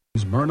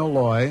Myrna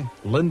Loy,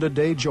 Linda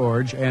Day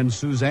George, and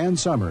Suzanne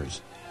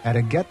Summers at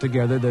a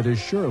get-together that is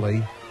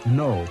surely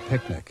no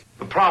picnic.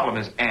 The problem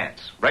is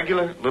ants.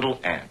 Regular little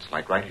ants,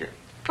 like right here.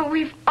 But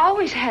we've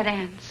always had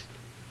ants.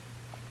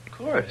 Of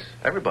course.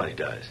 Everybody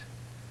does.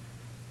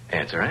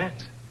 Ants are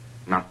ants.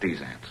 Not these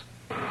ants.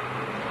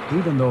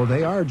 Even though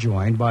they are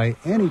joined by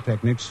any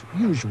picnic's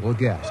usual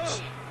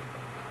guests.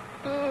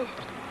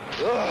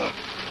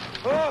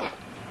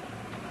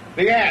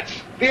 The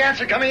ants! The ants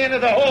are coming into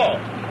the hall!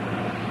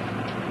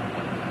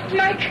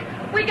 Mike,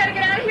 we gotta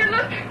get out of here,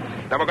 look.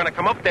 Then we're going to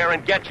come up there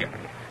and get you.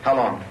 How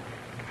long?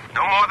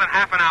 No more than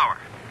half an hour.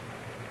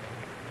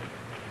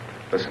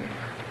 Listen,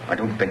 I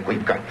don't think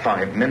we've got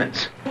 5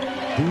 minutes.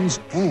 These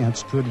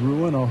ants could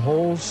ruin a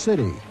whole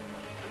city,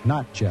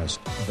 not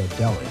just the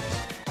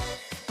delis.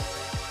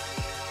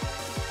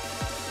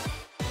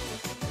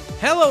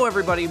 Hello,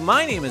 everybody.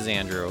 My name is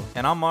Andrew.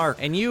 And I'm Mark.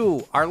 And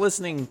you are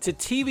listening to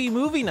TV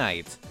Movie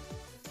Night.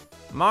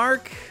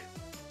 Mark,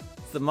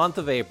 it's the month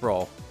of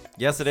April.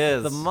 Yes, it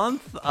is. The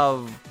month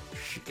of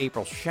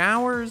April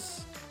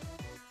showers.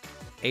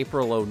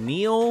 April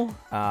O'Neil.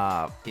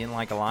 In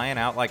like a lion,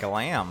 out like a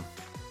lamb.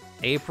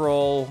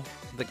 April,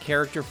 the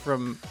character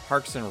from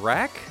Parks and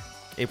Rec.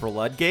 April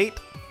Ludgate.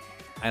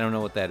 I don't know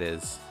what that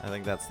is. I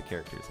think that's the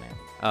character's name.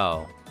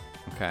 Oh,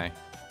 okay.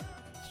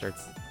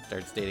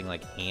 Starts dating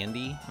like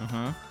Andy.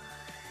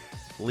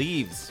 Mm-hmm.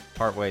 Leaves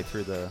partway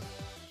through the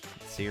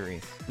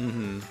series.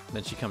 Mm-hmm.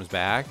 Then she comes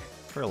back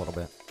for a little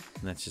bit.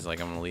 And then she's like,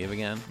 I'm going to leave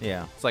again.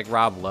 Yeah. It's like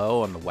Rob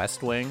Lowe on The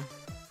West Wing.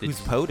 Who's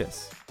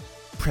POTUS?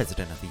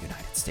 President of the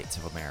United States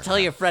of America. Tell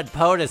your Fred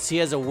POTUS he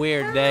has a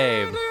weird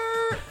name.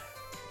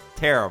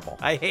 Terrible.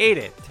 I hate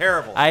it.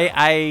 Terrible.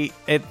 I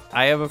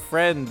have a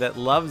friend that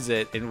loves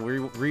it and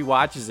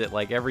rewatches it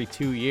like every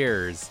 2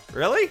 years.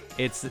 Really?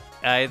 It's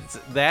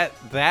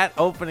that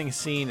opening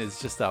scene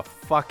is just a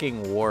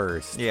fucking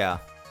worst. Yeah.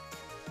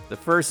 The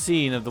first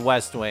scene of The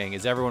West Wing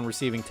is everyone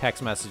receiving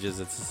text messages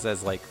that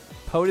says like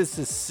POTUS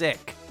is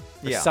sick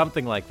or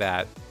something like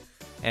that,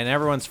 and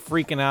everyone's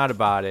freaking out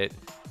about it,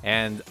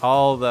 and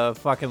all the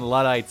fucking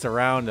Luddites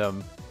around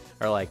him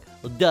are like,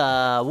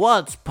 duh,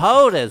 what's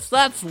POTUS?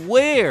 That's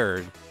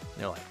weird. And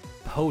they're like,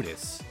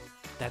 POTUS?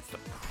 That's the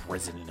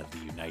President of the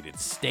United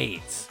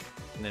States.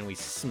 And then we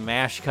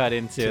smash cut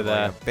into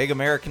a big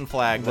American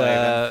flag,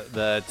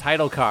 the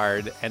title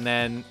card, and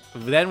then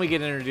we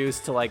get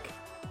introduced to like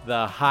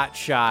the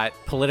hotshot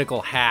political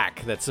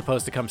hack that's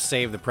supposed to come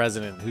save the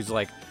president, who's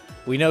like,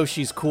 we know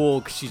she's cool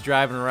because she's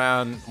driving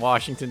around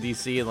Washington,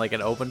 D.C. in like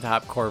an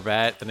open-top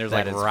Corvette, and there's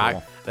like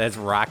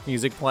rock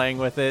music playing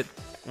with it.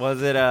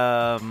 Was it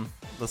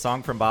the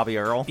song from Bobby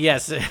Earl?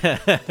 Yes.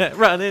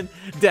 Running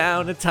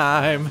down a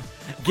time,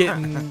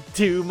 getting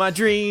to my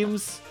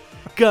dreams,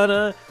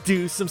 gonna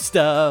do some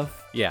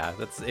stuff. Yeah,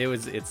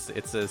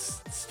 it's a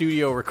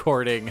studio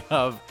recording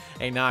of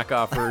a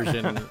knockoff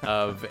version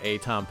of a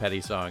Tom Petty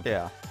song.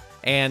 Yeah.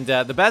 And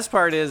the best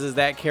part is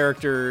that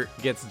character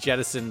gets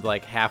jettisoned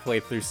like halfway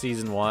through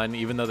season 1,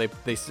 even though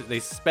they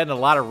spend a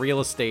lot of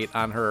real estate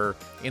on her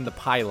in the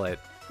pilot.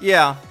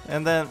 Yeah,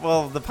 and then,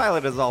 well, the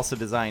pilot is also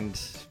designed,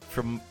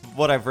 from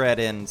what I've read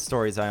in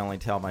Stories I Only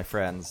Tell My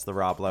Friends, the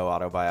Rob Lowe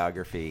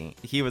autobiography,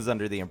 he was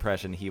under the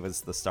impression he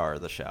was the star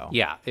of the show.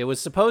 Yeah, it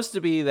was supposed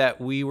to be that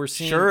we were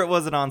seeing... Sure, it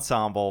was an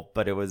ensemble,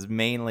 but it was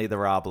mainly the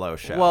Rob Lowe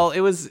show. Well, it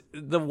was...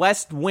 The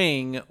West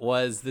Wing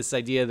was this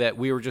idea that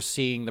we were just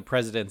seeing the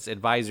president's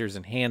advisors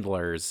and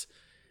handlers,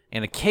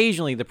 and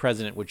occasionally the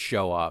president would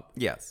show up.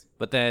 Yes.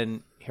 But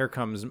then here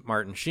comes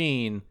Martin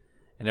Sheen...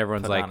 And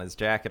everyone's Put like, on his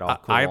jacket, all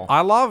cool.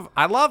 I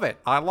love it.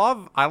 I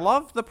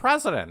love the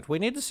president. We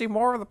need to see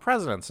more of the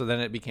president. So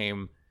then it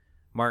became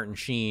Martin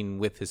Sheen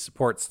with his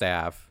support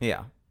staff.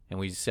 Yeah. And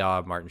we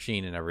saw Martin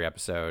Sheen in every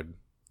episode,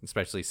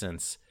 especially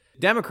since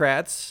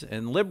Democrats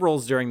and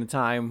liberals during the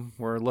time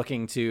were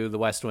looking to the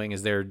West Wing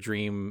as their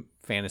dream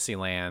fantasy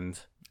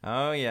land.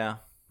 Oh, yeah.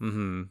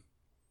 Mm-hmm.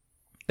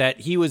 That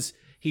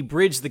he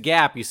bridged the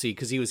gap, you see,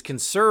 because he was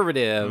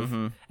conservative.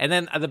 Mm-hmm. And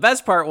then the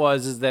best part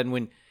is then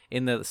when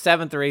in the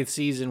 7th or 8th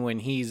season, when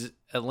he's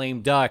a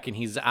lame duck and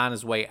he's on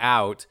his way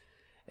out,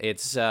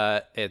 it's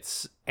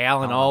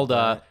Alan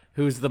Alda,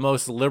 who's the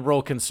most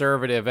liberal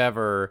conservative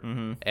ever,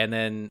 and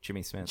then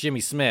Jimmy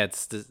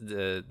Smits,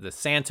 the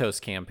Santos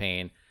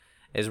campaign,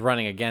 is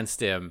running against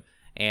him.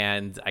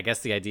 And I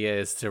guess the idea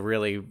is to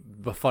really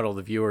befuddle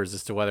the viewers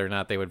as to whether or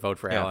not they would vote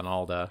for Alan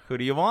Alda. Who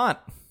do you want?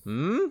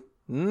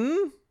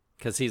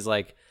 Because he's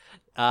like,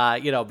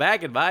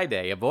 back in my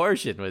day,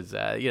 abortion was,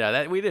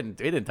 that we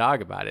didn't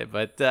talk about it,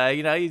 but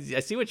I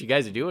see what you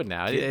guys are doing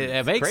now.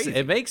 It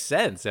makes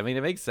sense. I mean,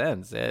 it makes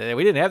sense. We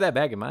didn't have that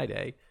back in my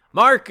day.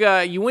 Mark,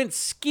 you went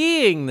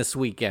skiing this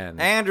weekend.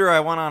 Andrew,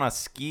 I went on a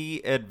ski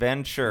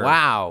adventure.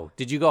 Wow.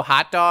 Did you go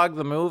hot dog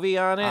the movie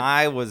on it?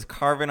 I was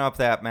carving up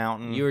that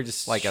mountain. You were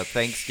just like a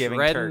Thanksgiving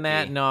shredding turkey.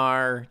 That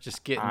gnar,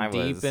 just getting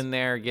deep in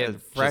there, getting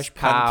fresh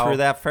pow. Through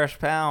that fresh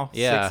pow.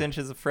 Yeah. 6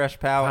 inches of fresh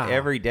pow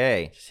every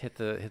day. Just hit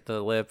the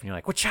lip and you're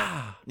like,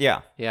 wha-cha.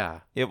 Yeah.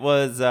 Yeah. It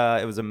was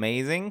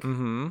amazing.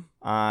 Mm-hmm.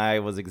 I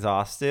was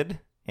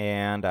exhausted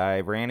and I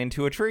ran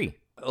into a tree.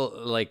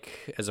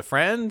 like as a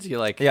friend? You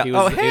like? Yeah. He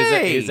was,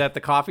 hey! he was at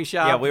the coffee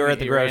shop. Yeah, we were at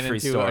the He ran grocery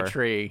into store. A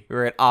tree. We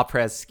were at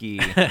Après Ski,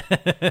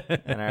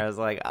 and I was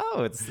like,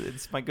 "Oh,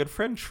 it's my good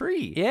friend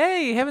Tree."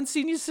 Yay! Haven't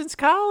seen you since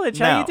college.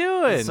 No. How you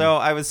doing? So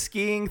I was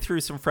skiing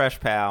through some fresh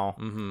pow,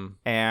 Mm-hmm.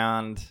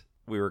 and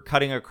we were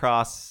cutting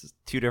across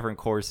 2 different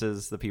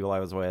courses. The people I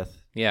was with,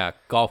 yeah,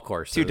 golf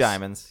course. 2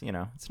 diamonds. You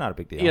know, it's not a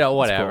big deal. You know, It's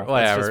whatever, cool.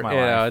 That's whatever. just my You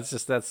know, life. it's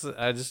just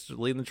I just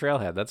leading the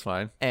trailhead. That's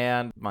fine.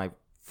 And my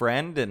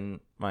friend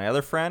and my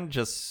other friend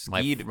just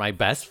skied. My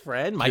best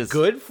friend, my Just-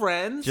 good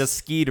friends, just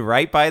skied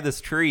right by this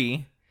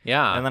tree.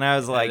 yeah. And then I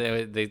was like,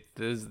 there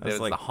was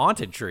like, the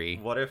haunted tree.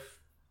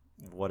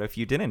 what if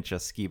you didn't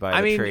just ski by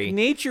I the mean, tree?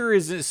 nature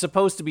is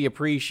supposed to be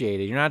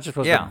appreciated. You're not just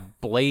supposed Yeah. to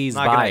blaze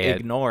I'm not by gonna it.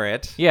 ignore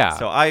it. Yeah.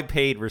 So I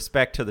paid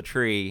respect to the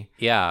tree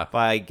Yeah.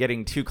 by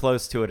getting too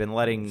close to it and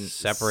letting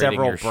Separating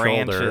several your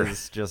shoulder.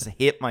 branches just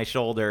hit my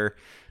shoulder,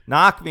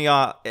 knock me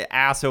off,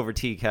 ass over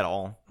tea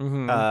kettle,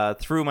 Mm-hmm.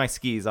 threw my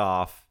skis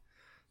off,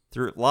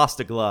 lost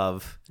a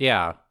glove,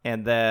 Yeah.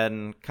 and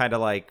then kind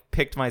of like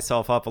picked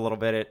myself up a little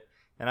bit.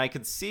 And I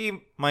could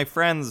see my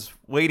friends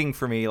waiting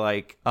for me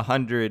like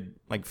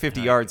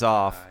 50 yards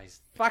off. He's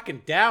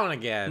fucking down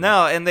again.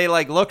 No, and they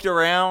like looked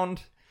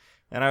around,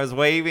 and I was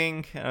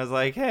waving, and I was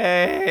like,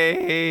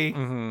 "Hey,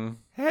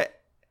 Mm-hmm.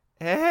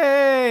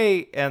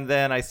 hey!" And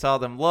then I saw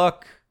them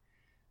look,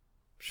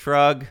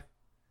 shrug,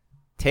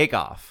 take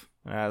off,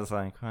 and I was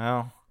like,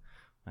 "Well,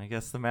 I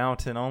guess the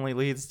mountain only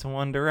leads to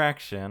one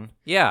direction."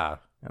 Yeah.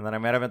 And then I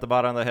met them at the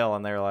bottom of the hill,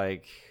 and they're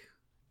like,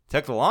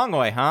 "Took the long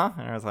way, huh?"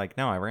 And I was like,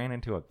 "No, I ran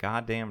into a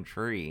goddamn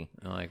tree."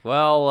 I'm like,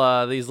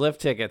 well, these lift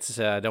tickets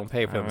don't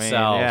pay for I mean,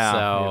 themselves. yeah,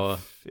 So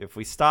if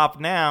we stop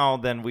now,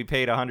 then we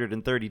paid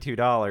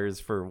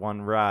 $132 for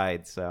one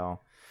ride. So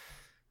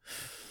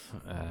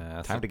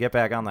time to get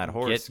back on that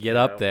horse. get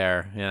up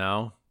there. You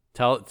know,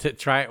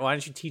 try. Why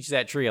don't you teach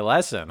that tree a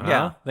lesson? Huh?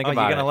 Yeah. Think Oh,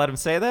 about you gonna it. let him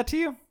say that to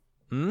you?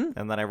 Hmm?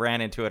 And then I ran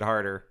into it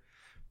harder,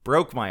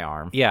 broke my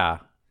arm. Yeah,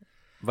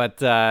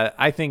 but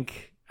I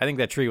think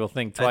that tree will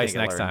think I twice think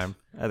it next learned. time.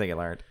 I think it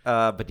learned.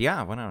 But yeah,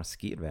 I went on a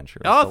ski adventure.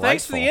 It Oh, was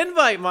thanks for the delightful.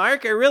 invite,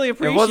 Mark. I really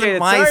appreciate wasn't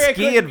my Sorry I ski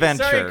couldn't-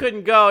 adventure. Sorry I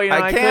couldn't go. You know,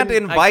 I can't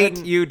couldn't- invite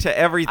couldn't- you to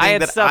everything I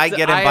had that stuff I to-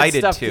 get I had invited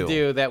stuff to. to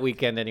do that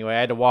weekend anyway. I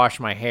had to wash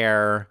my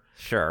hair.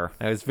 Sure.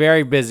 I was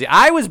very busy.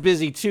 I was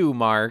busy too,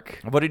 Mark.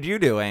 What did you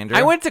do, Andrew?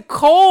 I went to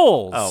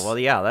Kohl's. Oh, well,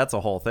 yeah, that's a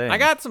whole thing. I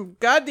got some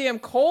goddamn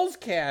Kohl's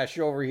cash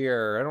over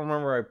here. I don't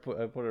remember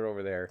where I put it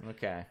over there.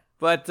 Okay.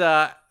 But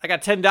I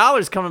got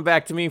 $10 coming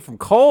back to me from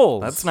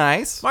Kohl's. That's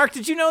nice. Mark,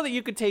 did you know that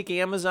you could take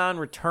Amazon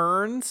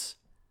returns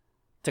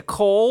to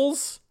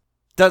Kohl's?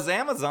 Does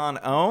Amazon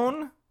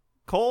own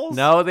Kohl's?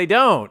 No, they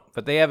don't.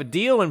 But they have a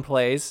deal in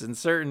place in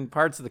certain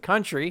parts of the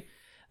country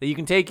that you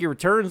can take your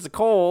returns to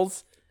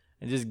Kohl's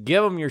and just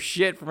give them your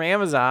shit from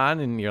Amazon.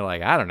 And you're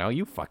like, I don't know,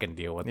 you fucking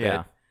deal with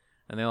Yeah. it.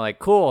 And they're like,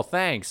 cool,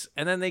 thanks.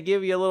 And then they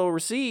give you a little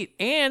receipt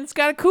and it's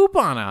got a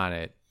coupon on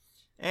it.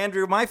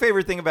 Andrew, my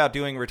favorite thing about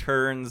doing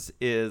returns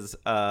is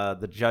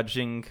the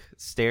judging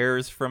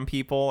stares from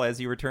people as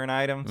you return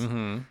items.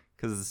 Mm-hmm.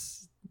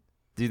 Because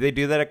do they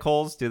do that at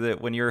Kohl's? Do that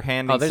when you're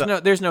handing? Oh,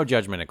 there's no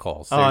judgment at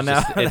Kohl's. Oh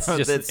There's no,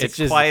 it's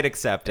just quiet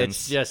acceptance.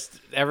 It's just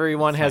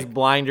everyone has like,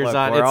 blinders Look,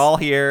 on. we're It's- all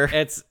here.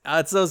 It's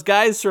those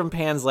guys from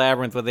Pan's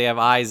Labyrinth where they have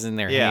eyes in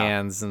their Yeah.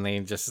 hands and they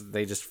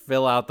just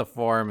fill out the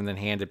form and then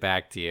hand it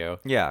back to you.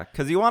 Yeah,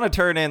 because you want to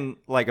turn in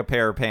like a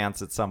pair of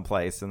pants at some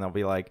place, and they'll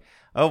be like,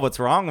 "Oh, what's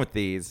wrong with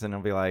these?" And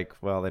it'll be like,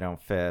 "Well, they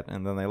don't fit."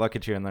 And then they look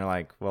at you and they're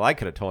like, "Well, I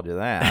could have told you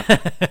that."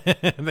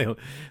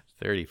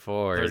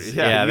 34s.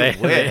 Yeah, Yeah,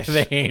 you wish.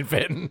 they ain't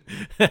fitting.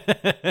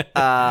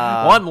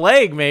 One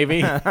leg,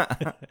 maybe.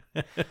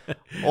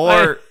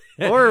 or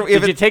if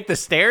Did you it's take the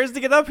stairs to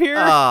get up here?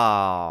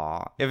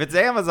 if it's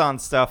Amazon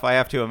stuff, I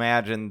have to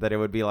imagine that it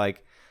would be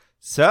like,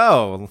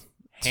 so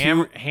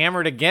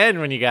Hammered again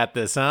when you got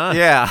this, huh?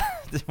 yeah,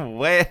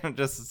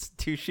 just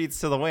 2 sheets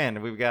to the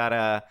wind. We've got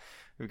a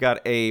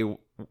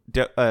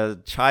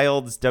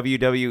child's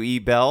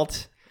WWE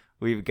belt.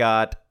 We've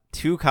got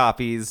 2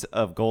 copies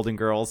of Golden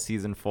Girls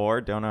season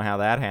 4. Don't know how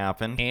that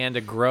happened. And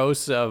a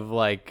gross of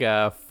like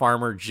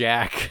Farmer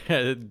Jack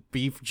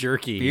beef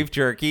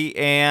jerky.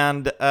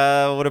 And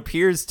what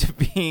appears to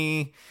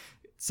be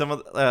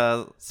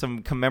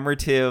some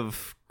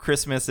commemorative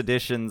Christmas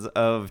editions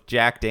of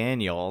Jack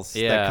Daniels that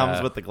Yeah.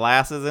 comes with the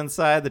glasses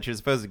inside that you're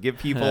supposed to give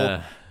people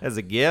as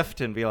a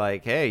gift and be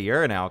like, hey,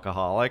 you're an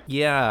alcoholic.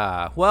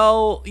 Yeah.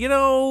 Well,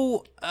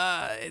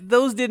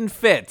 those didn't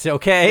fit,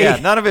 okay? Yeah,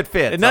 none of it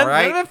fits, all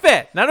right?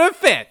 None of it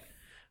fit.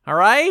 All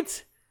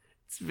right?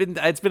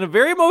 It's been a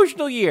very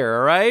emotional year,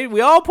 all right? We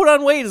all put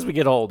on weight as we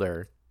get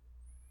older.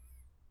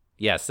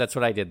 Yes, that's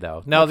what I did,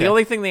 though. No, Okay. the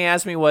only thing they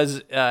asked me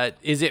was,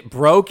 is it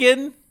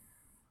broken?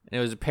 And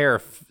it was a pair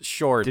of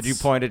shorts. Did you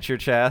point at your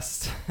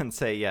chest and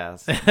say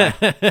yes?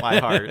 My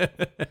heart.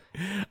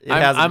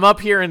 I'm up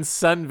here in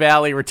Sun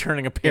Valley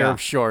returning a pair Yeah. of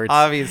shorts.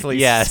 Obviously,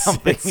 Yes.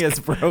 something is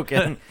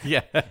broken.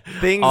 Yeah.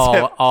 Things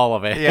all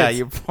of it. Yeah,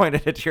 you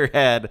pointed at your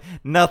head.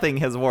 Nothing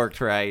has worked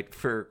right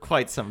for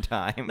quite some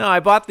time. No, I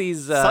bought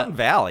these. Sun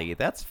Valley,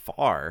 that's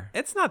far.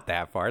 It's not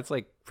that far. It's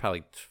like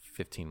probably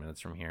 15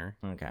 minutes from here.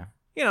 Okay.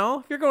 You know,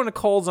 if you're going to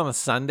Kohl's on a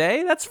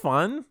Sunday, that's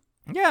fun.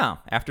 Yeah,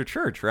 after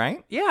church,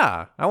 right?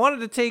 Yeah, I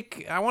wanted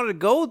to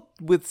go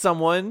with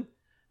someone,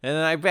 and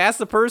then I asked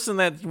the person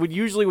that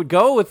would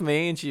go with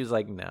me, and she was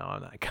like, "No,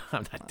 I'm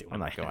not doing. I'm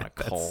not going to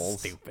That's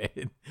Kohl's.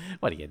 Stupid.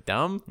 What are you,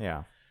 dumb?"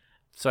 Yeah.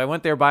 So I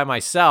went there by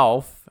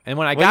myself, and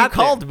when I You got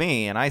called there,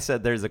 me, and I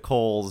said there's a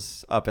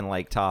Kohl's up in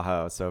Lake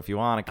Tahoe, so if you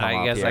want to come I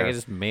up guess here, I could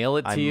just mail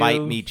it to I you.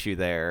 might meet you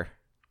there.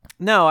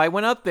 No, I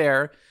went up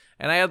there,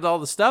 and I had all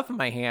the stuff in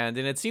my hand,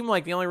 and it seemed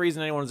like the only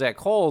reason anyone was at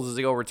Kohl's is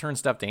to go return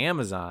stuff to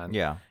Amazon.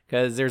 Yeah.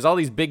 Because there's all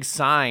these big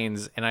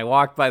signs, and I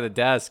walked by the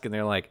desk, and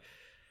they're like,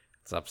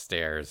 it's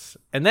upstairs.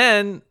 And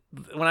then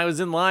when I was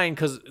in line,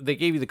 because they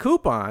gave you the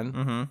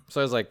coupon,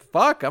 so I was like,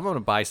 fuck, I'm going to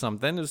buy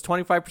something. It was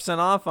 25%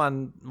 off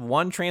on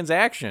one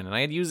transaction, and I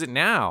had to use it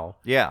now.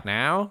 Yeah.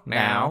 Now.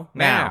 Now.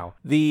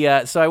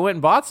 So I went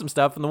and bought some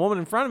stuff, and the woman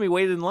in front of me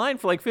waited in line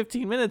for like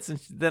 15 minutes, and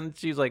then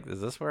she was like,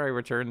 is this where I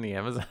return the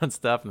Amazon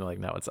stuff? And they're like,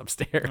 no, it's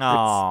upstairs.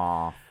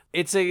 Aww.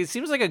 It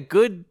seems like a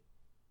good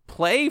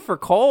play for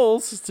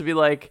Kohl's to be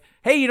like,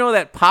 hey, you know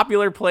that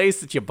popular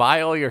place that you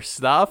buy all your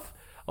stuff?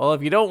 Well,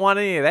 if you don't want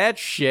any of that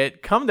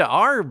shit, come to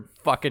our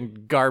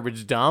fucking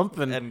garbage dump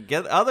And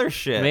get other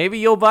shit. maybe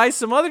you'll buy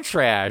some other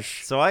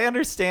trash. So I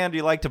understand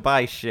you like to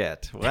buy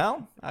shit.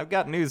 Well, I've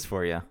got news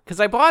for you. Because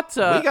I bought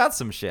We got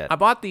some shit. I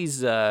bought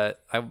these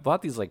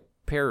like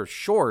pair of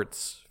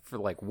shorts for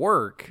like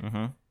work.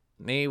 Mm-hmm.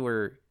 They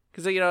were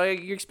because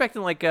you're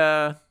expecting like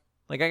I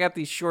got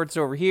these shorts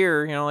over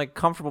here, like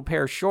comfortable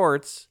pair of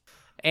shorts.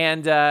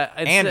 And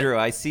Andrew,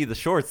 I see the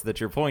shorts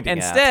that you're pointing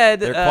instead, at.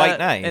 They're quite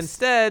nice.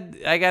 Instead,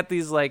 I got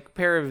these like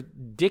pair of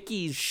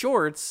Dickies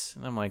shorts,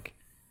 and I'm like,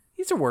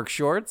 these are work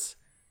shorts.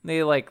 And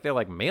they're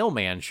like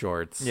mailman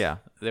shorts. Yeah.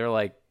 They're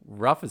like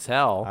rough as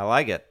hell. I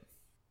like it.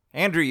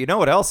 Andrew, you know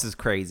what else is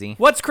crazy?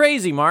 What's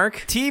crazy, Mark?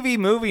 TV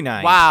movie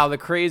night. Wow, the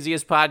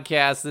craziest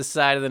podcast this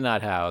side of the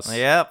nut house.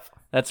 Yep.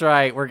 That's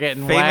right. We're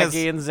getting Famous-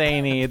 wacky and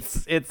zany.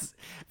 It's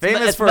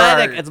Famous for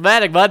Manic, our- it's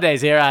Manic Mondays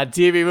here on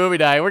TV Movie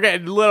Night. We're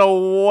getting a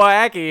little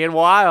wacky and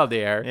wild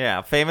here.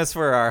 Yeah, famous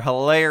for our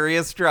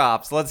hilarious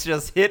drops. Let's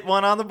just hit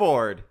one on the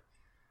board.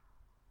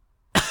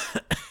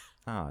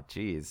 Oh,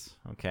 jeez.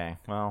 Okay.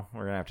 Well,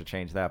 we're going to have to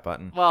change that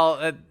button.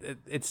 Well,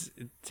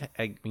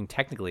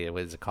 technically it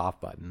was a cough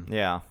button.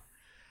 Yeah.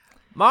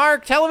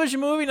 Mark, Television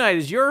Movie Night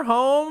is your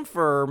home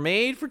for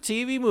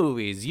made-for-TV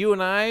movies. You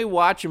and I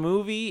watch a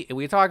movie, and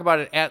we talk about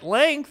it at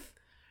length.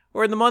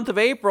 We're in the month of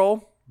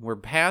April. We're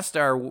past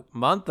our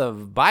month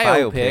of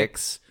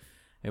biopics,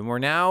 and we're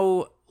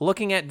now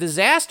looking at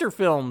disaster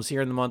films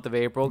here in the month of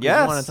April.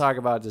 Yes. You want to talk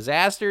about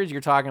disasters,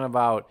 you're talking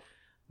about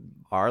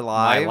Our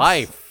lives. my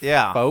life.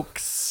 Yeah.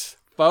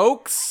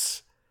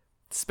 Folks,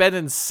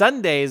 spending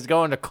Sundays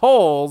going to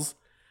Kohl's,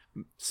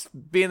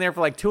 being there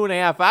for like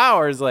 2.5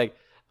 hours, like,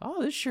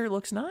 oh, this shirt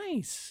looks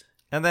nice.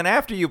 And then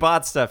after you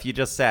bought stuff, you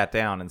just sat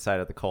down inside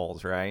of the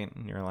Kohl's, right?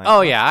 And you're like,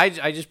 Oh yeah, I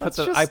just put let's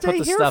the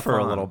stay here stuff for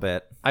on a little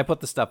bit. I put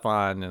the stuff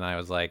on, and I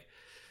was like,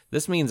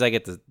 this means I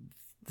get to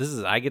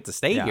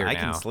stay Yeah, here I now.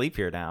 can sleep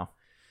here now.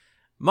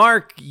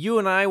 Mark, you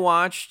and I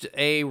watched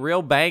a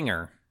real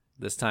banger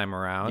this time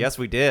around. Yes,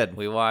 we did.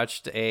 We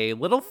watched a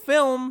little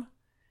film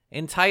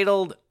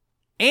entitled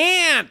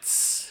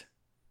Ants,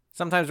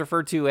 sometimes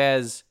referred to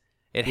as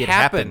It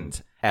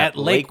Happened at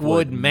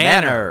Lakewood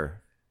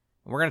Manor.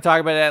 We're going to talk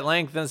about it at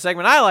length in the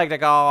segment I like to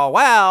call,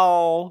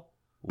 well,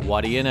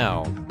 what do you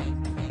know?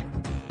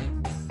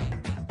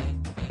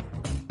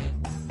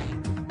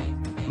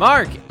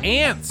 Mark,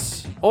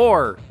 Ants,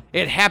 or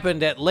It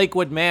Happened at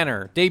Lakewood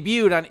Manor,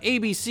 debuted on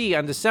ABC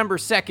on December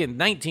 2nd,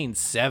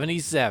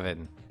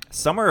 1977.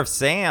 Summer of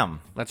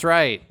Sam. That's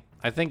right.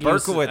 I think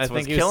Berkowitz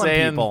was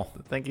killing people.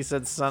 I think he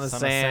said Son of Son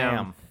of Sam.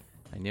 Sam.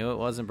 I knew it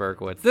wasn't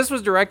Berkowitz. This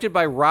was directed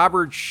by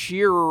Robert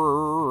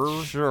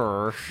Shearer.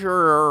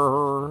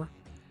 Sure.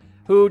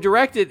 Who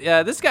directed,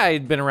 this guy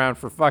had been around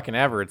for fucking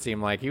ever, it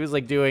seemed like. He was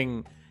like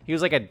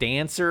a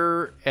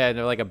dancer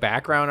and like a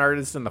background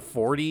artist in the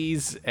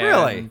 40s. And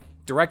Really?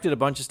 Directed a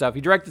bunch of stuff. He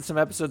directed some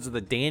episodes of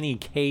The Danny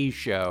Kaye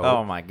Show.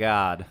 Oh, my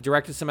God.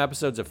 Directed some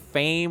episodes of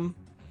Fame.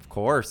 Of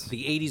course.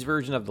 The 80s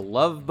version of The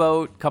Love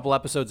Boat. A couple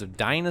episodes of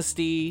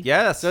Dynasty.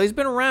 Yes. So he's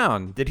been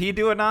around. Did he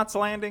do a Knots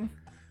Landing?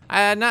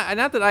 Not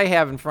that I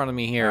have in front of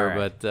me here, All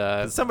right.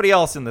 but... somebody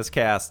else in this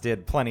cast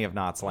did plenty of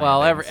Knots Landing.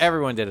 well,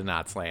 everyone did a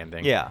Knots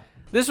Landing. Yeah.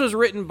 This was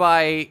written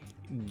by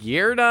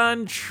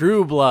Gerdon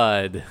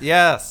Trueblood,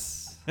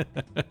 Yes.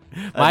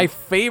 my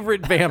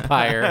favorite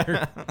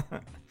vampire.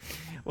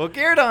 Well,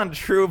 Gerdon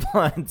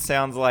Trueblood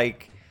sounds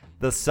like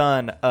the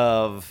son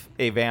of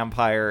a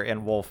vampire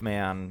and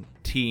Wolfman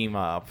team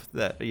up.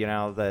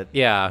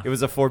 Yeah. It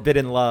was a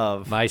forbidden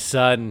love. My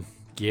son,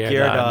 Gerdon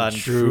Gerdon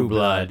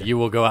Trueblood. Trueblood. You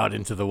will go out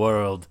into the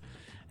world,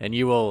 and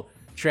you will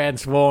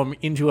transform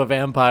into a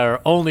vampire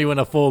only when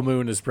a full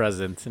moon is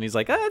present. And he's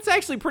like, that's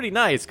actually pretty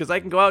nice, because I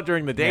can go out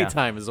during the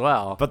daytime as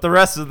well. But the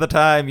rest of the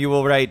time, you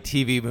will write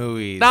TV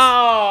movies.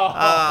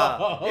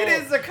 No! It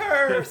is a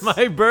curse.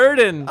 My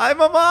burden. I'm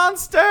a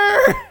monster.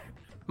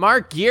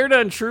 Mark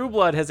Gearda and True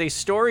Blood has a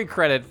story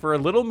credit for a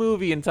little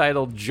movie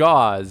entitled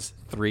Jaws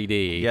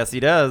 3D. Yes, he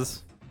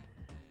does.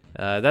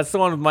 That's the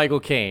one with Michael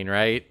Caine,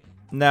 right?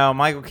 No,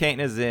 Michael Caine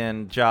is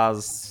in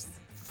Jaws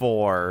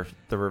 4,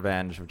 The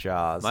Revenge of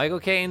Jaws. Michael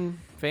Caine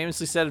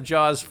famously said of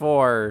Jaws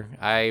 4,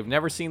 I've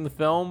never seen the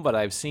film, but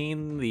I've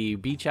seen the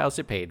beach house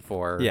it paid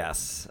for.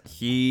 Yes.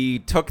 He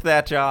took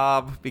that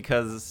job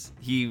because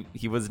he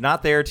was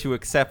not there to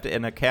accept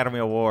an Academy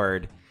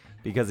Award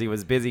because he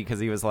was busy because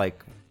he was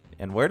like,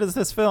 and where does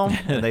this film?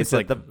 And they said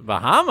like the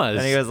Bahamas.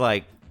 And he was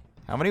like,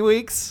 how many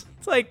weeks?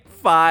 It's like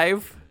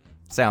 5.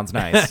 Sounds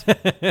nice.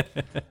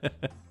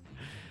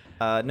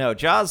 No,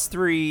 Jaws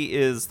 3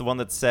 is the one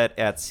that's set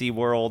at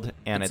SeaWorld,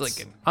 and it's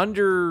like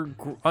an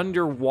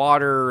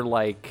underwater,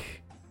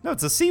 like... No,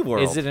 it's a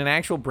SeaWorld. Is it an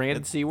actual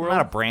branded SeaWorld?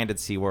 Not a branded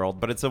SeaWorld,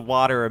 but it's a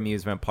water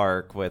amusement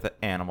park with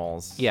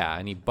animals. Yeah,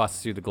 and he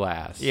busts through the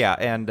glass. Yeah,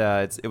 and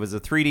it was a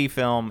 3D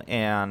film,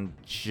 and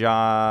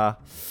Ja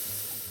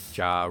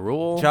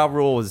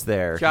Rule was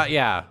there.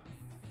 Yeah.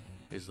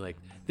 He's like,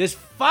 this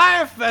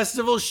fire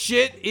festival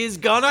shit is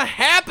gonna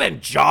happen,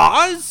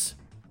 Jaws!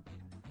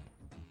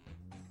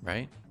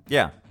 Right?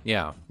 Yeah.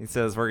 Yeah. He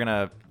says, we're going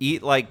to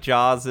eat like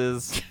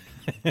Jawses.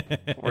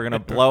 We're going to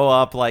blow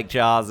up like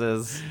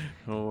Jawses.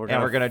 We're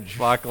going to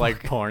fuck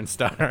like porn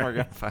stars. We're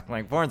going to fuck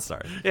like porn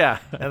stars. Yeah.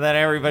 And then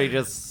everybody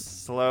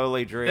just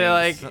slowly drinks. They're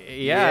like,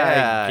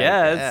 I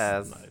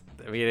guess.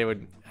 I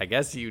mean, I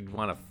guess you'd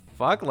want to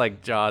fuck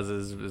like Jaws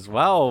as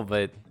well,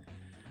 but...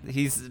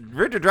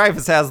 Richard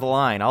Dreyfuss has the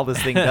line. All this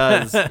thing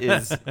does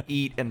is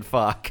eat and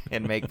fuck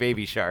and make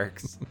baby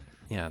sharks.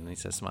 Yeah, and he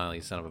says, "Smiley,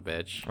 you son of a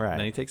bitch." Right.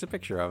 And then he takes a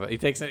picture of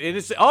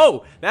it.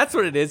 Oh, that's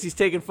what it is. He's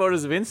taking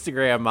photos of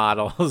Instagram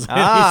models. He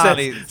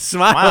says,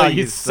 "Smiley,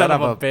 you son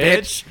of a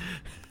bitch."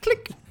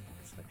 Click.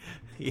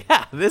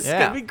 Yeah, this is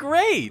gonna be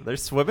great. They're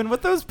swimming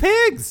with those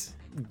pigs.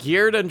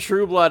 Geared and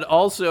True Blood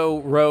also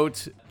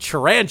wrote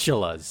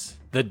Tarantulas,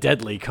 the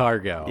Deadly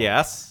Cargo.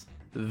 Yes.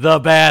 The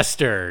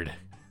Bastard.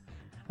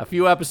 A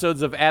few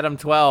episodes of Adam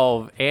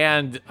 12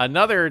 and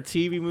another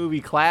TV movie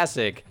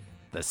classic,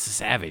 The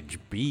Savage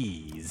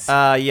Bees.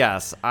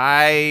 Yes.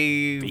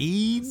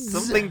 Bees?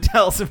 Something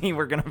tells me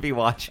we're going to be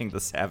watching The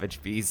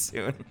Savage Bees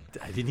soon.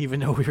 I didn't even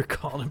know we were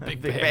calling him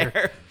Big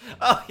Bear.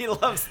 Oh, he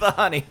loves the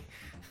honey.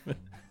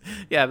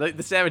 Yeah,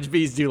 the Savage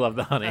Bees do love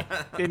the honey.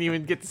 Didn't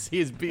even get to see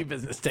his bee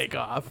business take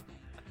off.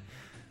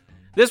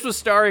 This was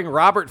starring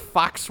Robert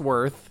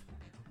Foxworth.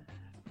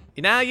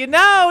 Now you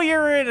know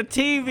you're in a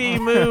TV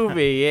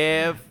movie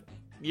if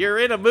you're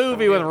in a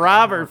movie with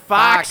Robert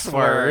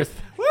Foxworth.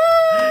 Woo!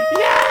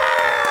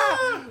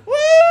 Yeah!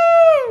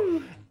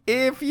 Woo!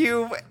 If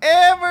you've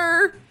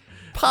ever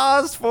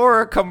paused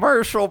for a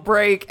commercial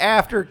break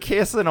after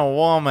kissing a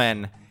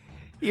woman,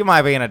 you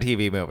might be in a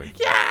TV movie.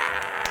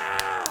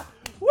 Yeah!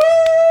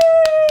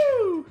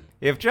 Woo!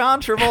 If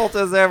John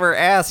Travolta's ever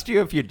asked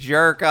you if you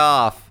jerk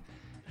off,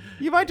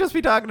 you might just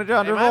be talking to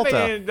John You might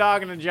Travolta. be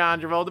talking to John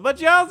Travolta, but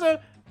you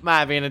also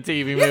might be in a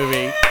TV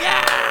movie.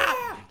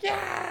 Yeah!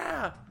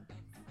 Yeah!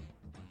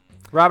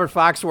 Robert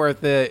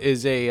Foxworth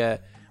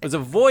was a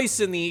voice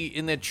in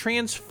the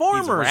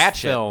Transformers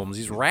films.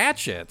 He's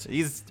Ratchet.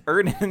 He's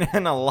earning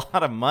in a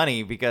lot of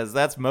money because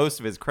that's most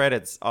of his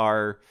credits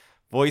are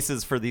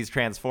voices for these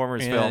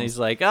Transformers films. And he's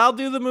like, I'll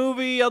do the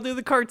movie, I'll do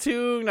the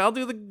cartoon, I'll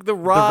do the ride. The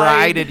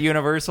ride at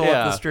Universal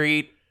up the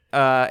street.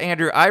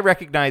 Andrew, I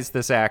recognize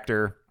this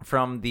actor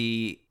from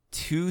the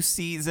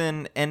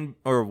 2-season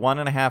or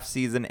 1.5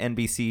 season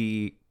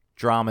NBC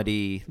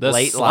dramedy The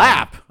Late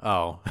Slap. Line.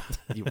 Oh,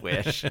 You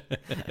wish.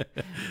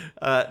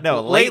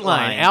 No, Late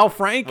Line. Al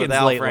Franken's With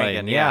Al Late Franken,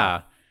 Line.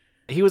 Yeah.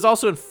 He was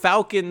also in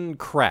Falcon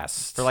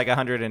Crest. For like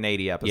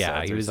 180 episodes.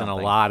 Yeah, he was in a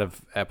something. lot of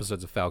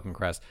episodes of Falcon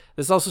Crest.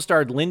 This also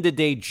starred Linda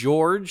Day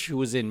George, who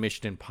was in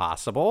Mission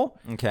Impossible.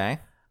 Okay.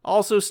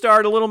 Also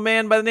starred a little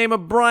man by the name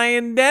of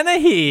Brian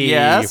Dennehy.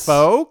 Yes.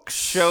 Folks.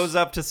 Shows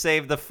up to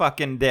save the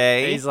fucking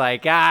day. He's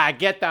like,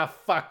 get the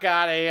fuck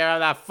out of here,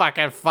 the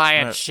fucking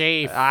fire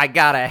chief. I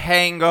got a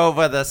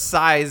hangover the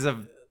size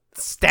of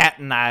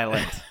Staten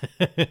Island.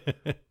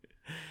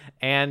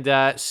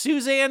 And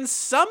Suzanne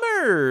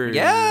Summers.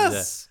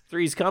 Yes.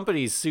 Three's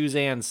Company's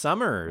Suzanne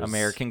Summers.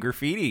 American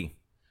Graffiti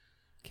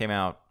came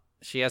out.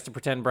 She has to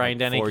pretend Brian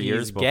Like 4 Dennehy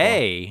years is before.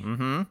 gay.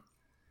 Mm-hmm.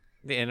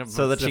 And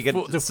So that she could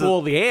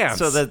fool the ants.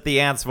 So that the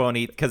ants won't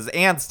eat, because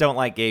ants don't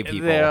like gay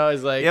people. They're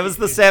always like, it was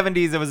the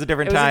 70s. It was a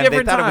different It was a time.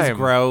 different They thought it time. was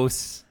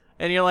gross.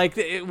 And you're like,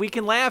 we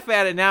can laugh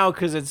at it now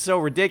because it's so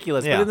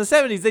ridiculous. Yeah. But in the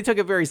 70s, they took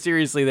it very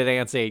seriously that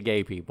ants ate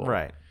gay people.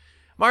 Right.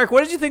 Mark,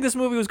 what did you think this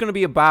movie was going to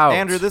be about?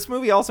 Andrew, this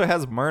movie also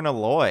has Myrna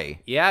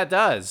Loy Yeah, it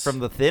does. from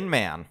The Thin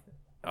Man.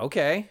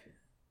 Okay.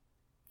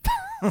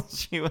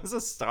 She was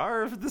a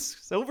star of the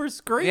silver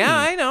screen. Yeah,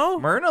 I know.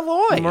 Myrna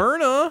Loy.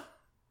 Myrna.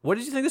 What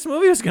did you think this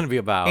movie was going to be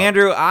about?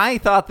 Andrew, I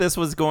thought this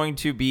was going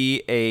to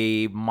be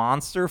a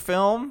monster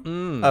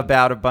film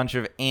about a bunch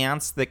of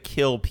ants that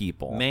kill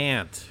people.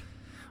 Mant.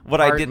 What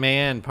Part I did,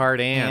 man, part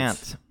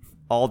ant.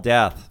 all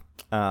death,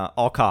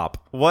 all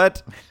cop.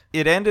 What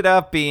it ended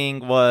up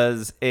being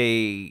was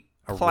a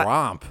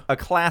romp. A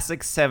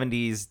classic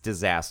 70s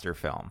disaster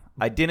film.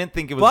 I didn't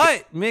think it was...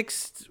 But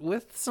mixed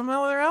with some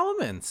other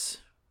elements,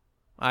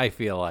 I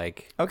feel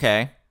like.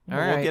 Okay. All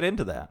We'll right. get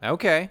into that.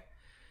 Okay.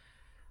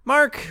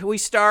 Mark, we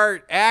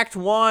start Act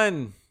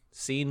 1,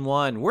 Scene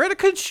 1. We're at a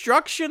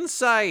construction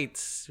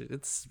site.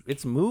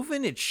 It's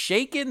moving, it's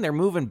shaking, they're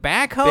moving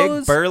backhoes.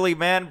 Big burly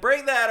man,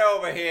 bring that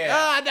over here.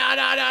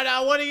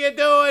 No. What are you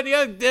doing?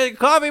 You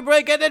coffee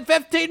break ended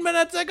 15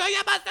 minutes ago.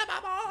 You must have my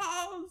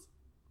balls.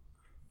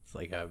 It's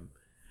like a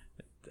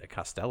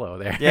Costello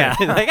there. Yeah.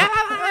 Like,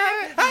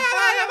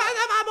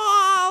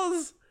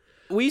 balls.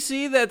 We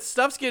see that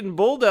stuff's getting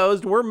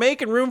bulldozed. We're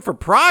making room for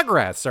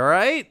progress, all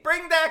right?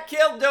 Bring that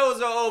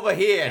killdozer over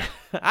here.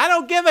 I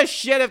don't give a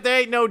shit if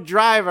there ain't no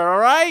driver, all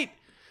right?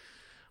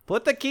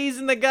 Put the keys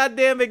in the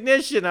goddamn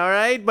ignition, all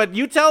right? But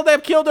you tell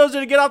that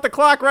killdozer to get off the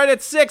clock right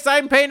at 6. I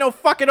ain't paying no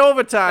fucking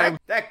overtime.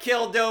 That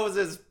killdozer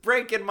is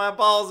breaking my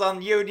balls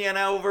on union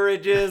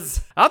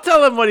overages. I'll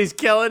tell him what he's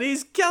killing.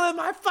 He's killing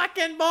my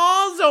fucking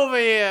balls over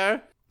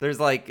here. There's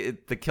like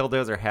the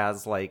killdozer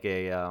has like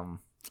a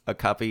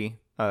cuppy,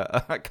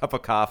 a cup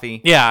of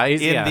coffee. Yeah,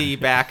 in the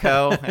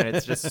backhoe, and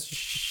it's just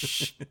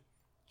shh.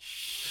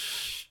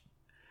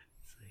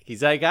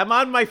 He's like, I'm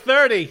on my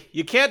 30.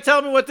 You can't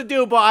tell me what to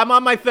do, but I'm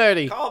on my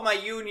 30. Call my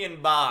union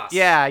boss.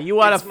 Yeah, you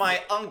want to... It's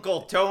my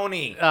Uncle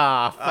Tony.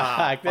 Oh,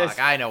 fuck. This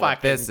I know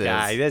what this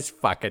guy. is. This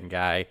fucking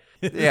guy.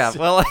 Yeah,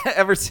 well,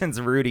 ever since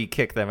Rudy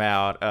kicked them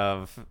out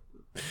of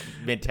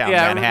Midtown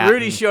Manhattan.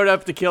 Rudy showed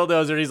up to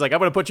Killdozer, and he's like, I'm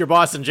going to put your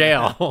boss in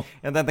jail.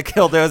 And then the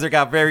Killdozer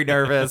got very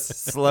nervous,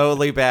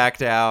 slowly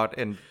backed out,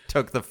 and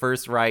took the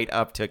first right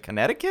up to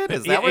Connecticut?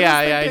 Is that where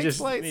this thing takes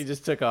place? He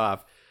just took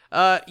off.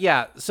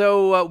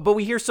 So, but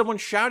we hear someone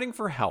shouting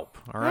for help,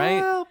 all right?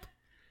 Help.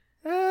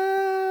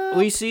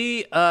 We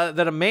see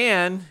that a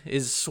man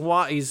is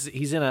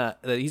he's in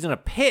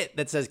a pit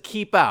that says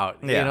 "keep out."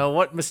 Yeah. You know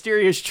what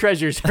mysterious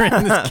treasures are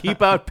in this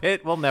 "keep out"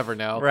 pit? We'll never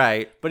know.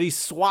 Right. But he's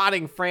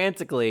swatting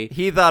frantically.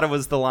 He thought it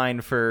was the line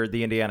for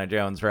the Indiana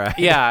Jones, right?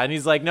 Yeah, and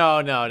he's like, no.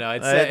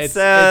 It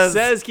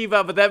says keep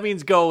out, but that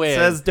means go in. It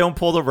says don't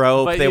pull the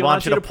rope. But They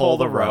want you to pull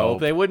the rope.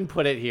 They wouldn't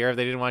put it here if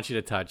they didn't want you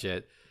to touch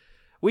it.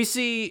 We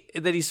see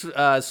that he's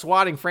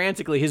swatting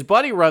frantically. His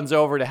buddy runs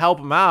over to help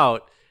him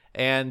out.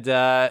 And,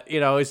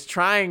 is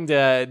trying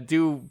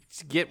to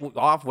get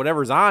off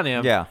whatever's on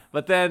him. Yeah.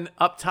 But then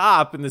up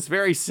top in this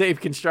very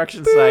safe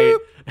construction site,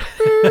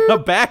 a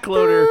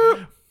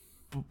backloader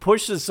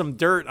pushes some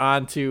dirt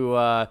onto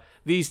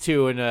these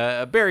two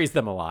and buries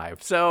them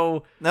alive.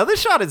 So now this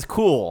shot is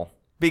cool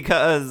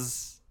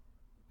because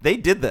they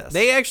did this.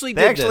 they actually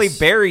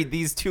buried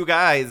these two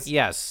guys.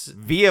 Yes.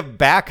 Via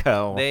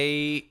backhoe.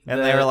 They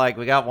were like,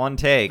 we got one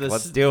take.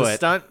 Let's do it.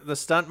 The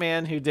stunt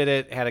man who did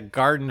it had a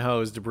garden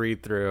hose to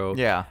breathe through.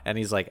 Yeah. And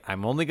he's like,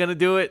 I'm only going to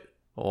do it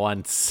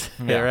once.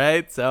 Yeah. All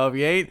right? So if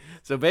you ain't...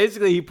 So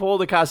basically he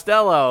pulled a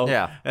Costello.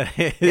 Yeah.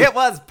 It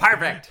was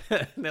perfect.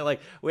 And they're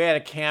like, we had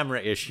a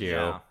camera issue.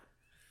 Yeah.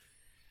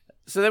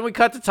 So then we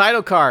cut to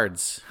title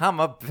cards.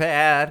 I'm a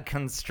bad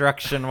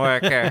construction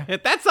worker.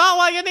 That's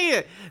all you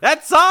needed.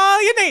 That's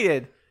all you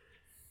needed.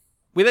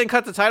 We then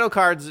cut to title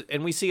cards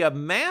and we see a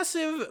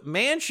massive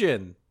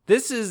mansion.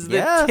 This is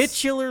the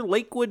titular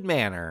Lakewood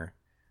Manor.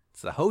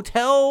 It's the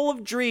Hotel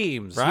of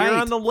Dreams here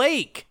on the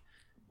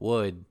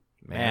Lakewood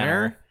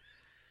Manor.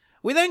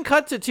 We then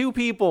cut to two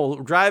people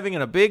driving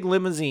in a big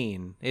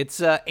limousine.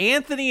 It's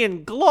Anthony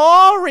and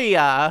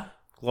Gloria.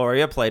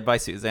 Gloria, played by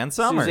Suzanne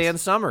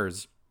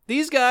Summers.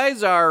 These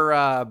guys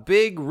are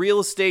big real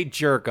estate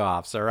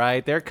jerk-offs, all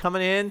right? They're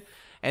coming in,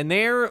 and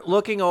they're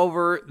looking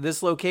over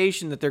this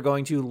location that they're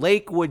going to,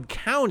 Lakewood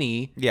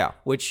County,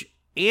 which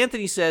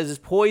Anthony says is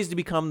poised to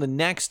become the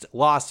next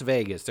Las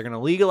Vegas. They're going to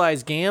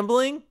legalize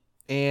gambling,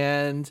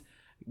 and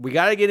we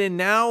got to get in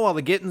now while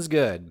the getting's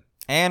good.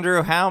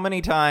 Andrew, how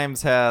many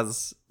times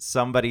has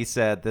somebody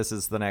said this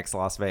is the next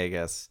Las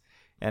Vegas?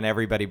 And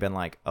everybody been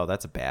like, oh,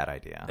 that's a bad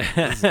idea.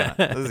 This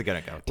is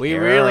going to go terribly. We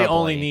really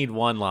only need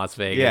one Las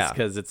Vegas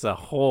because it's a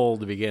hole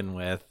to begin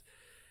with.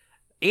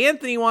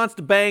 Anthony wants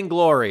to bang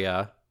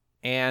Gloria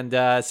and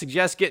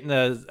suggests getting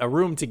a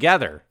room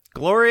together.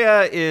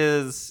 Gloria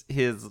is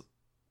his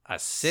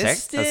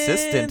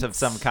assistant of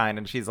some kind.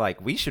 And she's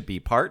like, we should be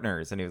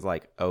partners. And he was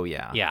like, oh,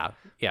 yeah.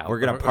 Yeah. We're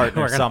going to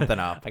partner something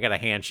up. I got a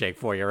handshake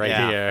for you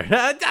here.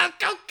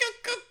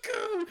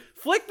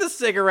 Flick the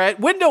cigarette.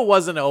 Window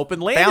wasn't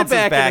open. Landed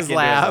back in his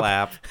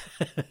lap.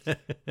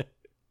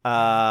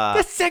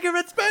 The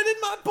cigarette's burning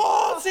my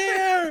balls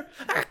here.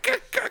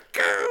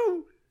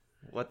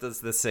 What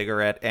does the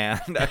cigarette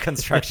and a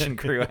construction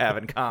crew have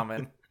in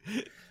common? They're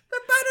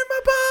burning my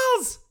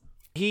balls.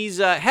 He's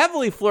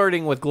heavily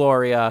flirting with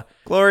Gloria.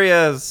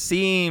 Gloria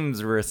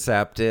seems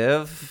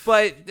receptive.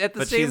 But at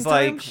the same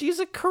time,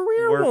 she's a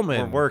career woman.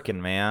 We're working,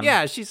 man.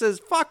 Yeah, she says,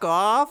 fuck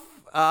off.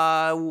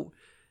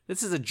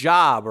 This is a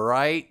job, all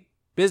right?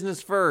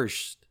 Business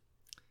first.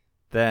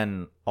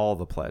 Then all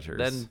the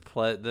pleasures.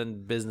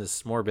 Then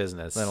business, more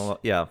business. Then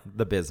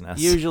the business.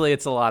 Usually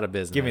it's a lot of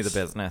business. Give me the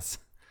business.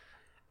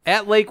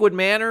 At Lakewood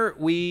Manor,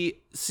 we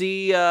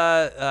see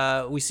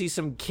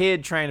some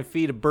kid trying to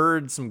feed a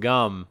bird some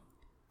gum.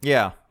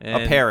 Yeah,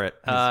 And, a parrot.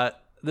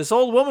 This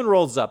old woman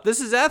rolls up. This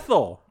is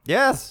Ethel.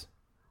 Yes.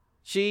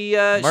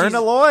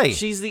 Myrna Loy.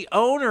 She's the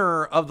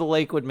owner of the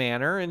Lakewood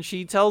Manor, and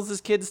she tells this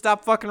kid to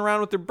stop fucking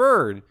around with her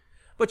bird.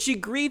 But she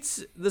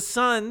greets the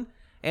son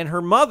and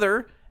her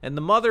mother, and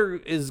the mother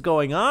is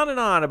going on and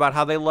on about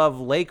how they love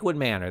Lakewood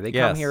Manor. They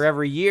come here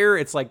every year.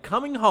 It's like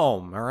coming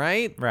home, all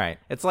right? Right.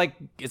 It's like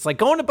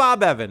going to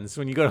Bob Evans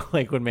when you go to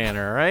Lakewood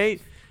Manor, all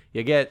right?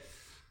 You get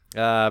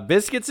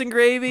biscuits and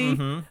gravy.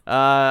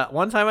 Mm-hmm.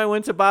 One time I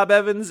went to Bob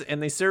Evans,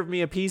 and they served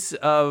me a piece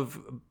of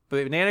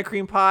banana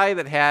cream pie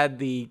that had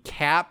the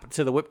cap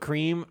to the whipped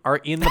cream are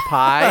in the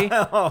pie.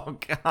 Oh,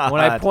 God.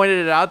 When I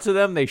pointed it out to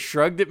them, they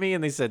shrugged at me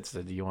and they said,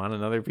 "So do you want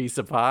another piece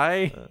of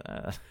pie?"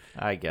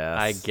 I guess.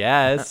 I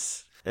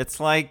guess. It's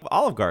like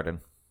Olive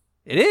Garden.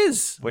 It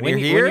is. When you're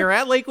here- when you're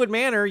at Lakewood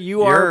Manor,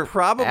 you're You're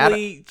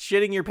probably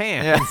shitting your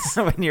pants.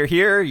 Yeah. When you're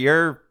here,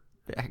 you're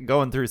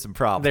going through some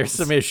problems. There's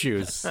some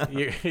issues.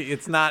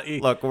 It's not.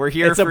 Look, we're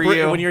here for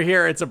you. When you're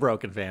here, it's a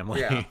broken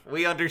family. Yeah,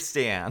 we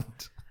understand.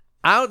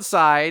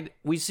 Outside,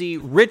 we see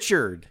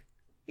Richard,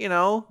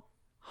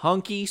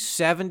 hunky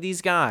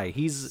 70s guy.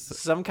 He's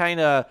some kind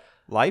of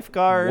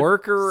Lifeguard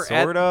worker,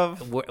 sort of.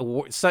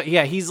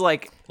 He's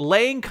like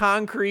laying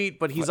concrete,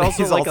 but he's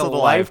also he's like also a the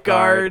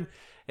lifeguard,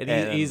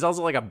 and he's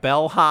also like a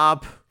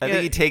bellhop. I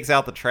think he takes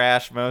out the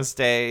trash most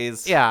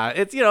days. Yeah,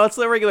 it's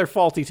the regular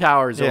Faulty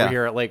Towers over Yeah.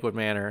 here at Lakewood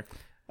Manor.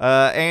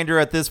 Andrew,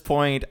 at this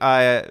point,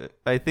 I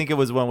think it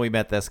was when we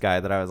met this guy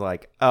that I was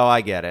like, oh,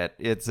 I get it.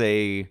 It's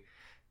a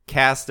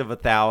cast of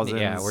 1,000.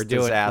 Yeah, we're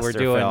disaster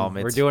film.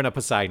 we're doing a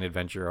Poseidon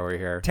adventure over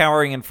here.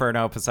 Towering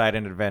Inferno,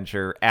 Poseidon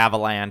Adventure,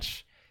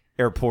 Avalanche,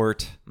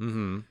 Airport.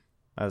 Mm-hmm.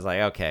 I was like,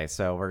 okay,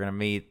 so we're gonna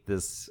meet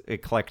this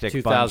eclectic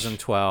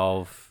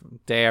 2012,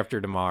 day after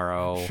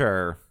tomorrow. bunch.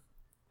 Sure.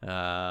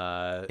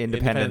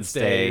 Independence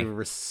Day,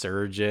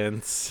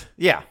 Resurgence.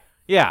 Yeah.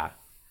 Yeah.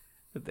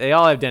 They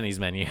all have Denny's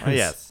menus. Oh,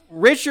 yes.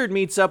 Richard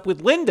meets up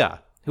with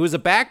Linda, who is a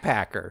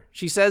backpacker.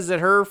 She says that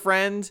her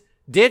friend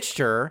ditched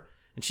her,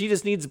 and she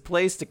just needs a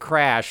place to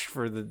crash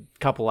for the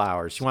couple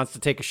hours. She wants to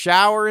take a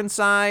shower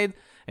inside,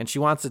 and she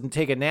wants to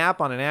take a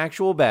nap on an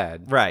actual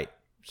bed. Right.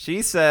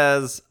 She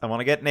says, I want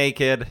to get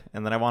naked,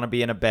 and then I want to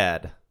be in a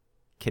bed.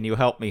 Can you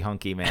help me,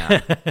 hunky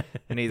man?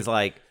 And he's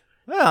like,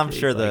 well, I'm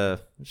sure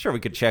we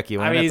could check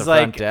you in at the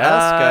front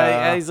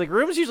desk. He's like,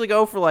 rooms usually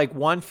go for like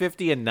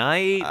 $150 a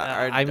night.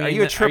 Are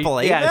you a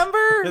AAA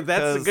member?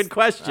 That's a good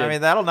question. I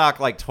mean, that'll knock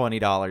like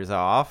 $20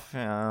 off.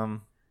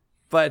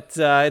 But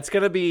it's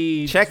gonna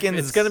be check-ins.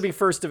 It's gonna be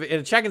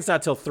check-in's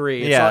not till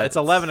 3. Yeah, it's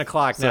 11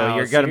 o'clock now. So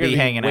you're gonna be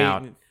hanging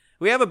out.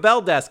 We have a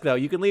bell desk though.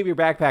 You can leave your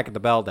backpack at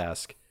the bell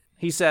desk.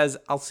 He says,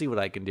 "I'll see what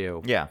I can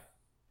do." Yeah.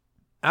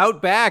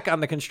 Out back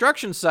on the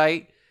construction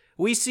site,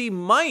 we see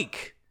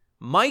Mike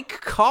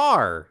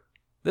Carr.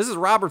 This is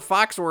Robert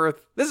Foxworth.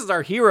 This is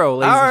our hero,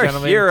 ladies and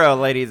gentlemen. Our hero,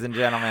 ladies and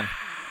gentlemen.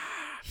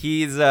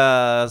 He's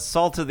a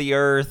salt of the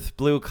earth,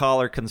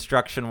 blue-collar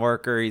construction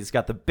worker. He's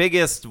got the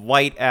biggest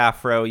white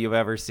afro you've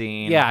ever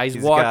seen. Yeah, he's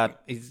got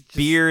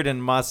beard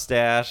and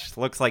mustache.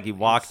 Looks like he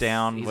walked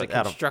down. He's a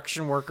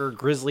construction worker,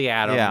 Grizzly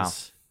Adams. Yeah.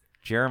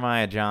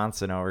 Jeremiah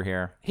Johnson over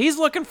here. He's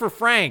looking for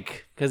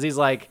Frank because he's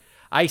like,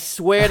 I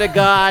swear to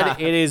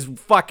God, it is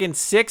fucking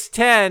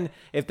 6:10.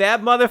 If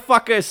that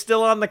motherfucker is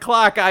still on the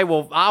clock,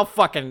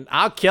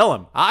 I'll kill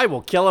him. I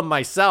will kill him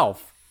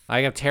myself.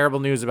 I have terrible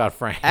news about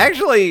Frank.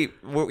 Actually,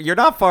 you're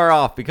not far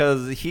off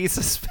because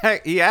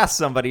he asked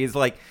somebody, he's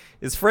like,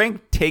 is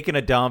Frank taking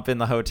a dump in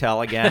the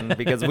hotel again?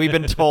 Because we've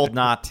been told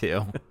not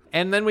to.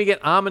 And then we get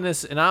an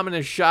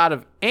ominous shot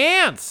of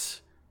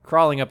ants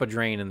crawling up a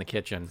drain in the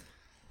kitchen.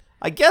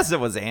 I guess it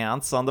was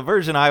ants. On the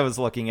version I was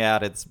looking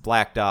at, it's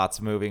black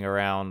dots moving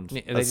around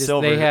a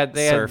silver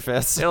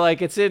surface. They're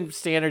like, it's in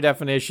standard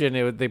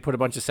definition. They put a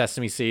bunch of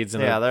sesame seeds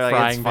in the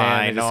frying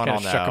pan and just kind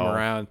of shook them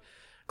around.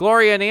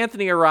 Gloria and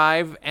Anthony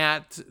arrive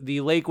at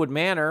the Lakewood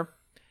Manor,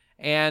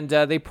 and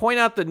they point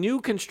out the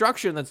new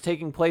construction that's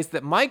taking place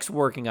that Mike's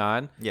working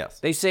on. Yes.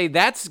 They say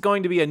that's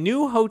going to be a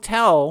new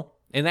hotel,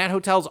 and that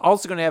hotel's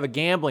also going to have a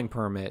gambling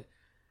permit.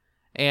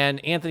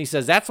 And Anthony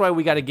says that's why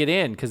we got to get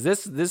in, because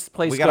this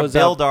place we got to goes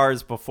build up,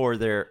 ours before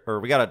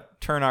we got to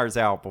turn ours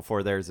out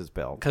before theirs is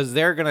built. because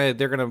they're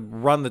gonna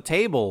run the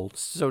table,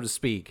 so to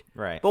speak.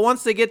 Right. But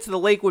once they get to the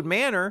Lakewood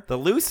Manor, The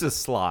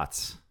loosest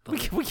slots. We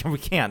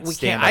can't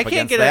stand I up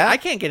can't against that. I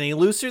can't get any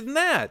looser than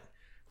that.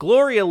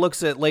 Gloria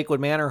looks at Lakewood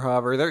Manor,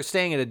 however. They're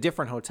staying at a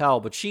different hotel,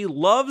 but she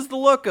loves the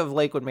look of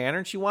Lakewood Manor,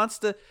 and she's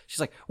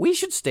like, we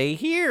should stay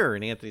here.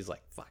 And Anthony's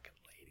like, fucking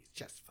ladies,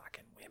 just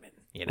fucking women.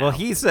 You know? Well,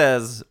 he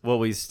says, will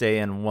we stay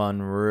in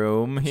one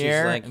room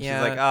here? like, And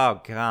yeah. She's like,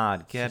 oh,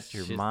 God, get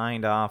your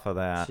mind off of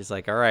that. She's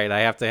like, all right, I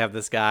have to have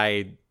this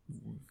guy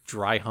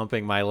dry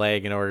humping my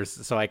leg in order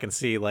so I can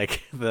see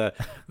like the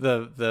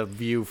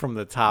view from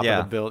the top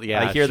of the building.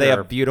 Yeah, I hear they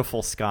have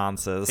beautiful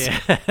sconces.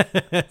 Yeah.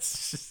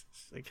 It's just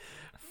like,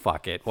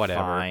 fuck it, whatever.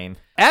 Fine.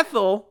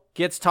 Ethel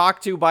gets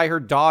talked to by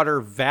her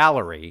daughter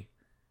Valerie,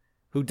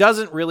 who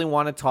doesn't really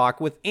want to talk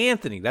with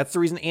Anthony. That's the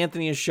reason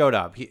Anthony has showed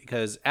up,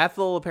 because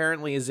Ethel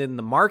apparently is in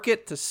the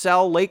market to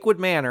sell Lakewood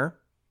Manor,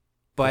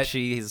 but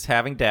she's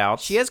having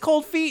doubts. She has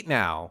cold feet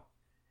now.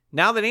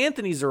 Now that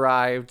Anthony's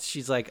arrived,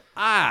 she's like,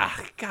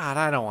 God,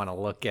 I don't want to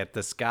look at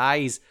this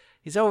guy.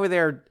 He's over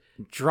there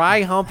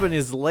dry humping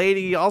his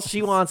lady. All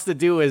she wants to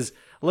do is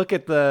look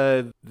at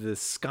the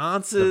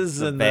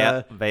sconces and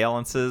the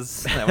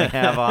valences that we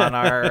have on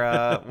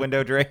our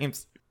window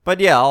drapes. But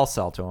yeah, I'll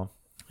sell to him.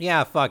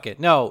 Yeah, fuck it.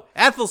 No,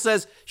 Ethel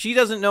says she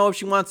doesn't know if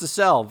she wants to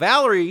sell.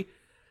 Valerie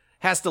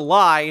has to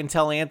lie and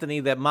tell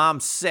Anthony that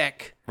mom's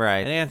sick. Right.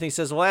 And Anthony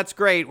says, well, that's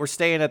great. We're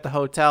staying at the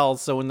hotel,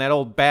 so when that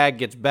old bag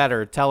gets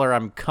better, tell her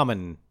I'm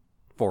coming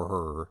for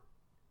her.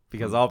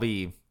 Because I'll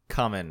be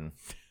coming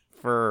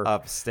for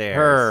upstairs.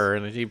 Her.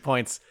 And he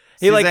points.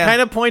 He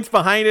kind of points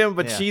behind him,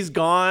 but she's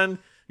gone.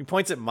 He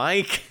points at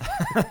Mike.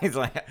 He's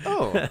like,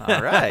 oh,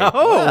 all right.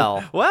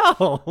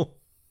 Well.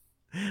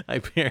 I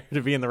appear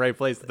to be in the right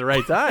place at the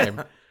right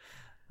time.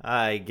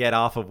 I get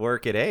off of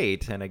work at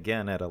 8 and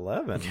again at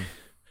 11.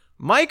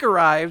 Mike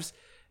arrives,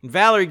 and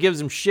Valerie gives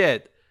him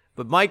shit,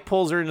 but Mike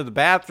pulls her into the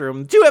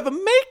bathroom to have a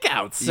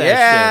makeout session.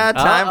 Yeah,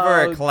 time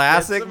for a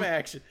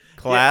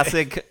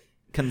classic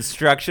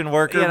construction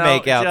worker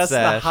makeout just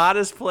session. The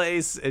hottest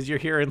place as you're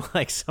hearing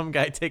like some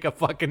guy take a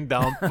fucking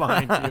dump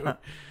behind you.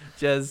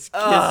 Just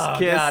kiss.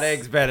 God,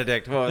 Eggs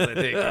Benedict. What was I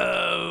thinking?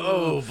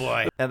 Oh,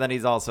 boy. And then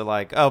he's also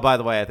like, oh, by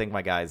the way, I think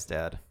my guy's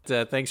dead.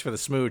 Thanks for the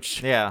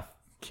smooch. Yeah.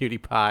 Cutie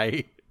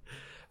pie.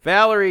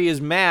 Valerie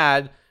is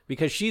mad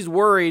because she's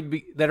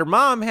worried that her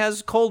mom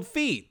has cold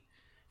feet.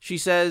 She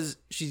says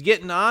she's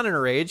getting on in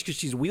her age because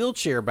she's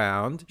wheelchair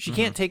bound. She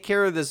can't take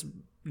care of this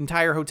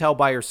entire hotel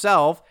by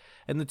herself.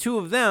 And the two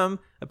of them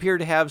appear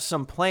to have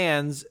some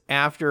plans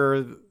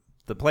after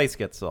the place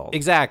gets sold.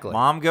 Exactly.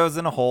 Mom goes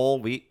in a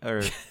hole.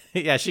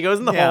 Yeah, she goes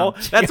in the hole.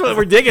 That's what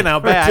we're digging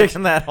out back. We're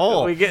digging that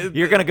hole.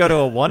 You're going to go to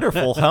a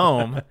wonderful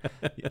home.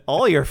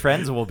 All your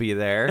friends will be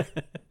there.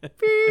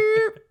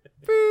 Beep,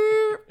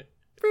 beep,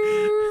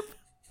 beep.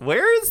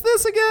 Where is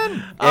this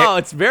again? Oh,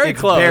 it's very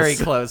close. Very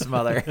close,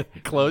 mother.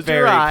 Close very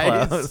your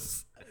eyes.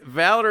 Close.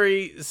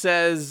 Valerie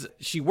says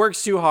she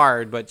works too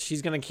hard, but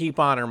she's going to keep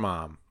on her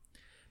mom.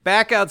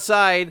 Back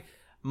outside,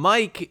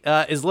 Mike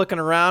is looking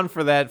around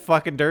for that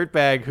fucking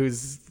dirtbag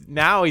who's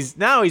now he's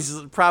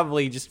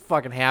probably just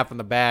fucking half in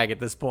the bag at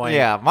this point.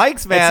 Yeah,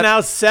 Mike's mad.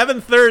 It's now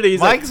 7:30.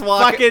 Mike's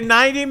fucking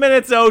 90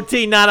 minutes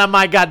OT, not on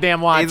my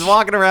goddamn watch. He's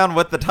walking around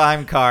with the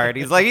time card.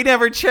 He's like, he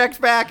never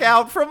checked back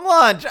out from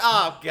lunch.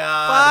 Oh,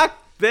 God. Fuck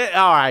that.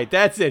 All right,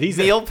 that's it. He's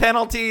meal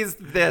penalties.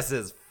 This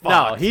is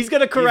fucked. No, he's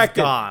going to correct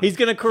it. Gone. He's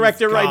going to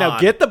correct it right now.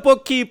 Get the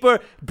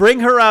bookkeeper. Bring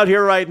her out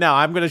here right now.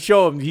 I'm going to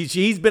show him.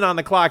 He's been on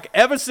the clock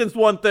ever since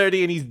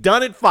 1:30, and he's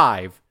done at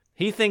 5.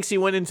 He thinks he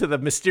went into the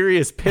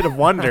mysterious pit of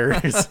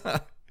wonders.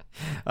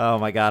 Oh,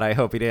 my God. I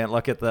hope he didn't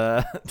look at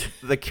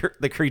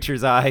the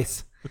creature's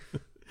eyes.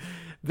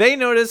 They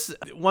notice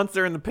once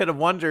they're in the pit of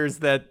wonders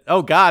that,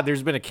 oh, God,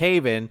 there's been a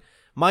cave-in.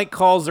 Mike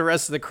calls the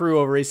rest of the crew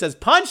over. He says,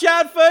 punch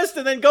out first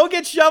and then go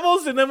get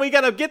shovels, and then we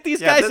got to get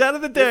these guys out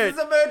of the dirt.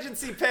 This is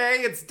emergency pay.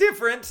 It's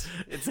different.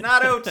 It's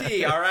not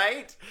OT, all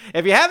right?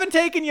 If you haven't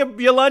taken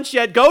your lunch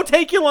yet, go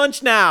take your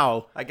lunch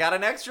now. I got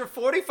an extra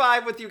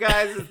 45 with you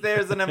guys if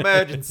there's an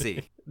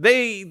emergency.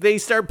 They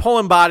start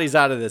pulling bodies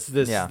out of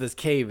this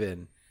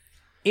cave-in.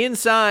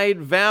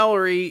 Inside,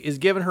 Valerie is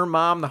giving her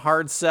mom the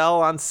hard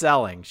sell on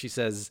selling. She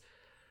says,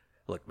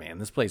 look, man,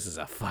 this place is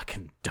a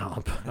fucking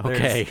dump.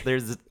 Okay.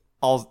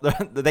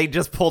 They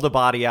just pulled a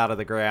body out of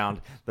the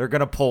ground. They're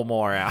gonna pull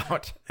more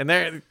out, and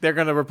they're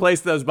gonna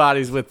replace those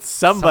bodies with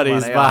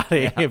somebody's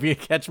body. Yeah. If you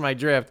catch my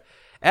drift.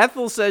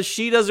 Ethel says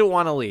she doesn't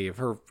want to leave.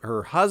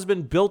 Her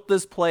husband built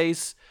this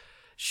place.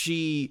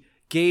 She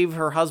gave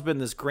her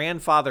husband this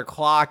grandfather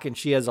clock, and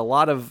she has a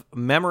lot of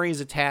memories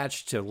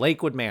attached to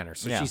Lakewood Manor.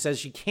 So she says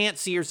she can't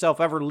see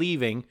herself ever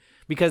leaving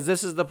because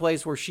this is the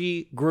place where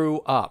she grew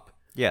up.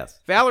 Yes.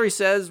 Valerie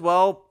says,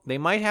 well, they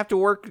might have to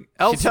work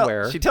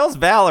elsewhere. She tells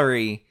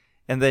Valerie,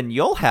 and then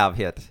you'll have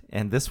it,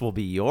 and this will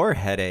be your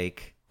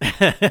headache.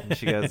 And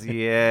she goes,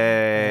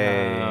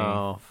 yay.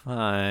 Oh,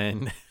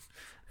 fine.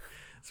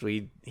 So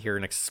we hear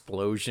an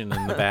explosion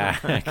in the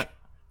back.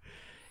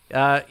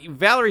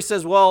 Valerie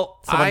says, well,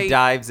 someone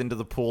dives into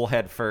the pool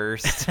head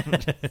first.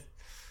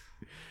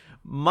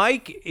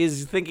 Mike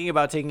is thinking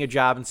about taking a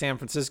job in San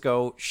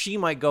Francisco. She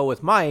might go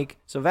with Mike.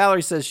 So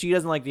Valerie says she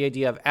doesn't like the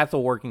idea of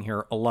Ethel working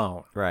here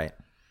alone. Right.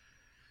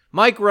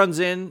 Mike runs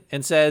in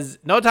and says,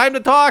 no time to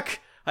talk.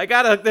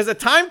 There's a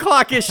time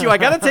clock issue I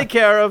got to take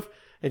care of.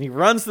 And he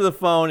runs to the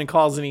phone and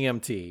calls an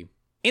EMT.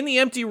 In the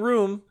empty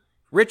room,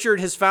 Richard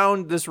has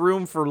found this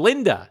room for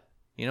Linda.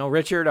 You know,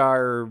 Richard,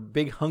 our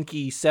big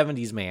hunky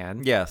 70s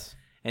man. Yes.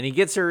 And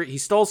he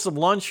stole some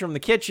lunch from the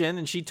kitchen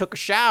and she took a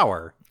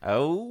shower.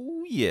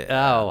 Oh, yeah.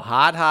 Oh,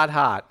 hot, hot,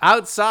 hot.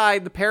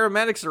 Outside, the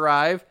paramedics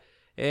arrive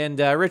and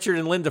Richard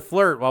and Linda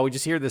flirt while we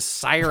just hear this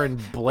siren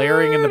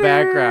blaring in the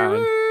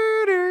background.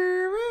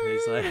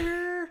 He's like...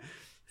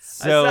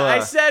 So I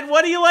said,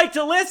 what do you like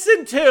to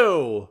listen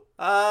to?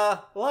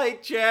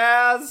 Light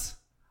jazz.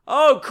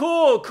 Oh,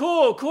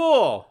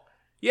 cool.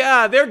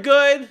 Yeah, they're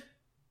good.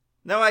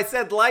 No, I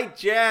said light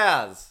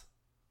jazz.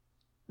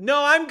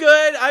 No, I'm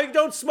good. I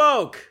don't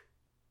smoke.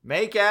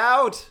 Make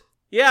out?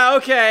 Yeah,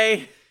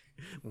 okay.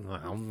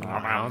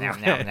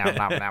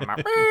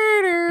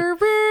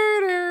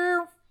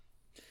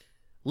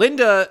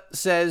 Linda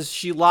says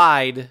she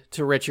lied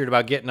to Richard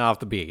about getting off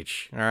the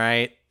beach. All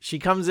right. She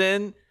comes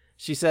in.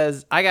 She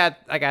says, I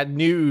got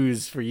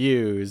news for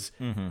yous.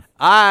 Mm-hmm.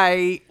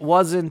 I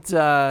wasn't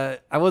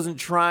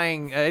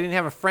trying. I didn't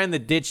have a friend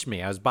that ditched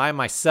me. I was by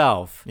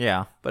myself.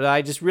 Yeah. But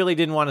I just really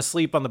didn't want to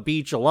sleep on the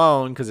beach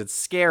alone because it's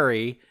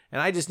scary.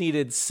 And I just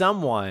needed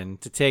someone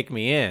to take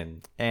me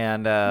in.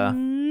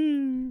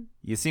 And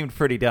you seemed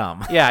pretty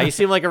dumb. Yeah, you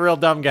seem like a real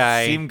dumb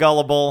guy. Seem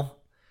gullible.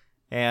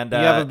 And you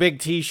have a big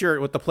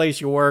T-shirt with the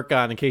place you work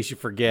on in case you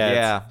forget.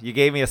 Yeah, you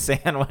gave me a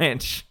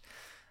sandwich.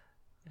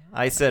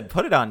 I said,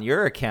 put it on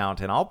your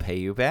account and I'll pay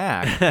you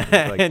back.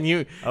 Like, and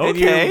you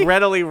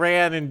readily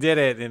ran and did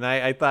it. And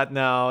I thought,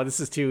 no,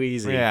 this is too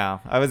easy. Yeah,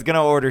 I was going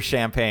to order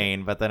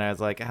champagne, but then I was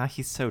like,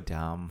 he's so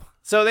dumb.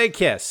 So they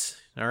kiss,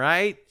 all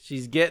right?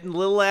 She's getting a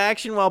little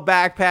action while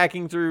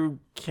backpacking through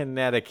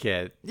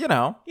Connecticut. You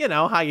know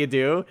how you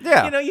do.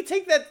 Yeah. You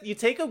take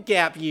a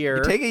gap year.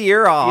 You take a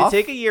year off. You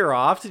take a year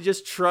off to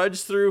just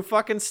trudge through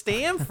fucking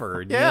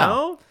Stanford, yeah. You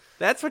know?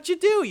 That's what you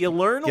do. You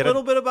learn a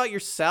little bit about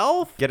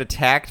yourself. Get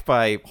attacked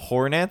by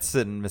hornets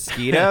and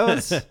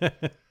mosquitoes.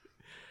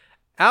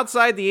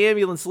 Outside, the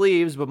ambulance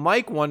leaves, but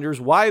Mike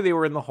wonders why they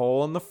were in the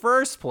hole in the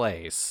first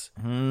place.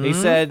 Mm-hmm. He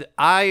said,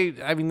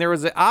 I mean, there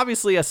was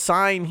obviously a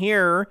sign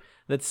here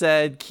that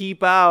said,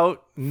 keep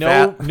out,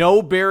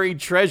 no buried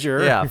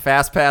treasure. Yeah,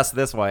 fast pass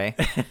this way.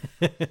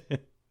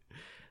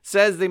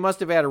 Says they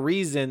must have had a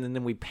reason, and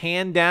then we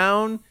pan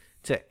down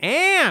to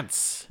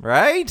ants.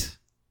 Right?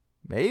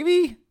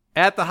 Maybe?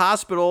 At the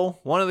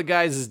hospital, one of the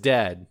guys is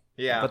dead.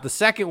 Yeah. But the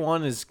second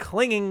one is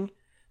clinging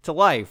to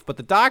life. But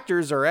the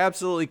doctors are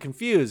absolutely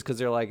confused because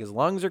they're like, his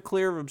lungs are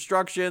clear of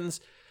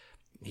obstructions.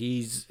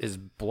 His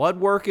blood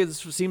work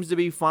seems to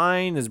be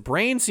fine. His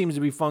brain seems to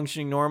be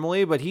functioning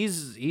normally, but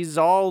he's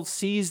all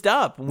seized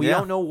up, and we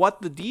don't know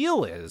what the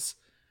deal is.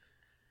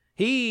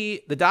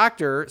 The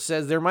doctor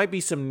says there might be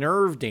some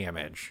nerve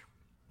damage,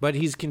 but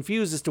he's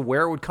confused as to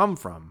where it would come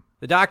from.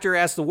 The doctor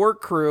asked the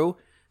work crew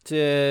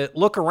to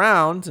look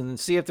around and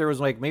see if there was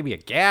like maybe a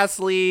gas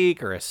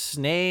leak or a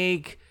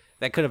snake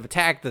that could have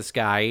attacked this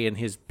guy in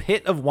his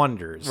pit of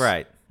wonders.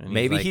 Right. And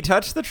maybe he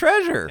touched the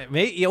treasure.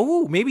 Maybe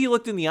he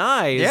looked in the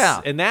eyes. Yeah.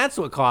 And that's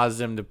what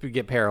caused him to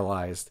get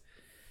paralyzed.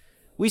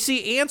 We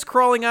see ants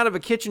crawling out of a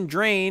kitchen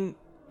drain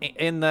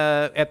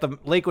at the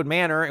Lakewood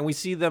Manor, and we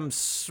see them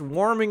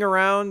swarming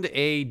around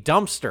a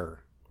dumpster.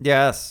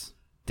 Yes.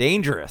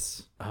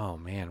 Dangerous. Oh,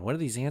 man. What are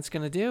these ants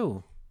going to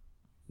do?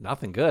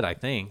 Nothing good, I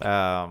think.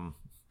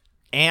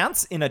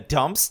 Ants in a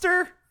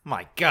dumpster?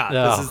 My God,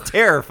 This is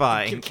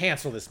terrifying.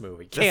 Cancel this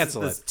movie.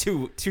 Cancel this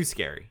it. Too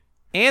scary.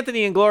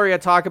 Anthony and Gloria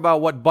talk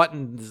about what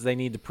buttons they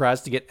need to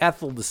press to get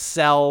Ethel to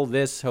sell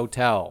this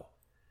hotel.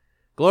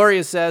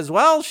 Gloria says,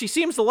 well, she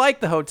seems to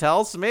like the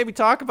hotel, so maybe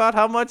talk about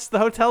how much the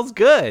hotel's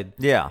good.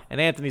 Yeah. And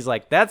Anthony's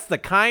like, that's the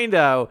kind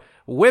of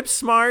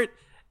whip-smart,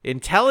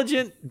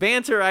 intelligent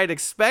banter I'd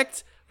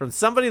expect from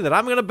somebody that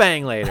I'm going to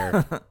bang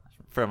later.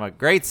 From a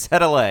great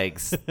set of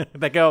legs.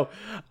 That go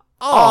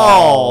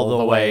all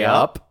the way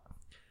up.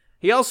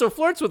 He also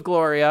flirts with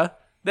Gloria.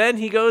 Then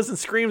he goes and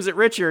screams at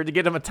Richard to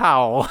get him a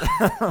towel.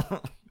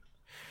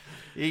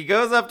 He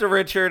goes up to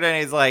Richard and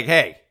he's like,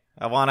 hey,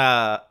 I'm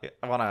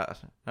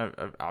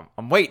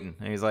waiting.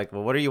 And he's like,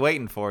 well, what are you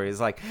waiting for? He's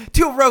like,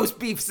 2 roast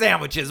beef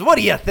sandwiches. What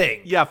do you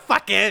think? You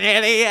fucking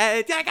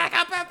idiot.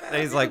 And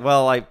he's like,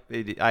 well, I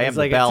am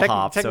the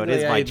bellhop, so it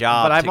is my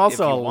job. But I'm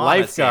also a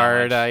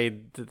lifeguard.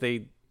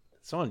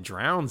 Someone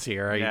drowns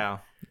here. Yeah.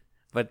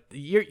 But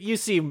you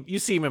seem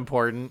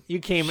important. You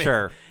came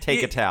sure.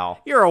 Take a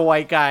towel. You're a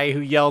white guy who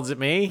yells at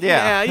me.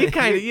 Yeah. You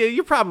kind of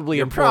you're probably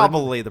you're important.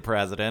 Probably the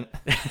president.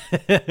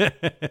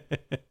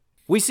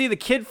 We see the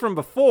kid from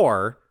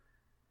before,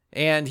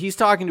 and he's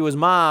talking to his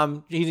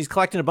mom. He's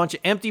collecting a bunch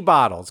of empty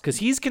bottles because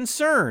he's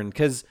concerned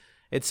because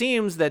it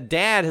seems that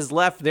dad has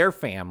left their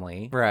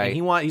family. Right.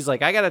 And he's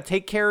like, I got to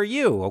take care of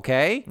you.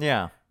 Okay.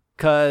 Yeah.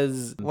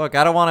 Because look,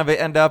 I don't want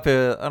to end up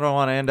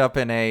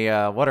in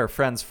a what are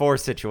friends for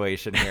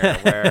situation here,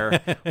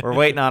 where we're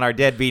waiting on our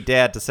deadbeat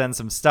dad to send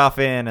some stuff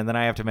in, and then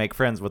I have to make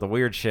friends with the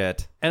weird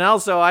shit. And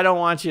also, I don't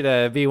want you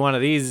to be one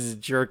of these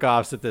jerk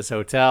offs at this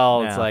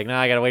hotel. Yeah. It's like,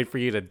 I gotta wait for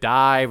you to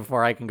die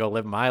before I can go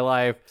live my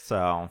life.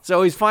 So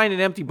he's finding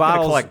empty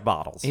bottles. Collect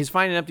bottles. He's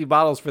finding empty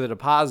bottles for the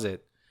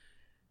deposit.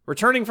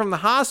 Returning from the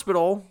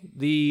hospital,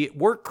 the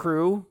work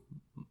crew,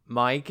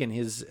 Mike and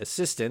his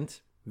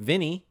assistant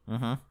Vinny.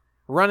 Mm-hmm.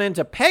 Run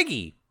into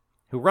Peggy,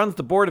 who runs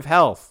the Board of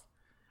Health.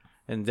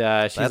 And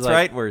she's That's like,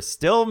 right, we're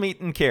still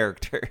meeting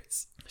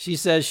characters. She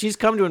says she's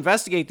come to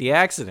investigate the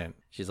accident.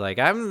 She's like,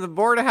 I'm the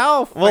Board of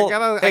Health. Well,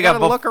 I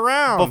gotta look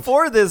around.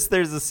 Before this,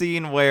 there's a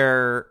scene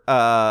where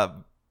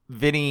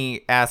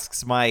Vinny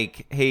asks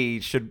Mike, hey,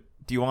 do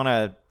you want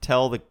to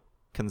tell the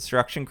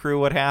construction crew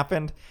what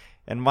happened?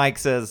 And Mike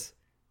says,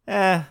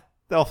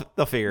 They'll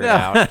figure it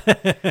out.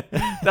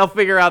 They'll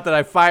figure out that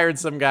I fired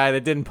some guy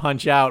that didn't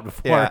punch out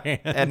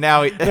beforehand. Yeah. And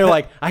now they're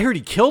like, I heard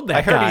he killed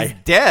that guy. I heard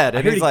he's dead.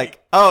 And he's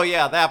like, oh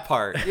yeah, that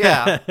part.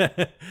 Yeah.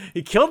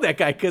 He killed that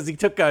guy because he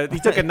took a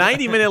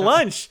 90-minute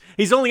lunch.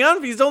 He's only a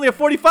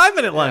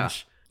 45-minute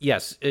lunch.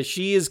 Yes,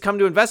 she has come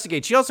to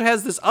investigate. She also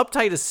has this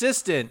uptight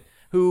assistant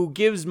who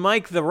gives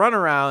Mike the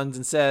runaround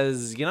and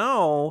says,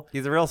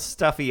 he's a real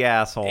stuffy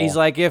asshole. He's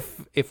like,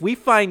 if we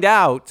find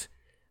out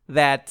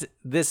that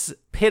this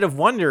pit of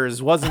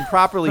wonders wasn't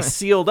properly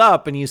sealed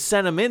up and you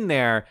sent him in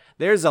there,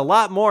 there's a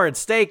lot more at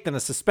stake than a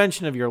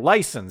suspension of your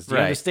license. Do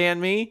you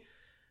understand me?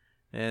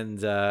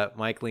 And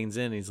Mike leans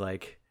in. He's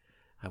like,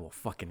 I will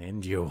fucking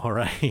end you, all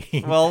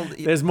right? Well,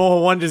 there's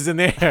more wonders in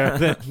there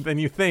than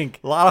you think.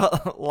 A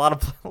lot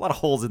of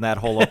holes in that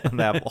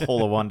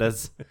hole of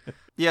wonders.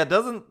 Yeah,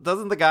 doesn't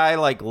the guy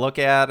like look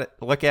at it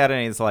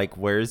and he's like,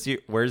 where's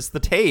the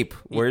tape?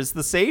 Where's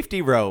the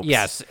safety ropes?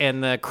 Yes,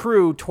 and the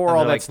crew tore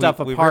all that stuff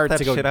apart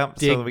to go shit up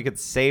dig. So that we could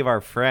save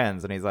our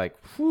friends. And he's like,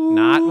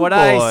 not what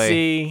I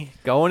see.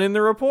 Going in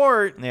the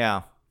report.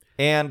 Yeah,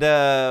 and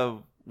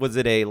was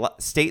it a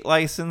state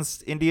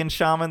licensed Indian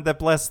shaman that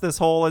blessed this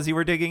hole as you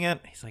were digging it?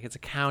 He's like, it's a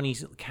county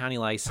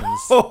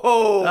license.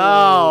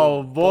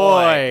 Oh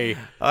boy.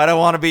 I don't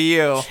want to be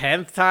you.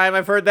 10th time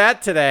I've heard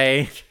that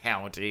today.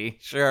 County,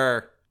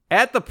 sure.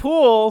 At the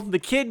pool, the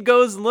kid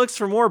goes and looks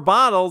for more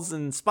bottles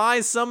and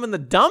spies some in the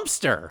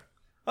dumpster.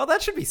 Oh,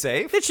 that should be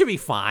safe. It should be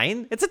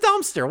fine. It's a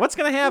dumpster. What's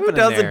going to happen Who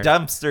does in there? a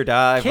dumpster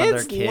dive on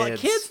their kids?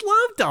 Kids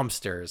love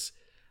dumpsters.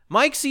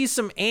 Mike sees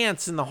some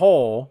ants in the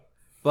hole,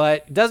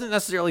 but doesn't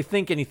necessarily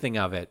think anything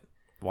of it.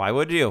 Why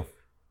would you?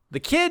 The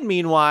kid,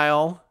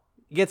 meanwhile,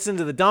 gets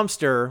into the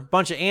dumpster. A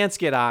bunch of ants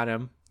get on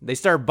him. They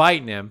start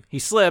biting him. He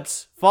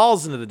slips,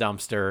 falls into the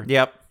dumpster.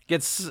 Yep.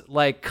 Gets,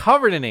 like,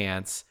 covered in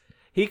ants.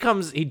 He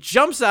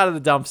jumps out of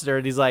the dumpster,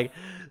 and he's like,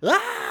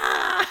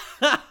 I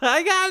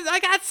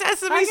got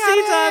sesame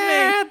seeds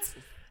on me.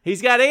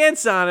 He's got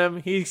ants on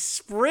him. He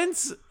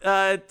sprints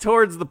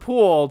towards the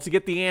pool to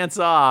get the ants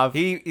off.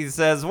 He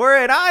says,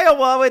 we're in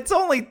Iowa. It's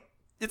only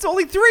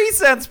 3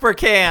 cents per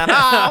can. We're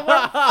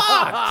fucked.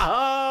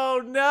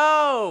 Oh,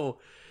 no.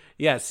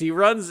 Yes, he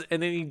runs,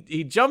 and then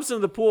he jumps into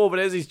the pool, but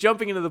as he's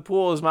jumping into the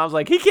pool, his mom's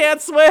like, he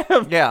can't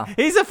swim. Yeah.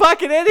 He's a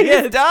fucking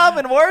idiot. He's dumb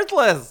and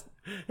worthless.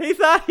 He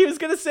thought he was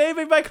going to save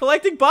me by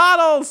collecting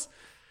bottles.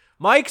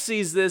 Mike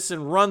sees this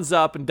and runs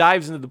up and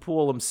dives into the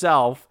pool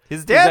himself.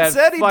 His dad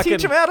said he'd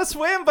teach him how to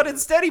swim, but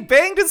instead he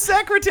banged his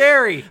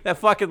secretary. That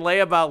fucking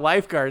layabout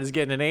lifeguard is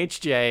getting an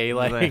HJ.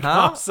 Like,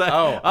 huh?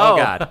 Oh,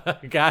 God.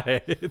 Got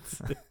it.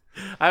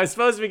 I was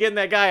supposed to be getting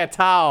that guy a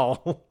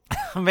towel.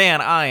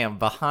 Man, I am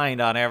behind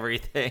on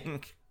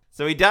everything.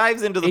 So he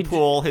dives into the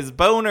pool. His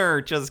boner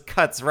just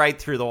cuts right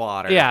through the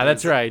water. Yeah,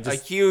 that's right. A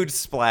huge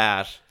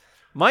splash.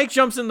 Mike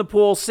jumps in the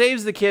pool,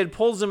 saves the kid,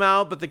 pulls him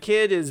out, but the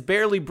kid is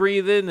barely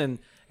breathing,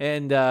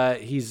 and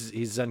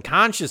he's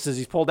unconscious as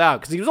he's pulled out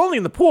because he was only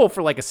in the pool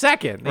for like a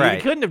second. Right.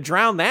 He couldn't have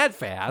drowned that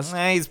fast.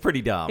 He's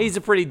pretty dumb. He's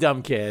a pretty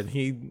dumb kid.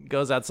 He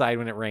goes outside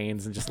when it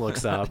rains and just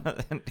looks up.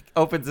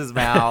 Opens his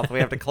mouth. We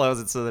have to close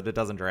it so that it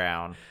doesn't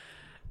drown.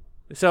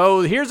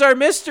 So here's our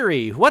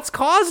mystery. What's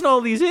causing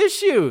all these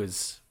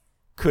issues?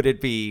 Could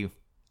it be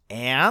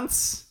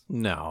ants?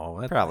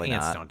 No. Probably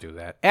ants not. Don't do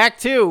that.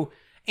 Act 2.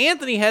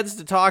 Anthony heads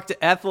to talk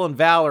to Ethel and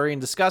Valerie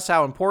and discuss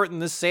how important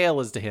this sale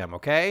is to him,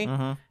 okay?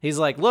 Mm-hmm. He's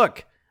like,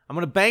 look, I'm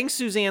going to bang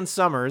Suzanne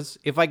Summers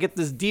if I get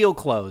this deal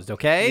closed,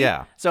 okay?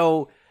 Yeah.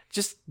 So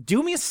just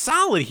do me a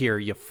solid here,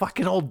 you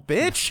fucking old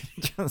bitch.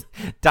 Just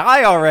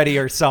die already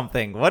or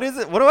something. What is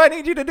it? What do I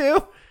need you to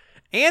do?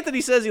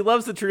 Anthony says he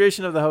loves the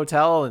tradition of the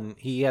hotel and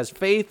he has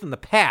faith in the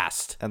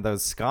past. And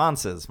those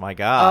sconces, my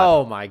God.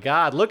 Oh, my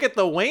God. Look at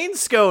the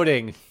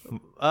wainscoting.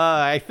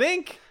 I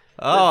think...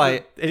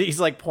 and he's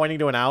like pointing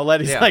to an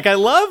outlet. He's like, I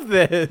love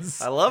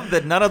this. I love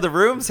that none of the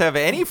rooms have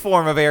any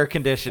form of air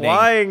conditioning.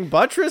 Flying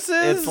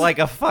buttresses. It's like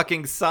a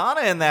fucking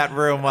sauna in that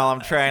room while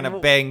I'm trying to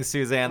bang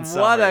Suzanne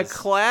Summers. What a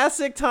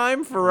classic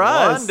time for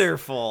us.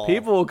 Wonderful.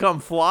 People will come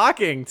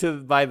flocking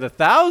by the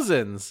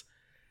thousands.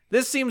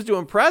 This seems to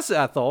impress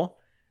Ethel.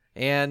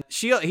 And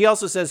he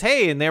also says,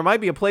 hey, and there might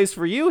be a place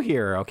for you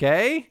here,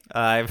 okay?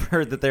 I've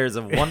heard that there's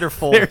a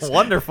wonderful,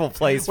 wonderful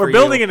place for you.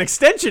 We're building an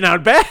extension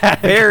out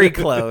back. Very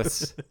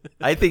close.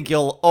 I think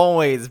you'll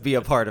always be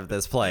a part of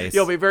this place.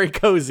 You'll be very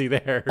cozy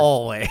there.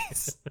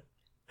 Always.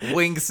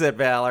 Winks at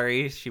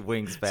Valerie. She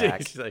winks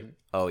back. She's like,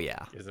 oh,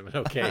 yeah. Is it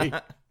okay?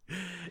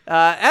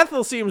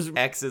 Ethel seems...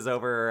 X is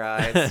over her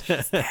eyes.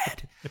 She's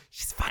dead.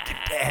 She's fucking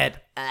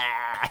dead.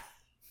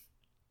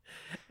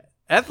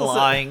 Ethel's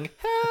flying.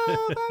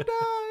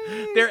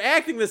 They're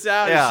acting this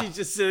out, and she's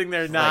just sitting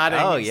there nodding.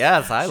 Like, oh,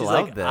 yes, I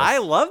love this. I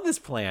love this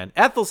plan.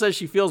 Ethel says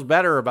she feels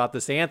better about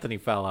this Anthony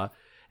fella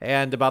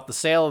and about the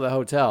sale of the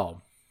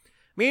hotel.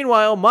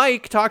 Meanwhile,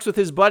 Mike talks with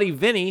his buddy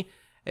Vinny,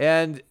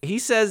 and he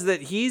says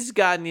that he's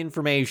gotten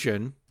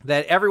information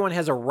that everyone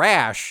has a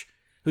rash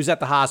who's at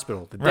the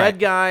hospital. The dead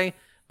guy,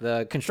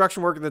 the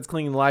construction worker that's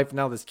clinging to life,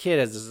 now this kid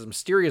has this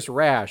mysterious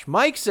rash.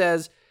 Mike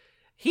says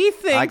He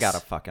thinks I got a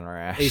fucking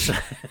rash.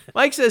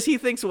 Mike says he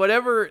thinks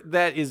whatever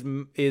that is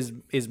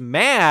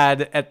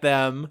mad at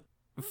them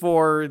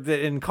for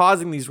in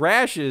causing these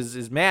rashes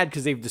is mad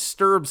because they've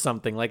disturbed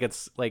something, like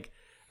it's like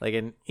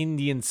an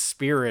Indian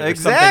spirit or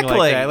something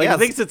like that. Like yes.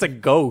 he thinks it's a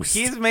ghost.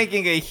 He's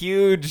making a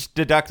huge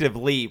deductive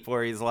leap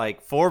where he's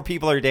like, 4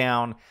 people are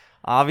down.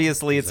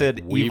 Obviously, it's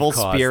an evil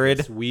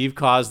spirit. We've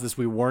caused this.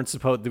 We weren't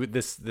supposed to.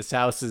 This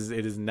house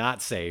is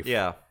not safe.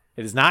 Yeah.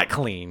 It is not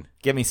clean.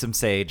 Give me some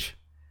sage.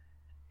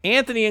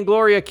 Anthony and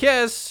Gloria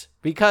kiss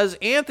because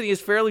Anthony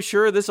is fairly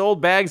sure this old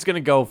bag's going to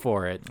go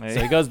for it.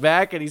 So he goes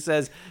back and he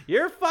says,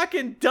 your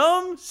fucking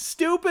dumb,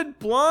 stupid,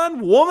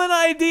 blonde woman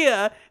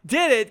idea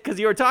did it because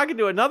you were talking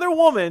to another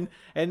woman,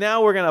 and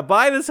now we're going to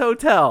buy this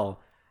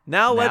hotel.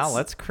 Now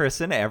let's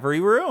christen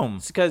every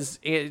room. Because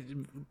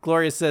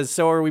Gloria says,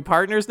 so are we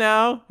partners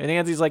now? And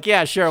Anthony's like,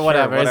 yeah, sure,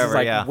 whatever. This is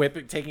like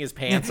whipping, taking his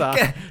pants off.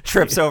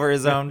 Trips over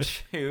his own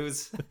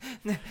shoes.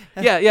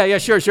 Yeah,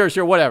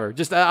 sure, whatever.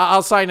 Just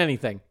I'll sign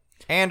anything.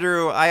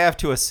 Andrew, I have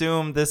to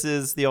assume this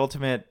is the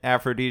ultimate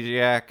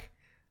aphrodisiac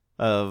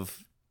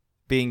of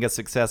being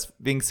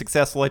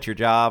successful at your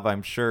job.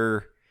 I'm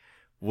sure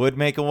would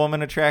make a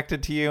woman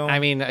attracted to you. I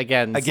mean,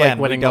 again, like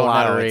winning the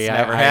lottery. It's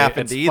never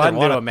happened to either one.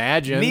 Fun to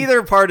imagine.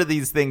 Neither part of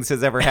these things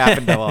has ever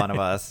happened to one of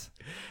us.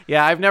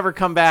 Yeah, I've never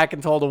come back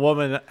and told a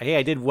woman, hey,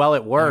 I did well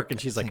at work. And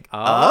she's like,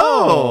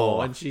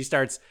 oh. And she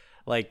starts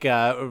like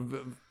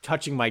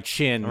touching my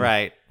chin.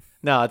 Right.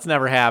 No, it's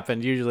never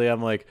happened. Usually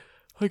I'm like,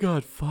 I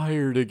got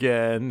fired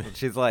again. And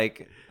she's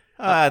like,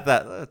 I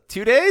thought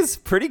 2 days?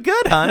 Pretty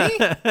good, honey.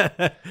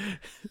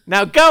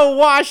 Now go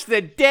wash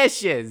the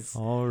dishes.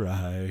 All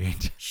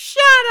right.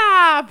 Shut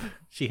up.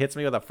 She hits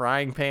me with a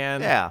frying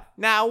pan. Yeah.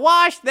 Now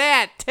wash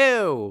that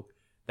too.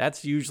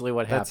 That's usually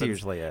what happens. That's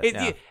usually it.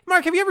 Yeah.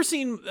 Mark, have you ever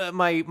seen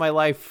my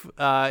life?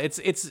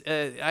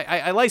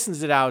 I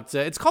licensed it out.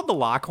 It's called The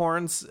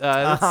Lockhorns.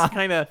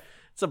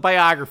 It's a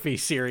biography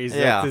series.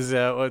 Yeah.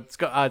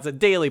 It's a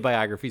daily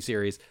biography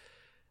series.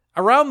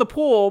 Around the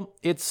pool,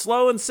 it's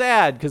slow and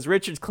sad because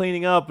Richard's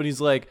cleaning up and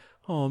he's like,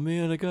 oh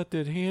man, I got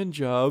that hand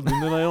job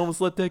and then I almost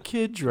let that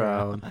kid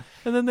drown.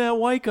 And then that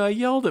white guy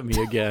yelled at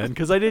me again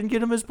because I didn't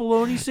get him his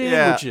bologna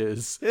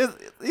sandwiches. Yeah.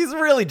 He's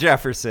really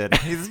Jefferson.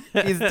 He's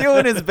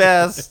doing his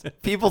best.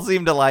 People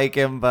seem to like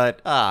him,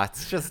 but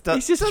it's just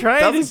he's just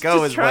trying his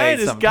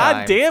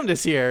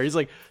goddamnedest here. He's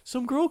like,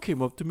 some girl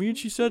came up to me and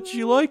she said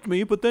she liked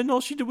me, but then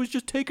all she did was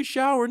just take a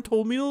shower and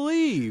told me to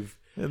leave.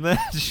 And then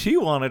she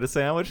wanted a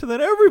sandwich, and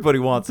then everybody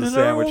wants a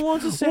sandwich. Everyone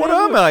wants a sandwich.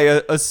 What am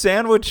I, a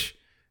sandwich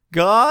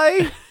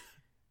guy?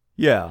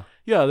 Yeah.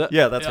 Yeah,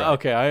 that's right.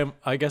 Okay,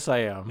 I guess I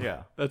am.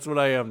 Yeah. That's what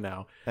I am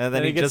now. And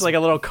then he gets like a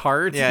little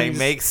cart. Yeah, he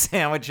makes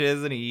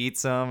sandwiches, and he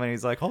eats them, and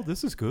he's like, oh,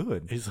 this is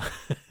good. He's like,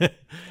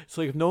 it's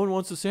like, if no one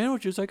wants the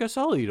sandwiches, I guess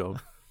I'll eat them.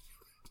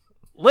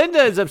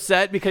 Linda is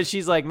upset because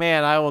she's like,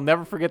 man, I will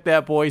never forget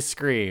that boy's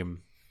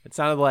scream. It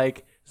sounded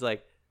like, it's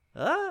like,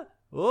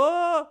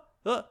 well,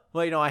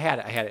 I had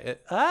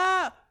it.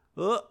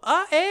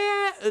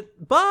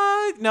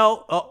 Bug.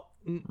 No. Oh.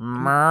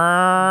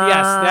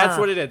 Yes, that's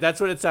what it is.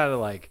 That's what it sounded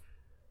like.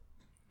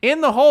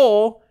 In the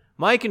hole,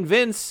 Mike and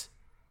Vince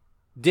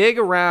dig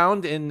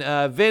around, and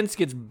Vince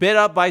gets bit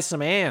up by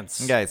some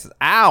ants. Guys,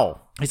 ow.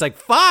 He's like,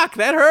 fuck,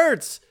 that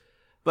hurts.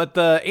 But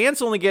the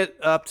ants only get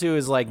up to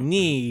his like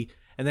knee,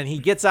 and then he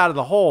gets out of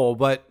the hole.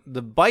 But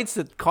the bites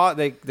that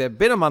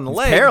bit him on the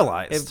leg,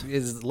 paralyzed.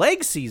 His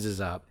leg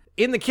seizes up.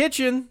 In the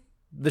kitchen,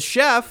 the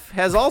chef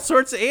has all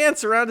sorts of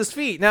ants around his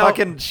feet. Now,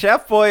 fucking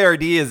Chef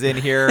Boyardee is in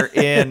here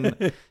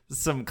in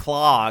some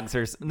clogs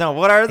or no,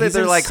 what are they?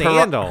 They're like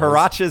sandals.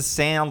 Hiracha's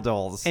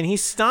sandals, and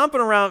he's stomping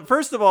around.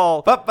 First of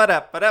all, the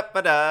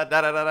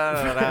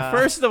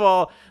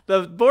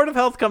Board of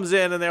Health comes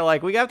in and they're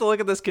like, we have to look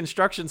at this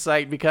construction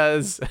site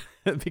because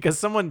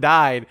someone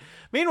died.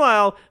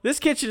 Meanwhile, this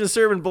kitchen is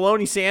serving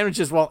bologna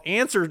sandwiches while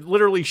ants are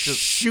literally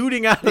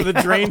shooting out of the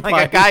drain pipe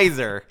like a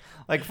geyser.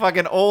 Like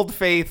fucking Old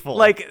Faithful.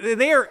 Like,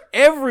 they are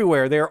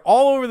everywhere. They're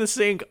all over the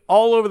sink,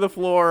 all over the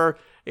floor.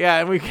 Yeah,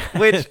 and we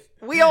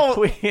know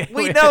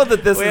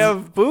that this we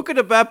have Buca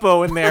de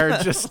Beppo in there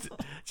just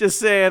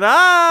saying,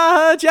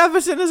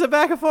 Jefferson is a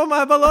back for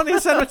my bologna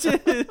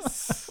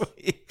sandwiches.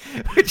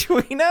 Which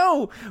we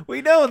know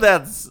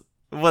that's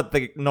what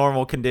the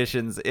normal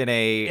conditions in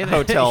a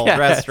hotel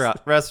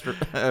restaurant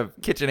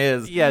kitchen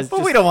is. Yes,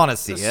 but we don't want to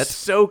see it.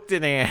 Soaked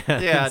in ants.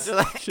 Yeah,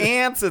 just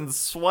ants and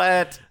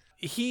sweat.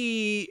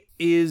 He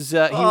is.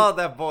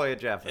 That boy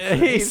Jefferson.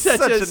 He's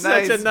such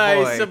a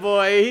nice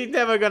boy. He's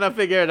never gonna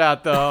figure it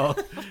out though.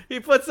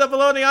 He puts the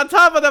bologna on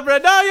top of the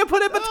bread. No, you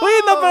put it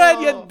between the bread,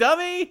 you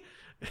dummy.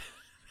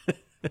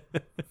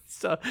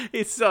 So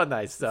he's so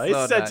nice though. He's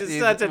such a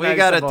nice boy. We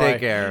gotta take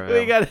care of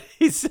him.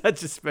 He's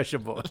such a special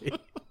boy.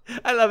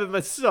 I love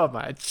him so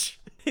much.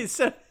 He's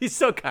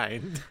so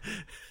kind.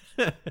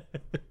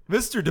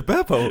 Mr.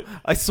 DeBeppo,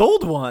 I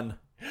sold one.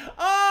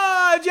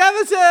 Oh,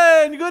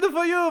 Jefferson! Good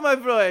for you, my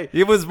boy.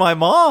 It was my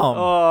mom.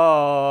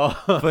 Oh.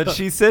 But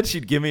she said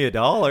she'd give me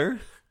 $1.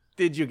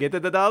 Did you get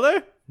the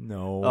 $1?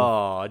 No.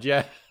 Oh,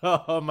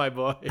 Oh, my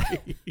boy.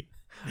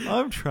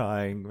 I'm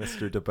trying,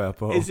 Mr.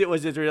 DeBeppo.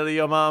 Was it really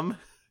your mom?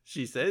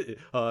 She said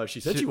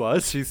she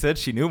was. She said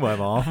she knew my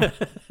mom.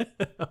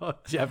 Oh,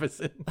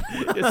 Jefferson,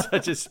 you're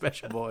such a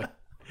special boy.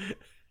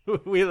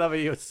 We love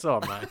you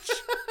so much.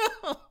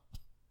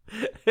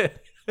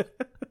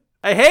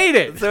 I hate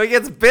it. So he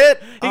gets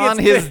bit on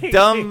his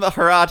dumb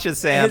Huaracha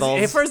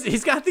sandals. First,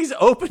 he's got these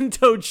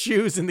open-toed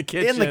shoes in the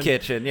kitchen. In the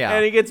kitchen, yeah.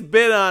 And he gets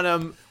bit on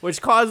him,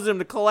 which causes him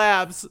to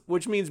collapse,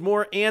 which means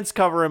more ants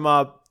cover him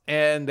up,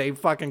 and they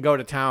fucking go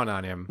to town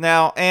on him.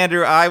 Now,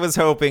 Andrew, I was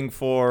hoping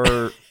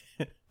for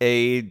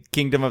a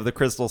Kingdom of the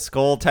Crystal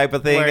Skull type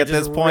of thing where at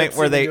this point,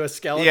 where they a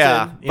skeleton.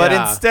 Yeah, but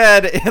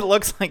instead it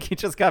looks like he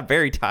just got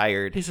very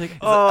tired. He's like,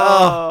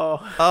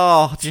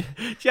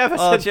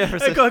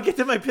 Jefferson, go get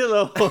to my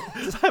pillow.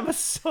 I'm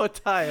so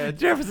tired.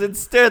 Jefferson,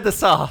 stir the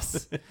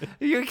sauce.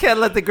 You can't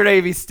let the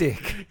gravy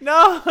stick.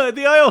 No,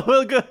 the oil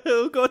will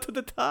go to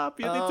the top.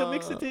 You need to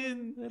mix it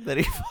in. Then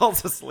he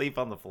falls asleep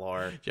on the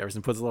floor.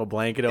 Jefferson puts a little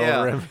blanket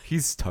over him.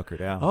 He's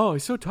tuckered out. Oh,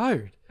 he's so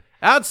tired.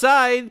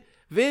 Outside,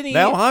 Vinny.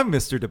 Now I'm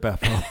Mr.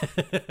 DeBeppo.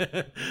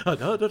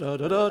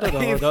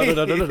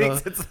 He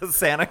thinks it's the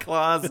Santa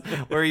Claus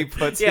where he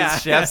puts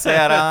his chef's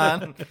hat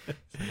on.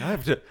 I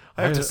have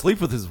to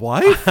sleep with his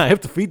wife. I have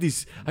to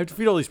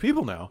feed all these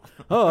people now.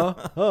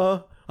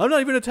 I'm not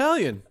even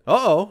Italian.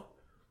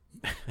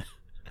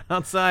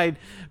 Outside,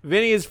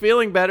 Vinny is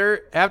feeling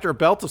better after a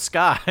belt of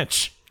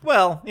scotch.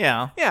 Well,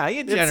 yeah. Yeah,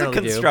 you generally It's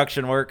a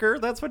construction worker.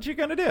 That's what you're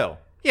going to do.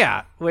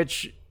 Yeah,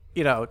 which,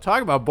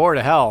 talk about board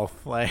of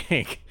health.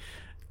 Like,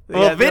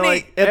 well,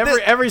 Vinny,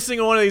 every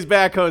single one of these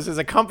backhoes is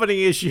a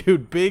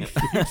company-issued big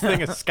huge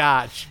thing of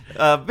scotch.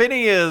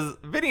 Vinny,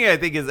 I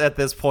think, is at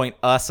this point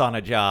us on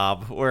a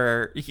job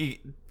where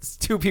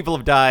two people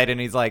have died,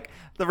 and he's like,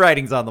 the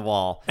writing's on the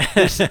wall.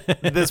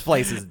 This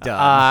place is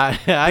done.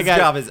 This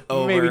job is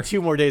over. Maybe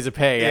 2 more days of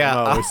pay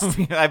at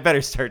most. I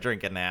better start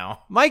drinking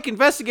now. Mike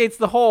investigates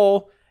the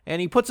hole, and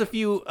he puts a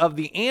few of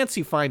the ants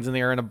he finds in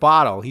there in a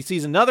bottle. He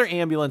sees another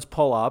ambulance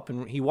pull up,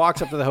 and he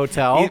walks up to the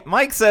hotel.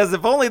 Mike says,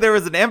 if only there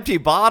was an empty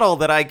bottle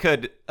that I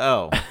could...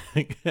 Oh.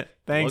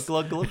 Thanks.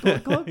 Look.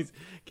 Keep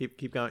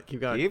going.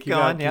 Keep going. There you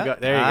go.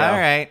 All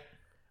right.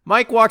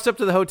 Mike walks up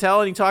to the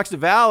hotel, and he talks to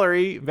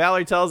Valerie.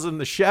 Valerie tells him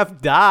the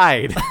chef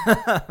died.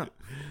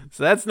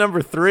 So that's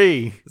number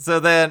 3. So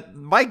then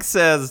Mike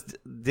says,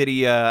 did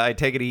he, I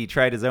take it he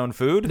tried his own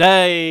food?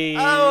 Hey.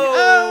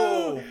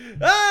 Oh.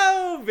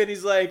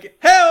 Vinny's like,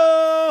 hey.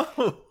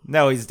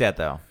 No, he's dead,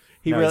 though.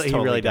 He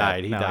really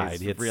died. He no,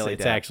 died.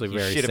 It's actually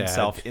very sad. He shit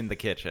himself in the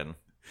kitchen.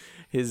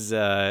 He was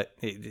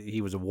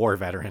a war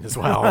veteran as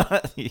well.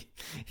 he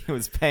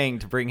was paying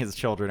to bring his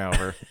children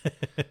over.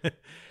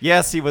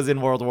 Yes, he was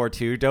in World War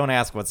II. Don't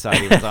ask what side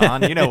he was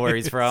on. You know where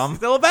he's from.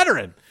 Still a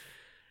veteran.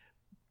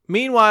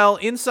 Meanwhile,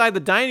 inside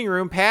the dining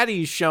room,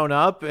 Patty's shown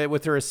up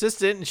with her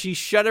assistant, and she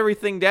shut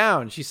everything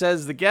down. She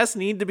says the guests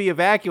need to be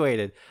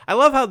evacuated. I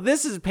love how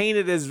this is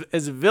painted as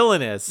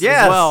villainous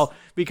as well,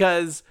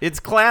 because it's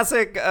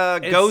classic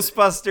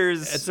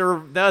Ghostbusters.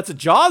 It's a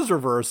Jaws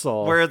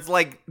reversal, where it's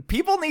like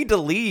people need to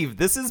leave.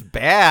 This is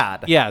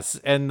bad. Yes,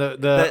 and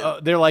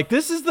they're like,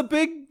 this is the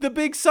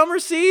big summer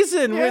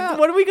season. Yeah.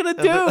 What are we gonna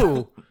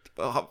do?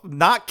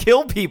 Not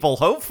kill people.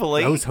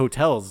 Hopefully, those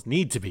hotels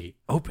need to be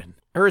open.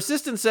 Her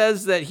assistant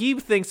says that he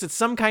thinks it's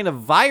some kind of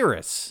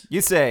virus. You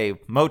say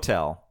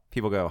motel.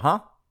 People go,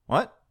 huh?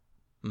 What?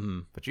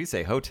 Mm-hmm. But you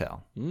say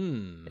hotel.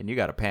 And you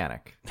got to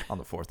panic on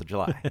the 4th of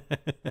July.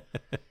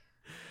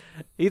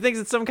 He thinks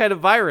it's some kind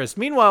of virus.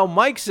 Meanwhile,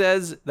 Mike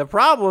says the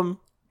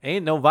problem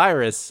ain't no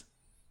virus.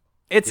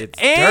 It's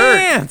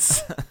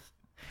ants.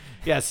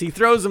 Yes, he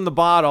throws him the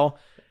bottle.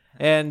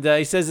 And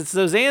he says it's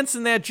those ants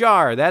in that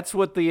jar. That's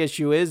what the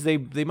issue is. They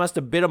must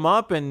have bit them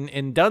up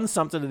and done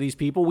something to these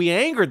people. We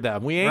angered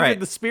them. We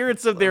angered the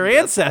spirits of their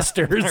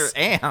ancestors. They're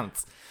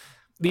ants.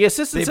 The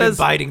assistant says... They've been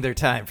biding their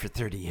time for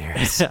 30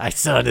 years. I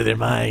saw into their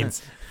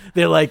minds.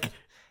 They're like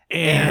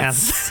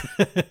ants.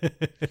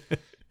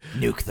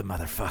 Nuke the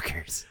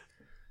motherfuckers.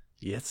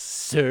 Yes,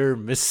 sir,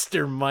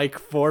 Mr. Mike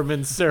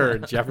Foreman, sir.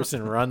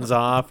 Jefferson runs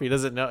off. He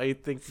doesn't know. He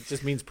thinks it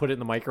just means put it in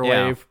the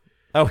microwave. Yeah.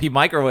 Oh, he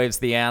microwaves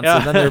the ants,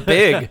 and then they're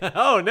big.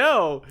 Oh,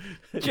 no.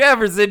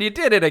 Jefferson, you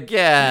did it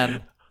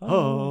again.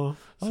 Oh,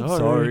 I'm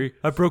sorry.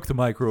 I broke the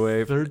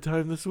microwave. 3rd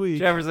time this week.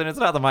 Jefferson, it's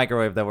not the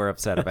microwave that we're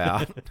upset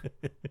about.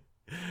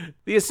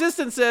 The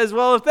assistant says,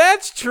 well, if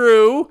that's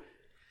true,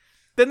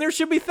 then there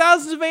should be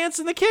thousands of ants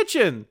in the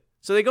kitchen.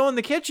 So they go in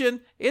the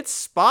kitchen. It's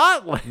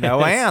spotless.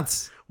 No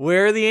ants.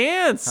 Where are the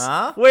ants?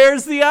 Huh?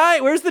 Where's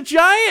the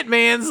giant,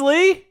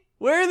 Mansley?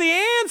 Where are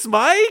the ants,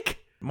 Mike?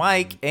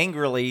 Mike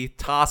angrily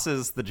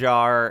tosses the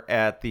jar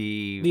at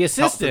the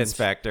assistant health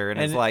inspector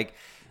and is like,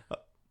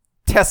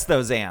 test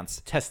those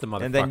ants. Test the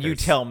motherfuckers. And then you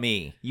tell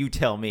me.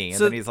 And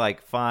so, then he's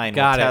like, fine,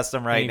 we'll test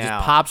them right now. He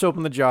just pops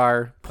open the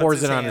jar,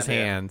 pours it on his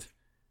hand.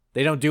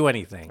 They don't do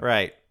anything.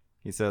 Right.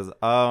 He says,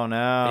 "Oh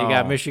no, You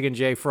got Michigan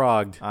J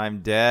frogged.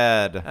 I'm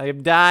dead.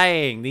 I'm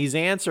dying. These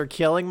ants are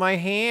killing my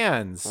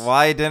hands.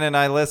 Why didn't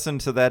I listen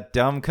to that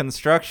dumb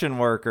construction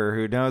worker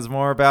who knows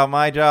more about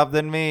my job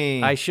than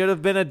me? I should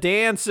have been a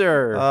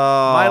dancer. Oh.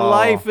 My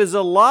life is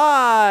a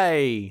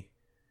lie."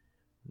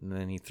 And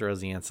then he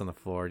throws the ants on the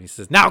floor and he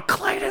says, "Now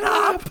clean it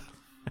up."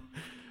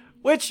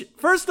 Which,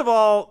 first of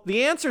all,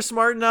 the ants are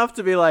smart enough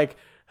to be like,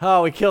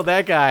 "Oh, we killed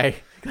that guy.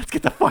 Let's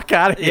get the fuck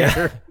out of here."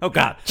 Yeah. Oh,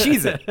 God.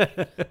 Cheese it.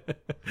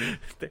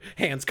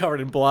 Hands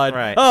covered in blood.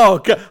 Right. Oh,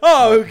 God.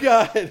 Oh,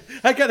 God.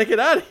 I got to get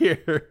out of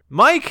here.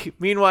 Mike,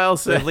 meanwhile,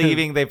 They're says...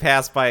 leaving. They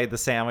pass by the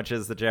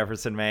sandwiches that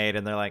Jefferson made,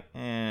 and they're like,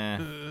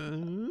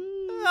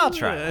 I'll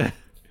try it.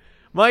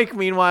 Mike,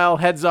 meanwhile,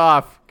 heads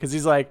off because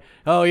he's like,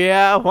 "Oh,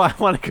 yeah, well, I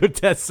want to go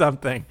test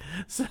something."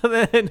 So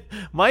then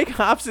Mike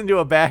hops into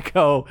a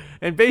backhoe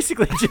and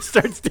basically just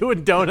starts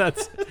doing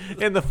donuts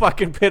in the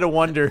fucking pit of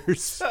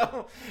wonders.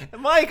 So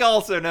Mike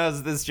also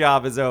knows this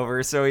job is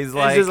over, so he's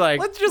just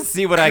like, let's just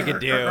see what I can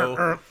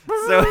do.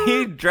 So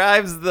he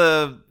drives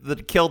the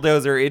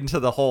killdozer into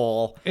the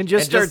hole and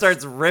just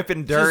starts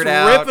ripping dirt just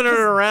out. Ripping it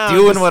around.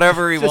 Doing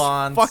whatever he just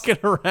wants. Fucking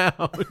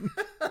around.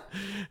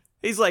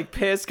 He's like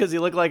pissed because he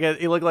looked like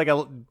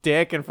a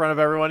dick in front of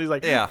everyone. He's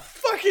like, yeah,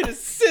 fucking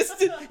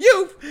assistant,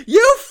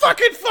 you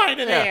fucking find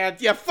an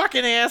ant, you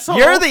fucking asshole.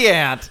 You're the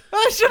ant.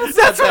 I should have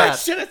said That's that. what I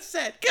should have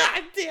said.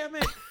 God damn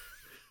it.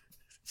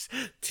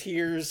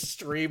 Tears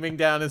streaming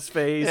down his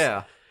face.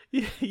 Yeah,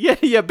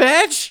 you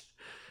bitch.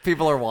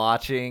 People are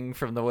watching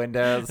from the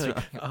windows. Like,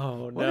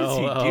 oh no, what is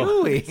he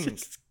doing? He's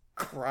just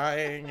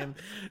crying, and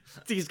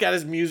he's got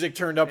his music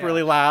turned up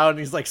really loud, and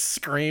he's like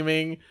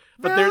screaming.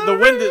 But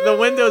the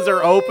windows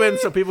are open,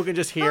 so people can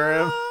just hear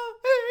him.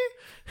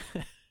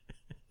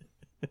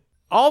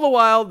 All the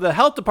while, the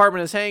health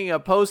department is hanging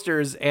up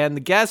posters, and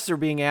the guests are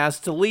being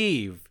asked to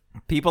leave.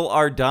 People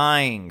are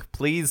dying.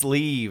 Please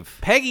leave.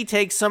 Peggy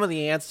takes some of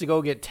the ants to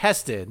go get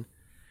tested.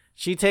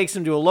 She takes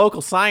them to a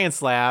local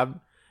science lab.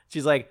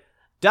 She's like,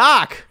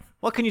 "Doc,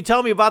 what can you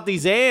tell me about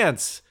these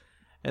ants?"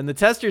 And the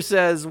tester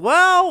says,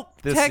 "Well,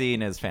 this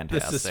scene is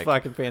fantastic. This is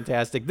fucking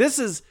fantastic. This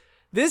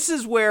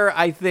is where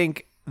I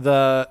think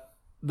the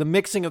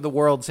mixing of the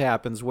worlds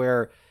happens,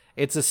 where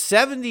it's a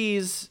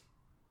 70s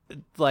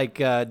like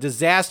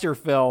disaster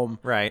film,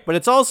 right? But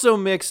it's also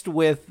mixed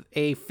with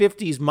a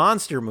 50s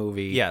monster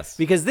movie. Yes,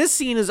 because this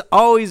scene is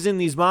always in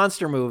these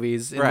monster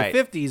movies in the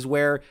 50s,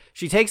 where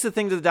she takes the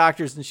thing to the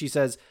doctors and she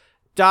says,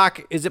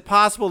 "Doc, is it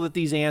possible that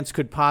these ants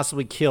could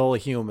possibly kill a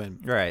human?"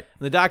 Right.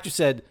 And the doctor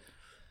said,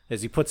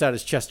 as he puts out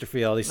his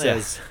Chesterfield, he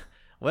says,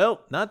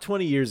 "Well, not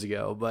 20 years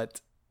ago, but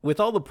with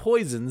all the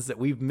poisons that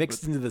we've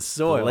mixed into the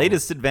soil, the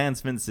latest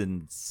advancements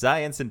in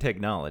science and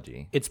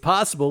technology, it's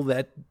possible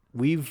that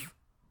we've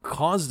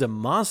caused a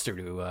monster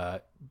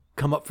to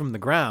come up from the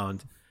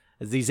ground,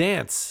 as these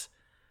ants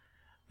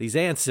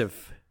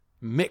have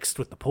mixed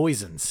with the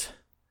poisons."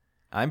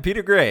 I'm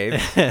Peter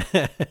Graves.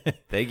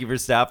 Thank you for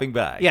stopping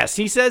by. Yes,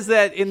 he says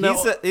that in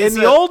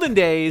the olden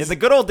days, in the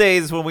good old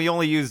days when we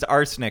only used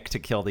arsenic to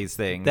kill these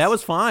things, that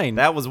was fine.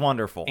 That was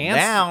wonderful.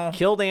 Ants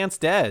killed ants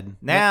dead.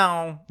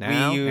 Now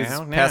we use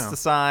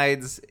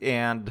pesticides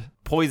and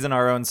poison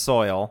our own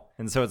soil,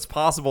 and so it's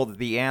possible that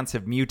the ants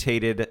have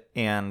mutated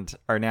and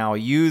are now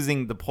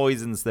using the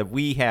poisons that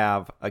we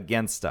have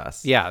against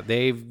us. Yeah,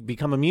 they've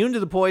become immune to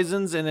the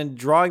poisons and then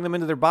drawing them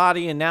into their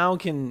body, and now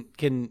can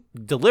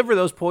deliver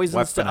those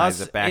poisons to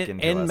us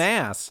in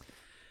mass.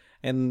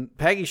 And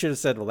Peggy should have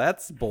said, "Well,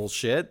 that's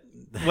bullshit.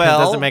 Well,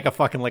 it doesn't make a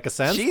fucking lick of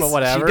sense, but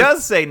whatever." She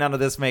does say none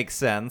of this makes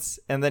sense,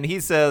 and then he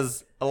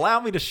says, "Allow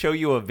me to show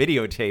you a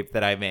videotape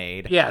that I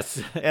made."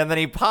 Yes. And then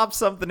he pops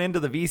something into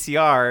the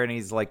VCR, and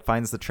he's like,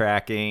 finds the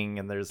tracking,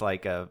 and there's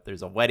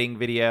a wedding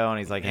video, and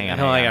he's like, hang on,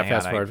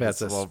 fast forward past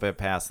this. A little bit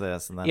past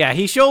this, and then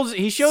he shows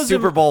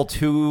Super Bowl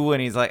II,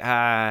 and he's like,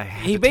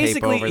 he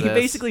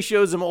basically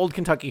shows him Old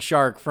Kentucky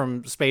Shark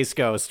from Space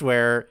Ghost,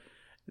 where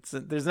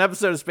there's an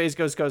episode of Space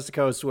Ghost Coast to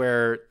Coast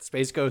where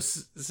Space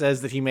Ghost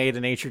says that he made a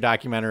nature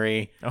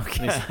documentary.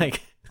 Okay. And he's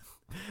like,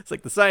 it's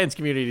like the science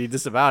community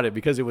disavowed it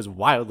because it was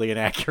wildly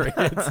inaccurate.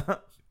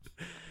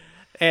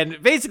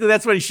 And basically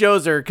that's what he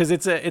shows her, because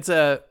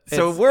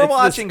we're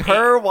watching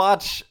her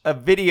watch a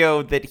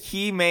video that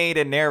he made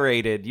and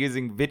narrated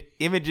using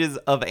images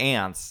of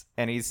ants,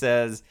 and he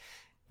says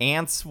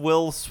ants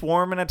will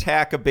swarm and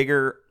attack a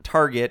bigger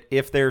target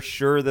if they're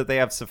sure that they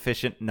have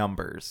sufficient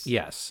numbers.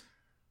 Yes.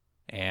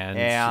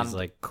 And she's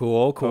like,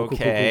 cool.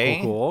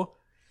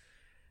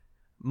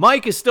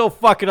 Mike is still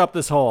fucking up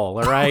this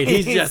hole, all right?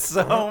 He's just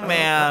so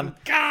mad.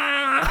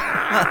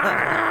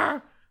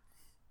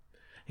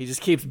 He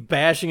just keeps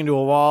bashing into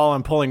a wall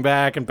and pulling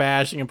back and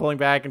bashing and pulling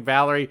back, and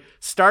Valerie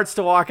starts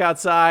to walk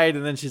outside,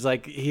 and then she's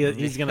like, he'll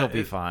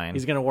be fine.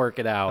 He's going to work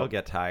it out. He'll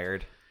get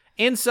tired.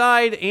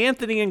 Inside,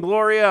 Anthony and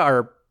Gloria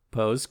are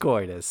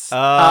post-coitus.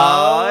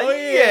 Oh,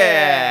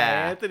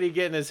 yeah. Anthony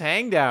getting his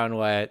hang down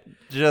wet.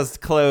 Just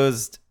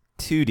closed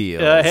 2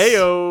 deals.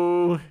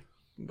 Hey-o.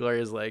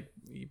 Gloria's like,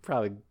 you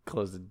probably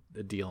closed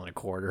a deal in a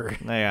quarter.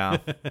 Yeah.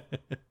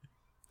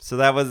 So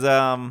that was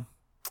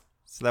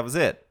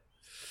it.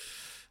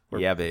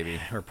 Yeah, baby.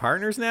 We're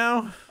partners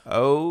now?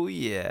 Oh,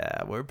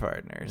 yeah. We're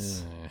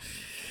partners.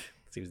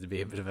 Seems to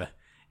be a bit of a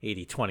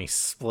 80-20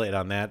 split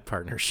on that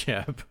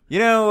partnership. You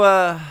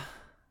know,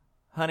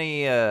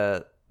 honey,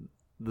 the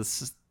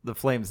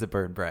flames that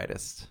burn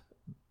brightest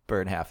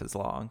burn half as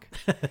long.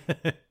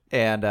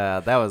 And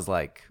that was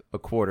like a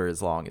quarter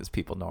as long as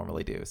people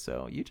normally do.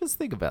 So you just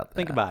think about that.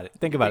 Think about it.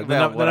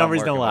 The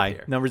numbers don't lie.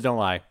 Numbers don't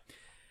lie.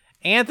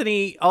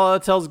 Anthony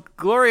tells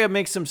Gloria,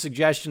 makes some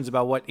suggestions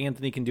about what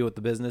Anthony can do with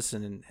the business,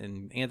 and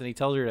Anthony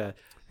tells her to,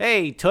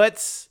 hey,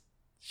 Toots,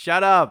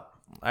 shut up.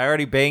 I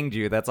already banged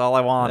you. That's all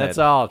I wanted. That's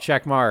all.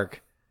 Check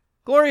mark.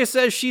 Gloria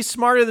says she's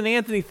smarter than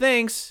Anthony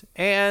thinks,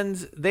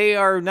 and they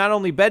are not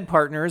only bed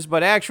partners,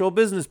 but actual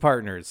business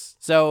partners.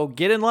 So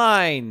get in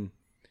line.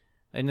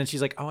 And then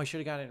she's like, oh, I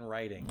should have got it in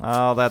writing.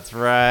 Oh, that's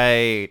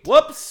right.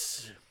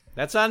 Whoops.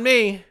 That's on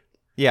me.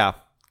 Yeah.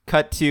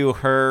 Cut to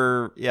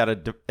her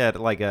at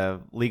like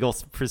a legal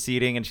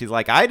proceeding, and she's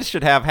like, I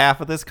should have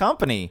half of this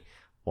company.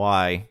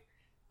 Why?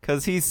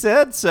 Because he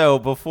said so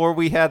before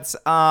we had...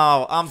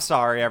 Oh, I'm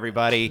sorry,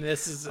 everybody. I'm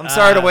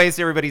sorry to waste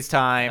everybody's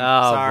time.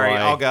 Oh, sorry. boy.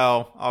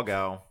 I'll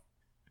go.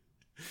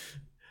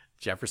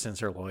 Jefferson's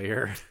her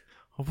lawyer.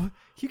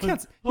 You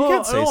can't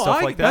say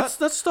stuff like that.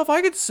 That's stuff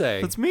I could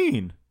say. That's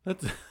mean.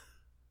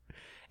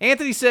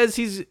 Anthony says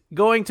he's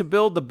going to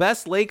build the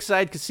best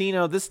lakeside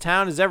casino this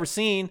town has ever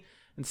seen,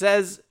 and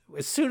says,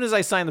 as soon as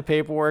I sign the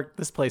paperwork,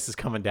 this place is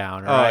coming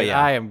down. Right? Oh,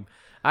 yeah.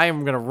 I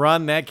am going to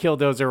run that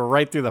killdozer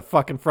right through the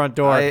fucking front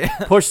door,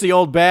 push the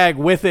old bag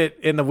with it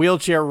in the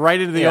wheelchair right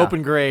into the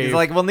open grave. He's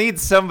like, we'll need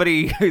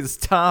somebody who's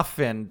tough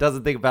and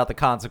doesn't think about the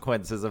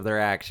consequences of their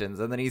actions.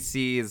 And then he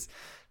sees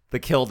the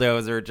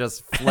killdozer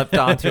just flipped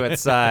onto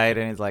its side,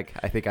 and he's like,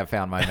 I think I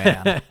found my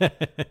man.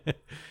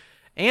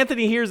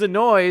 Anthony hears a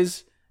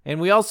noise,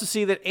 and we also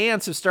see that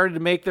ants have started to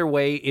make their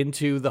way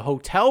into the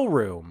hotel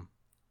room.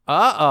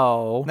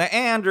 Uh-oh. Now,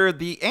 Andrew,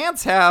 the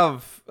ants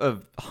have a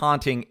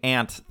haunting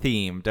ant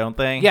theme, don't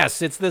they?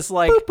 Yes, it's this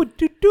like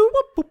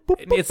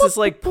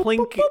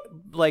plink,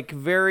 like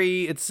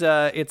very,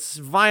 it's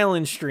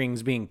violin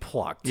strings being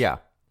plucked. Yeah.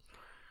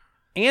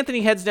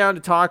 Anthony heads down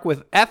to talk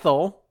with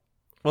Ethel.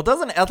 Well,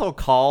 doesn't Ethel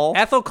call?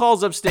 Ethel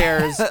calls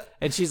upstairs,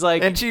 and she's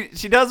like... And she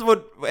does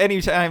what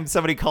anytime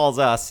somebody calls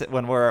us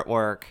when we're at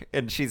work,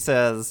 and she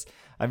says,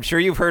 I'm sure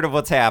you've heard of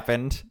what's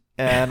happened.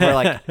 And we're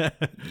like,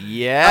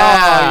 yeah.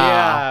 Oh,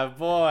 yeah,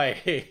 boy.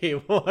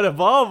 What a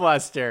ball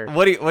buster.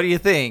 What do you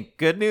think?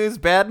 Good news,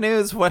 bad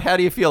news? How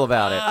do you feel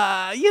about it?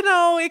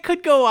 It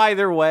could go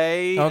either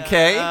way.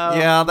 Okay.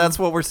 Yeah, that's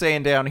what we're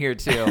saying down here,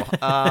 too.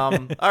 All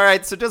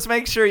right, so just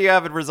make sure you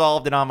have it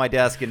resolved and on my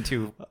desk in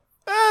 3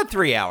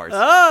 hours.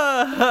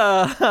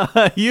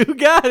 You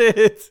got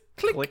it.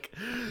 Click.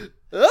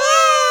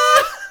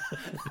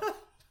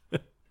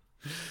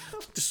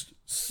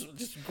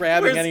 Just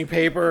grabbing any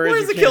paper.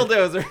 Where's the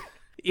killdozer?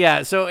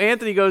 Yeah, so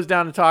Anthony goes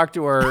down to talk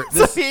to her.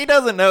 So he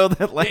doesn't know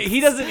that he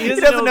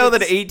doesn't know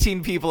that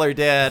 18 people are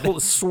dead,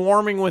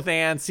 swarming with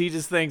ants. He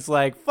just thinks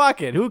like,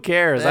 "Fuck it, who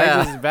cares?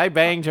 Yeah. I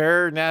banged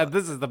her. Now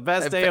this is the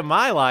best day of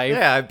my life."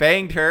 Yeah, I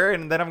banged her,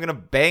 and then I'm gonna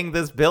bang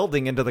this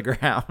building into the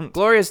ground.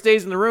 Gloria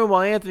stays in the room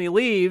while Anthony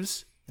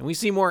leaves, and we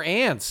see more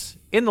ants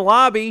in the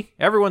lobby.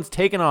 Everyone's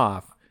taken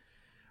off.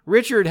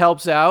 Richard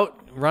helps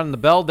out, running the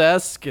bell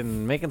desk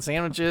and making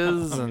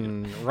sandwiches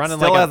and running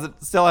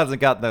still hasn't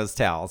gotten those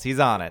towels. He's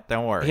on it.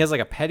 Don't worry. He has like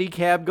a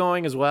pedicab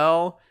going as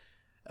well.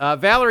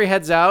 Valerie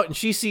heads out and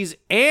she sees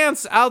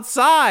ants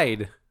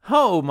outside.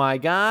 Oh my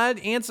God.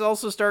 Ants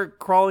also start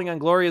crawling on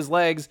Gloria's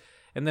legs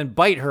and then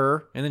bite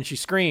her, and then she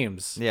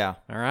screams. Yeah.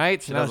 All right.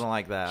 She doesn't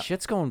like that.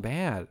 Shit's going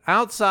bad.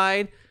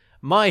 Outside,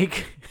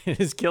 Mike and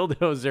his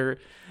killdozer,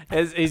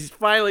 he's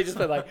finally just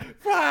been like,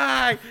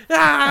 fuck!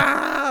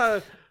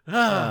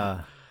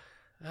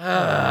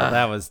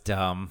 That was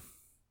dumb.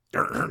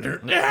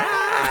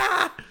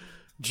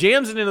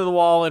 Jams it into the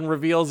wall and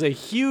reveals a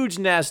huge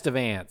nest of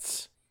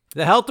ants.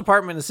 The health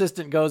department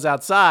assistant goes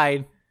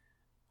outside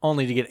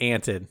only to get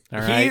anted. All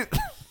right.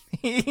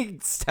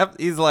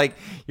 He's like,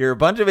 you're a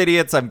bunch of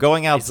idiots. I'm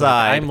going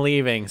outside. Like, I'm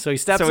leaving. So he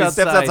steps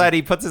outside.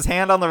 He puts his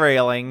hand on the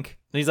railing. And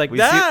he's like, he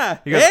goes,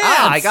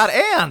 I got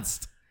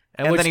ants.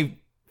 And then he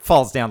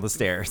falls down the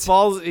stairs.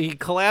 He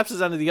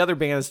collapses onto the other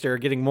banister,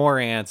 getting more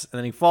ants, and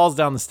then he falls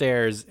down the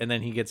stairs, and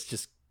then he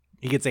gets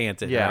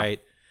anted. Yeah. Right.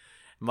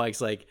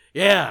 Mike's like,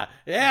 yeah.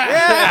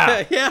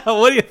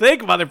 What do you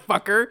think,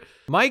 motherfucker?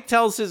 Mike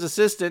tells his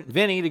assistant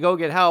Vinny to go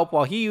get help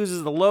while he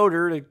uses the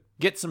loader to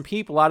get some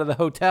people out of the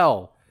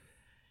hotel.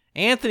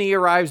 Anthony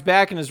arrives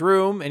back in his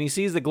room and he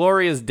sees that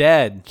Gloria's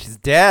dead. She's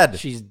dead.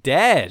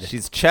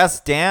 She's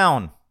chest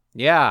down.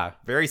 Yeah.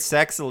 Very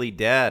sexily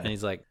dead. And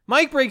he's like,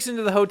 Mike breaks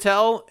into the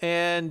hotel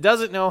and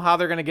doesn't know how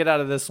they're going to get out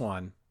of this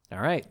one. All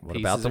right. What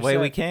about the way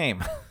we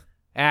came?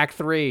 Act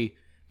 3.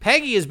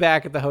 Peggy is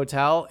back at the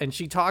hotel and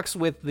she talks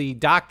with the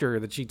doctor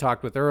that she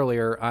talked with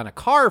earlier on a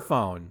car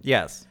phone.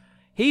 Yes.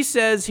 He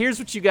says, here's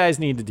what you guys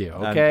need to do,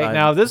 okay?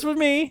 Now, this was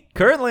me.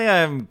 Currently,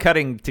 I'm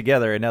cutting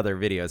together another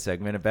video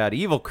segment about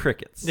evil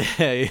crickets.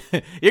 You're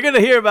going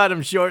to hear about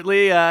him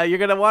shortly. You're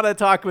going to want to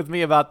talk with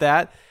me about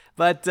that.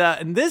 But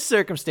in this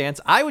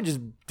circumstance, I would just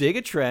dig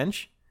a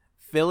trench,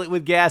 fill it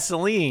with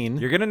gasoline.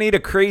 You're going to need a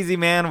crazy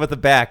man with a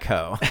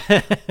backhoe.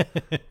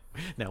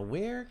 Now,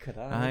 where could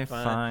I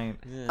find...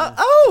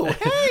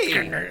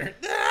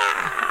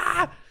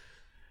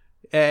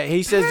 hey!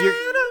 He says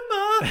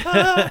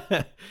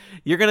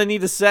you're going to need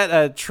to set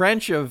a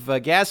trench of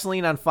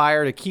gasoline on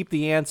fire to keep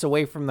the ants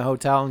away from the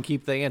hotel and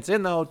keep the ants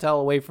in the hotel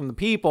away from the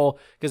people,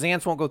 because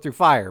ants won't go through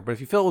fire. But if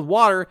you fill it with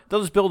water,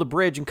 they'll just build a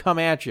bridge and come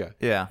at you.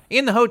 Yeah.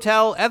 In the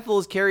hotel, Ethel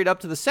is carried up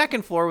to the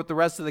second floor with the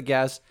rest of the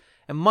guests,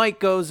 and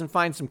Mike goes and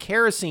finds some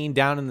kerosene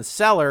down in the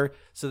cellar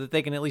so that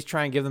they can at least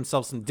try and give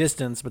themselves some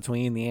distance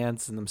between the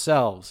ants and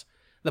themselves.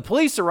 The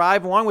police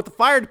arrive along with the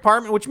fire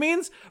department, which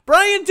means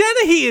Brian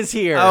Dennehy is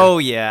here. Oh,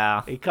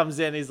 yeah. He comes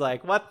in, he's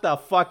like, what the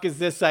fuck is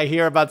this I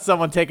hear about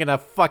someone taking a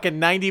fucking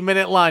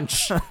 90-minute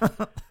lunch?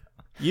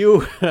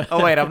 You...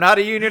 Oh, wait, I'm not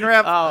a union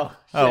rep? Oh,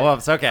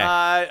 whoops,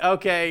 okay.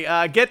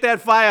 Okay, get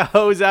that fire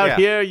hose out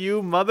here,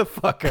 you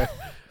motherfucker.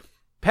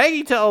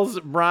 Peggy tells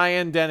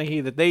Brian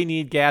Dennehy that they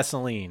need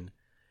gasoline.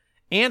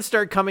 Ants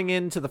start coming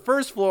into the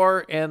first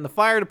floor, and the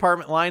fire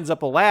department lines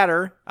up a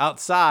ladder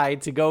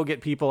outside to go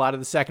get people out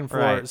of the second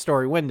floor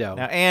story window.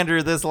 Now,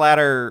 Andrew, this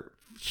ladder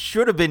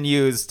should have been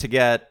used to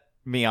get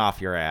me off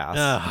your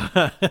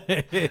ass.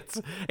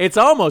 It's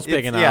almost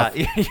big enough.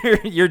 Yeah,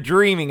 you're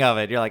dreaming of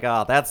it. You're like,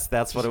 oh, that's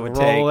what it would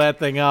take. Roll that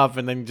thing up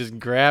and then just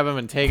grab him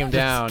and take him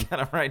down. Just get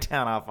him right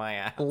down off my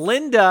ass.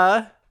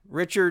 Linda,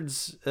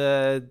 Richard's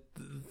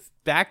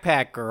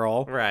backpack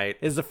girl,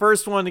 is the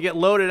first one to get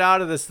loaded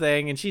out of this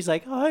thing, and she's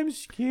like, I'm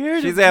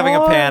scared. She's having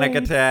a panic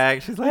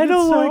attack. She's like, I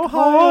don't like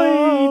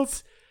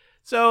heights.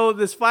 So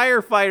this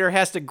firefighter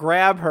has to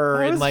grab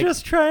her. I was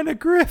just trying to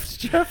grift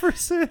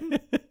Jefferson.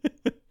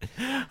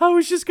 I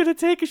was just gonna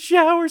take a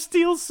shower,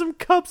 steal some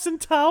cups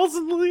and towels,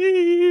 and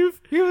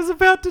leave. He was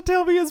about to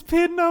tell me his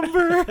PIN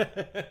number.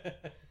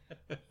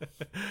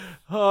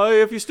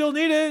 If you still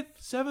need it,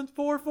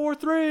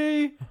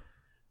 7443.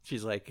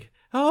 She's like,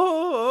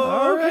 oh, okay.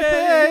 All right,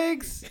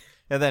 thanks.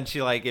 And then she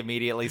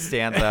immediately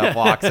stands up,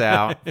 walks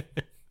out.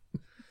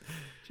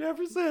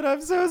 Jefferson,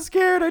 I'm so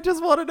scared. I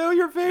just want to know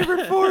your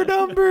favorite 4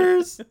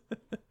 numbers.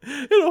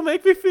 It'll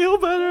make me feel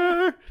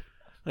better.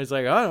 He's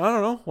like, I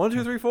don't know. 1,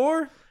 2, 3,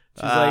 4.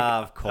 She's like,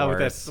 of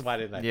course. Why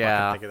didn't I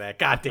fucking think of that?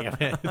 God damn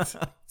it.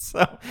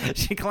 So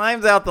she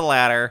climbs out the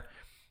ladder,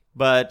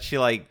 but she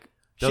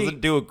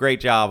doesn't do a great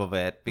job of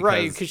it.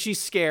 Because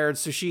she's scared.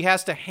 So she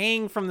has to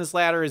hang from this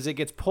ladder as it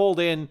gets pulled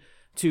in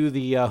to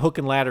the hook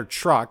and ladder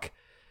truck.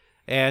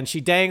 And she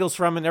dangles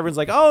from it, and everyone's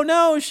like, oh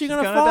no, she's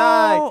gonna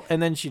fall? Die.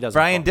 And then she doesn't.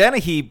 Brian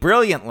Dennehy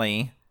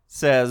brilliantly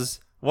says,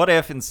 what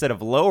if instead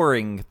of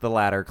lowering the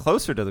ladder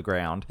closer to the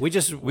ground, we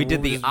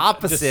did the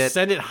opposite, just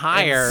send it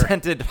higher,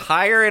 sent it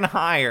higher and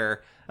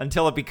higher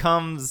until it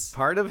becomes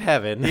part of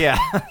heaven. Yeah,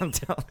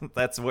 until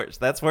that's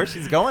where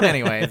she's going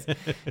anyways.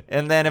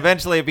 And then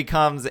eventually it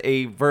becomes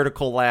a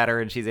vertical ladder,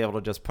 and she's able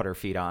to just put her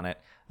feet on it.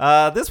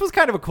 This was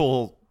kind of a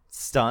cool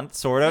stunt,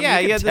 sort of. Yeah,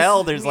 you can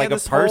tell there's a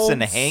person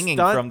hanging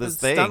from this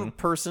thing. Stunt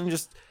person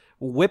just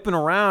whipping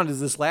around as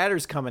this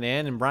ladder's coming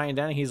in, and Brian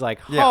Dennehy's like,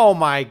 oh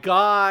my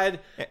God,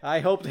 I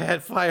hope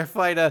that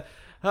firefighter,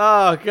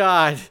 oh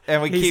God.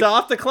 And he's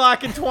off the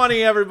clock in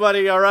 20,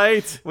 everybody, all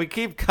right? We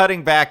keep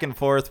cutting back and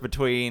forth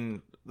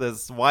between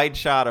this wide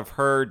shot of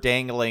her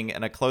dangling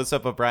and a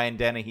close-up of Brian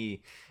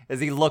Dennehy. As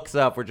he looks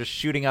up, we're just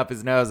shooting up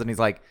his nose, and he's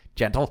like,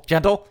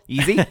 gentle,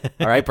 easy.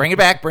 All right, bring it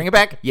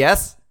back.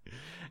 Yes.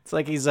 It's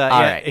like he's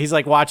he's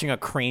like watching a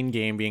crane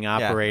game being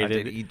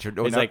operated.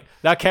 He's like,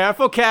 now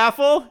careful.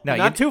 No,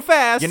 not too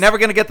fast. You're never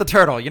going to get the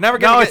turtle. You're never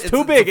going to get it's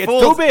too big. It's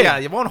too big. Yeah,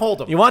 you won't hold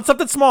him. You want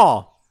something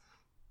small.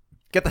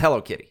 Get the Hello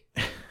Kitty.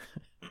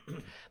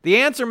 The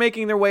ants are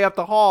making their way up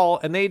the hall,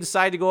 and they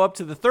decide to go up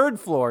to the 3rd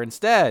floor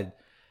instead.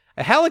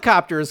 A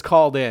helicopter is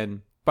called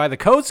in by the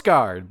Coast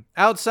Guard.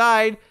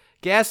 Outside,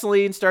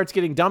 gasoline starts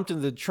getting dumped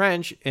into the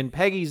trench, and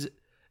Peggy's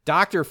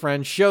doctor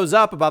friend shows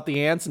up about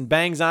the ants and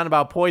bangs on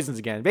about poisons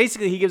again.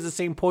 Basically, he gives the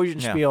same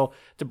poison spiel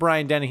to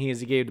Brian Dennehy as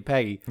he gave to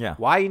Peggy. Yeah.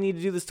 Why you need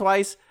to do this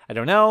twice? I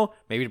don't know.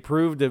 Maybe to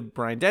prove to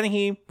Brian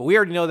Dennehy, but we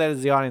already know that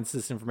as the audience,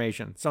 this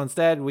information. So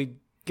instead, we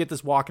get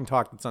this walk and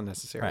talk that's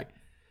unnecessary. Right.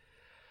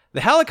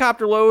 The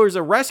helicopter lowers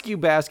a rescue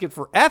basket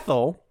for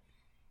Ethel,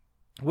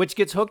 which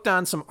gets hooked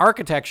on some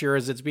architecture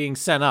as it's being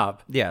sent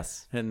up.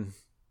 Yes. And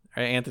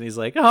Anthony's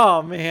like,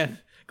 oh, man.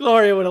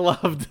 Gloria would have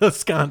loved the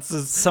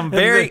sconces.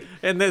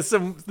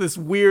 This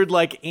weird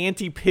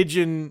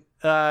anti-pigeon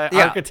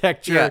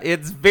architecture. Yeah,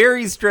 it's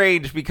very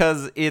strange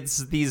because it's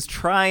these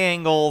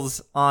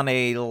triangles on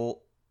a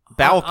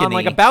balcony,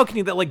 on a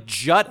balcony that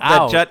jut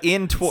out. That jut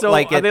into. So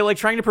are they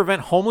trying to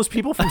prevent homeless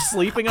people from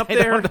sleeping up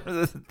there?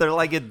 They're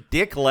at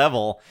dick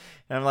level.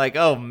 And I'm like,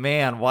 oh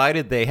man, why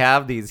did they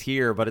have these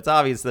here? But it's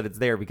obvious that it's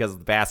there because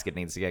the basket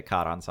needs to get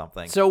caught on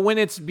something. So when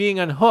it's being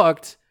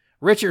unhooked,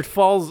 Richard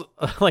falls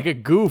like a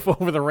goof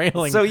over the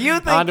railing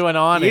onto an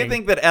awning. You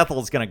think that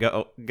Ethel's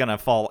gonna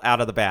fall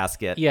out of the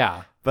basket?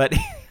 Yeah, but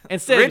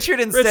Richard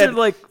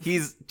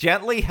he's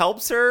gently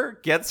helps her,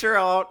 gets her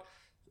out,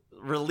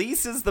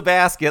 releases the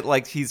basket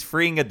like he's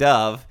freeing a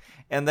dove,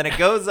 And then it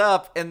goes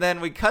up, and then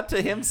we cut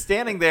to him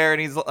standing there, and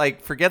he's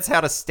like, forgets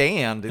how to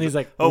stand. He's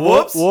like, oh,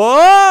 whoops.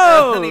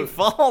 Whoa! And then he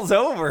falls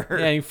over.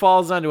 Yeah, he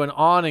falls onto an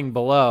awning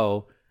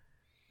below.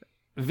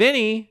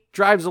 Vinny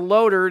drives a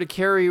loader to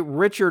carry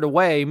Richard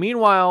away.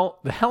 Meanwhile,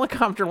 the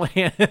helicopter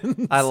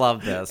lands. I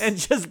love this. And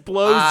just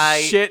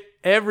blows shit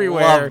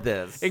everywhere. Love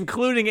this.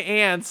 Including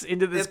ants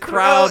into this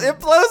crowd. It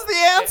blows the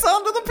ants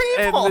onto the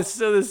people.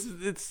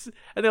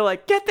 And they're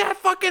like, get that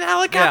fucking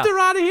helicopter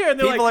out of here. And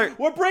they're people like,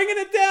 we're bringing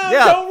it down.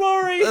 Yeah. Don't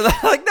worry. They're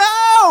like,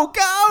 no,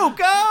 go.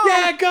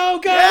 Yeah,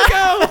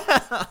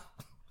 go.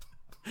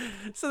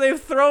 So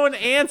they've thrown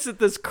ants at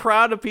this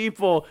crowd of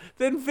people.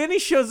 Then Vinny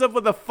shows up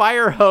with a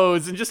fire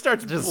hose and just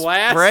starts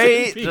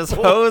blasting people. Just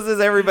hoses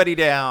everybody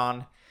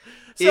down.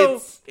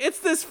 So it's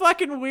this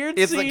fucking weird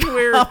scene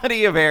where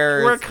comedy of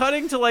errors. We're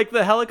cutting to like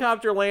the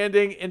helicopter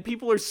landing and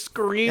people are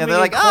screaming and,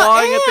 like,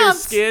 clawing at their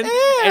ants, skin. Ants.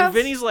 And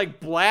Vinny's like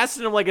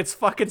blasting them like it's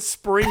fucking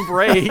spring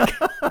break.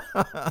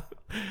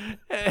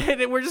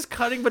 And we're just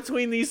cutting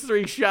between these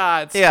three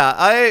shots.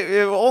 Yeah,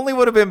 it only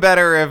would have been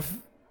better if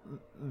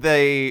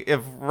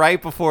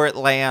right before it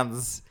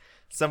lands,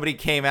 somebody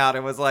came out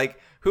and was like,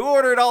 who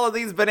ordered all of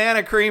these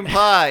banana cream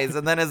pies?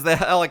 And then as the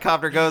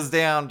helicopter goes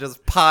down,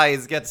 just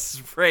pies get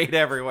sprayed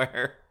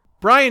everywhere.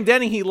 Brian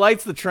Denny, he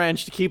lights the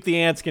trench to keep the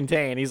ants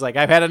contained. He's like,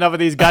 I've had enough of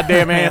these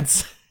goddamn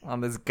ants.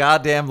 On this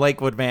goddamn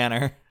Lakewood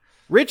Manor.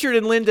 Richard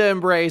and Linda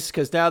embrace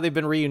because now they've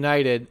been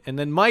reunited. And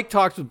then Mike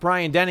talks with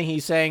Brian Dennehy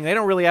saying they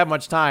don't really have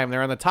much time.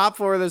 They're on the top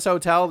floor of this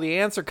hotel. The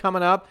ants are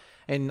coming up.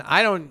 And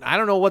I don't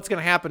know what's going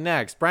to happen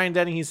next. Brian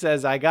Dennehy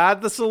says, I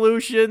got the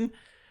solution.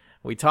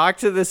 We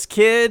talked to this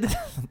kid,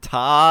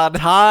 Todd,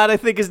 I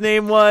think his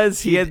name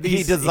was. He had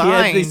these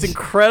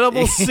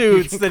incredible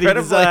suits that he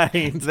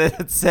designed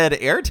that said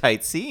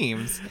airtight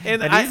seams,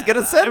 and he's going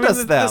to send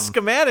us them.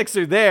 The schematics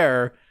are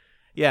there.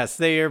 Yes,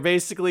 they are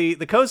basically,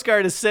 the Coast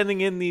Guard is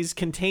sending in these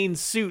contained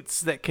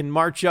suits that can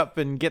march up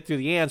and get through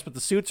the ants, but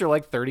the suits are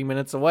like 30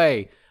 minutes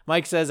away.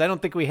 Mike says, I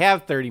don't think we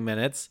have 30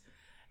 minutes.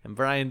 And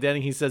Brian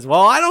Dennehy says,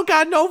 well, I don't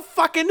got no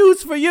fucking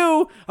news for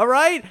you, all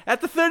right?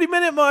 At the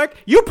 30-minute mark,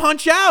 you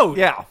punch out.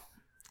 Yeah.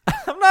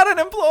 I'm not an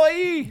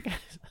employee.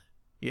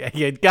 Yeah,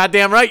 you're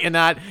goddamn right you're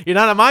not. You're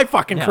not on my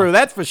fucking crew,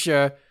 that's for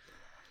sure.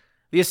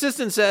 The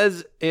assistant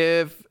says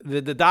if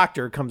the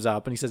doctor comes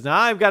up and he says, now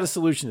I've got a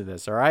solution to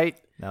this, all right?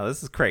 Now,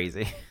 this is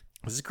crazy.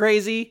 This is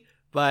crazy,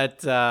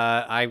 but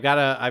I've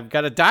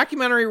got a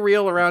documentary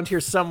reel around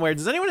here somewhere.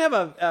 Does anyone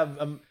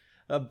have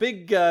a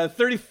big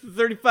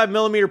 35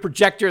 millimeter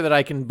projector that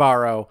I can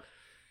borrow?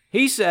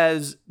 He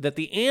says that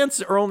the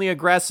ants are only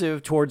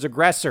aggressive towards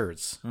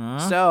aggressors.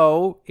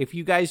 So if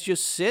you guys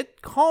just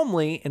sit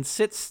calmly and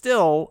sit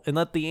still and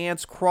let the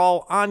ants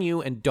crawl on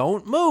you and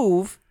don't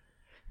move,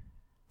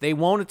 they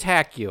won't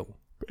attack you.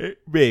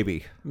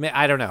 Maybe.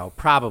 I don't know.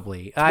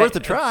 Probably. It's worth a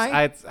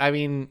try. I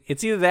mean,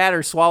 it's either that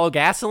or swallow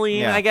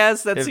gasoline, I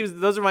guess.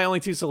 Those are my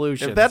only two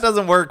solutions. If that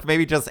doesn't work,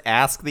 maybe just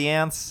ask the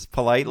ants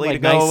politely to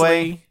go nicely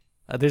away.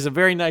 There's a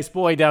very nice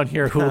boy down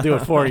here who will do it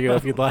for you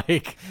if you'd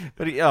like.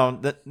 But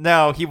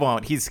no, he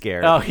won't. He's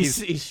scared. Oh,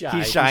 he's shy.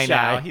 He's shy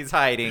now. He's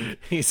hiding.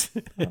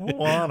 I don't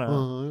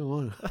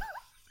wanna.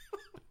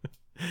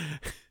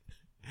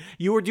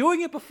 You were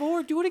doing it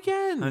before. Do it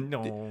again.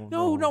 No.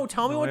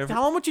 Tell him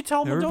what you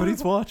tell him.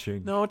 Everybody's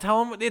watching. No,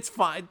 tell him it's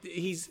fine.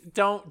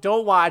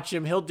 Don't watch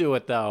him. He'll do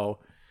it though.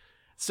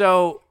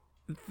 So.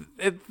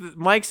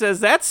 Mike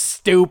says that's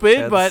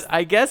stupid, but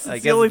I guess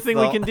it's the only thing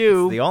we can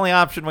do. It's the only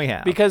option we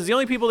have. Because the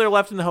only people that are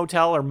left in the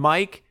hotel are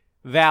Mike,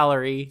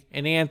 Valerie,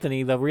 and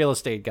Anthony, the real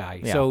estate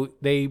guy. Yeah. So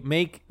they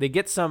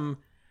get some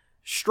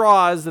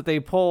straws that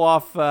they pull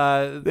off.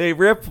 They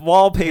rip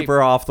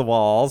wallpaper off the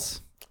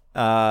walls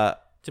to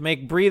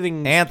make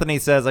breathing. Anthony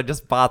says, I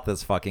just bought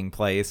this fucking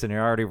place, and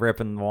you're already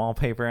ripping the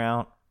wallpaper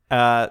out.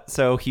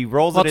 So he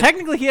rolls it. Well,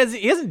 technically, he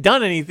hasn't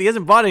done anything. He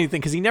hasn't bought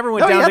anything because he never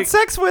went down. He had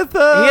sex with. He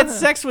had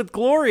sex with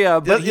Gloria,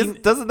 but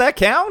doesn't that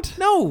count?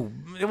 No.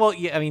 Well,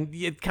 yeah, I mean,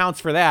 it counts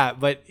for that.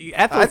 But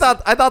Ethel,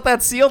 I thought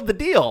that sealed the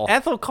deal.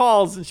 Ethel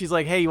calls and she's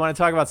like, "Hey, you want to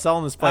talk about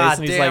selling this place?"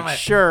 And he's like,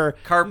 "Sure."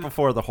 Cart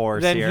before the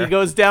horse. Then he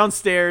goes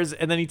downstairs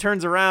and then he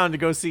turns around to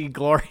go see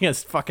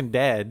Gloria's fucking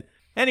dead.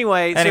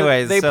 Anyways,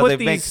 they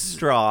make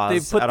straws. They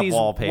put out these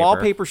of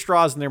wallpaper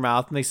straws in their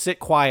mouth, and they sit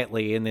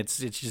quietly, and it's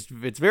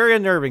very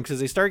unnerving because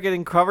they start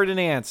getting covered in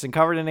ants and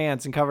covered in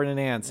ants and covered in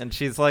ants. And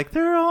she's like,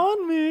 "They're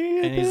on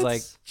me," and he's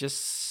like,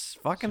 "Just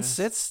fucking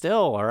sit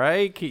still, all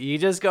right? You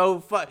just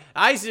go."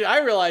 I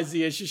realize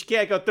the issue. She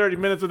can't go 30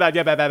 minutes without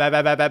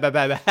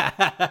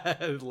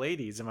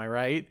ladies. Am I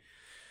right?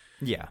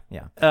 Yeah.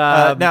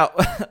 Now,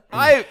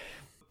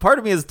 part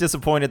of me is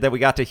disappointed that we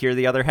got to hear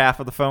the other half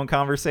of the phone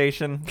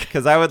conversation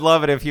because I would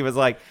love it if he was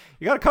like,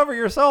 you got to cover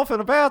yourself in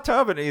a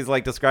bathtub. And he's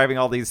like describing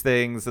all these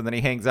things. And then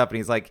he hangs up and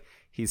he's like,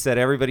 he said,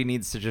 everybody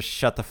needs to just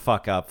shut the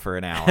fuck up for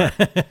an hour.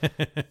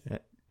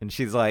 And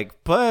she's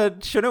like,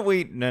 but shouldn't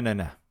we?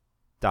 No.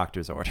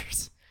 Doctor's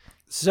orders.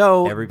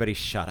 So everybody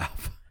shut up.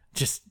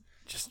 Just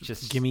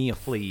give me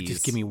please.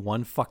 Just give me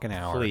 1 fucking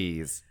hour.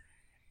 Please.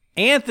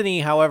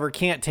 Anthony, however,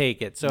 can't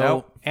take it. So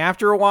Nope.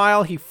 after a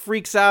while, he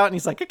freaks out and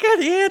he's like,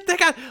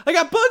 I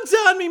got bugs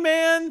on me,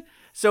 man.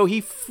 So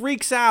he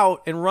freaks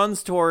out and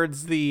runs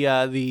towards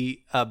the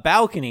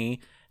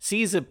balcony,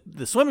 sees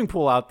the swimming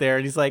pool out there,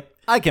 and he's like,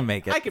 I can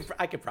make it.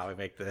 I could probably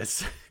make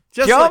this.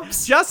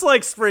 Just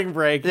like Spring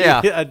Break.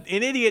 Yeah. An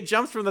idiot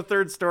jumps from the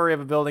third story of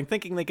a building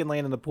thinking they can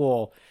land in the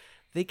pool.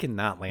 They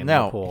cannot land in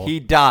the pool. He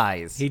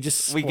dies. He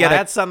just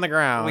splats on the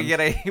ground. We get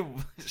a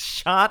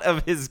shot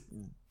of his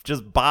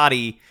just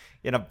body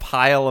in a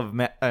pile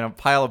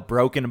of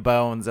broken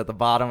bones at the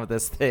bottom of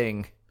this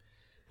thing.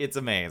 It's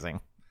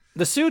amazing.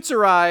 The suits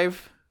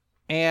arrive,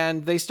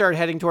 and they start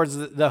heading towards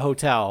the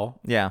hotel.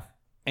 Yeah.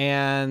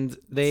 And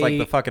it's like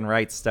the fucking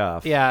right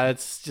stuff. Yeah,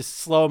 it's just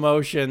slow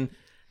motion.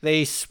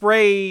 They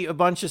spray a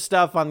bunch of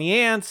stuff on the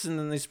ants, and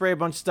then they spray a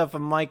bunch of stuff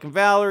on Mike and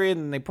Valerie,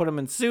 and then they put them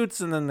in suits,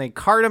 and then they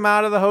cart them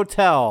out of the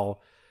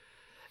hotel.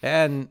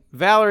 And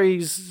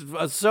Valerie's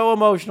so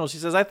emotional. She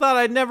says, I thought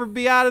I'd never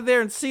be out of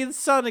there and see the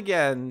sun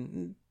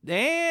again.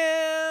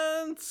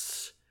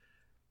 Ants.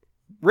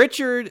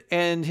 Richard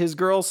and his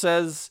girl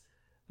says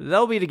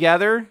they'll be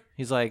together.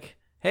 He's like,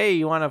 hey,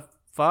 you want to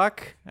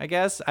fuck, I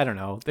guess? I don't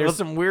know. There's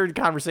some weird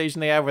conversation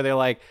they have where they're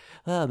like,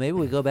 oh, maybe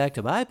we go back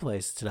to my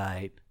place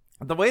tonight.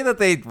 The way that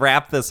they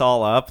wrap this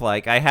all up,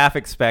 like, I half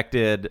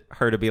expected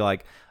her to be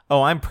like,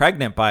 oh, I'm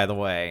pregnant, by the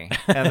way.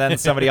 And then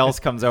somebody else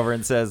comes over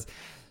and says,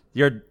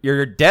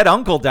 your dead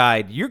uncle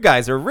died. You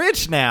guys are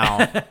rich now.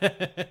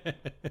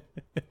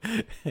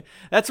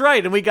 That's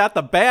right. And we got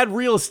the bad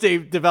real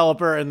estate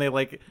developer, and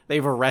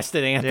they've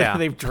arrested Anthony. Yeah.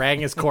 They've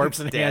dragged his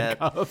corpse in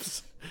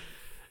handcuffs.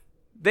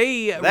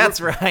 That's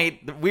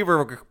right. We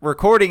were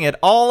recording it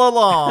all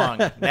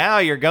along. Now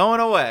you're going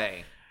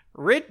away.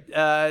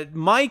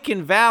 Mike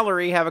and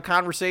Valerie have a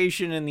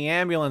conversation in the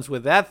ambulance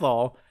with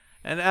Ethel,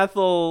 and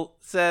Ethel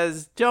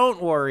says,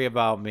 don't worry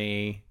about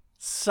me.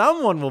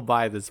 Someone will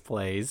buy this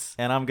place.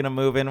 And I'm going to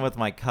move in with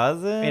my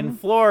cousin? In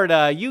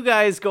Florida. You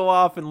guys go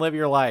off and live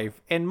your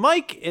life. And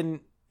Mike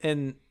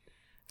and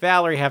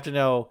Valerie have to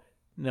know,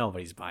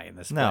 nobody's buying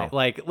this place.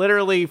 Like,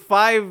 literally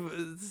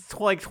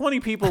 20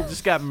 people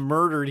just got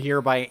murdered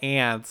here by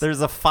ants. There's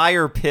a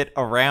fire pit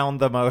around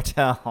the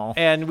motel.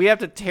 And we have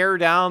to tear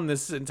down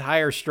this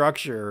entire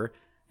structure.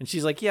 And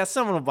she's like, yeah,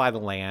 someone will buy the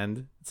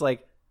land. It's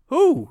like,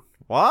 who?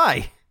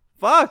 Why?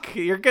 Fuck,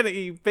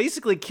 you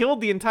basically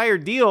killed the entire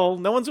deal.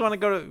 No one's want to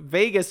go to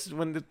Vegas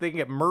when they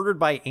get murdered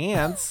by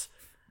ants.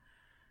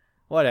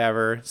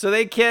 Whatever. So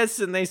they kiss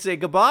and they say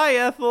goodbye,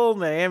 Ethel,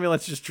 and the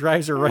ambulance just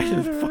drives her right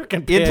into the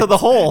fucking pit. Into the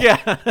hole.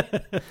 Yeah.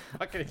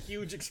 Fucking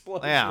huge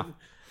explosion. Yeah.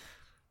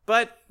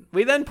 But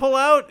we then pull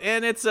out,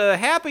 and it's a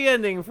happy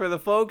ending for the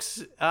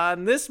folks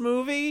on this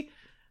movie.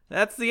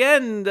 That's the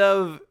end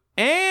of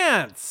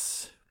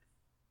Ants.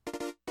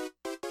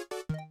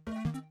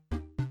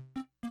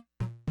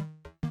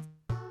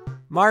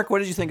 Mark, what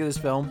did you think of this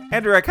film?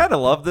 Andrew, I kind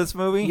of love this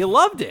movie. You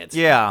loved it?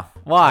 Yeah.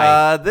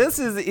 Why? This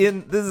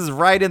is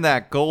right in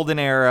that golden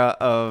era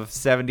of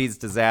 70s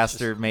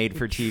disaster made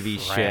for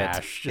TV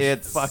shit.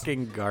 It's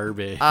fucking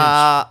garbage.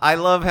 I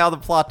love how the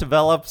plot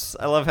develops.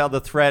 I love how the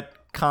threat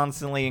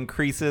constantly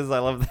increases. I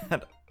love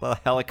that the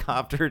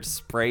helicopter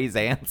sprays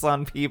ants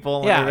on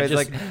people. And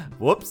everybody's like,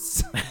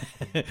 whoops.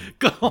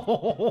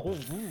 Go.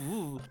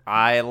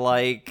 I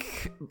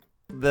like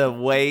the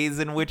ways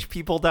in which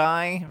people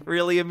die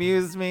really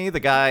amused me. The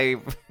guy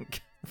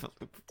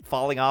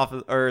falling off,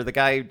 or the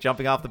guy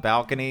jumping off the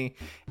balcony,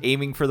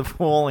 aiming for the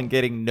pool and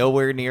getting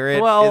nowhere near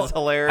it is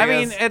hilarious. I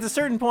mean, at a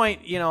certain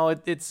point,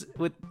 it's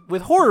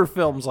with horror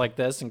films like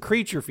this and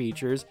creature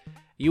features,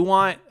 you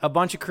want a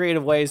bunch of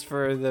creative ways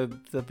for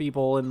the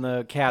people in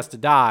the cast to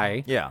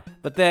die. Yeah.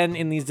 But then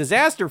in these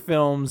disaster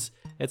films,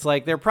 it's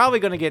like they're probably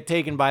going to get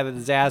taken by the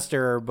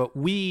disaster, but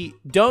we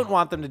don't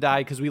want them to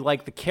die because we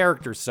like the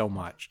characters so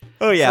much.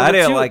 Oh, yeah, so I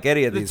didn't like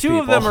any of these people.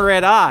 The two of them are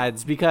at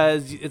odds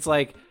because it's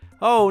like,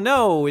 oh,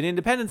 no, in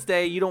Independence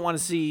Day, you don't want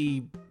to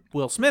see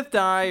Will Smith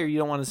die or you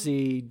don't want to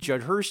see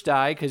Judd Hirsch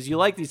die because you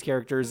like these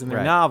characters in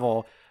their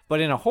novel. But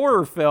in a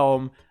horror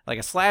film, like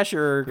a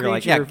slasher creature,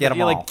 like, yeah, get them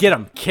you're all. Like, get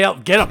them, kill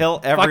them, kill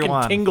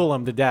everyone, fucking tingle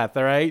them to death.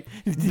 All right,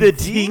 the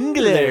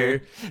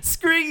Tingler,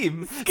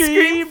 scream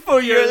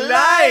for your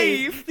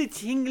life. The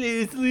Tingler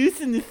is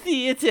loose in the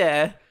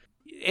theater,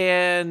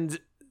 and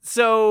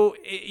so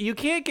you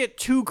can't get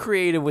too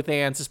creative with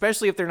ants,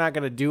 especially if they're not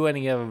going to do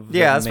any of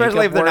the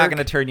especially if they're work. Not going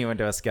to turn you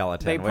into a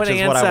skeleton. They which put is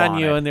ants what I on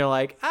wanted. you, and they're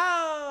like,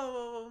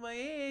 "Oh, my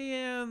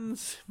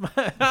ants,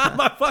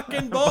 my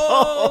fucking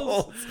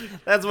balls."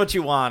 That's what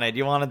you wanted.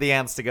 You wanted the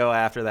ants to go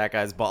after that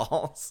guy's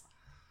balls.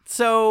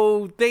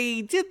 So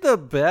they did the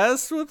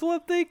best with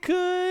what they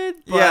could.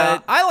 But yeah,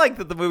 I like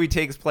that the movie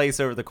takes place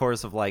over the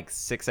course of like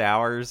 6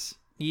 hours.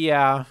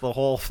 Yeah. The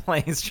whole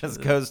place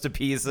just goes to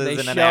pieces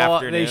in an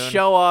afternoon. They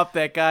show up,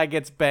 that guy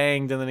gets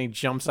banged, and then he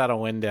jumps out a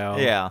window.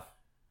 Yeah.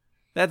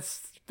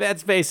 That's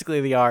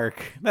basically the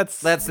arc.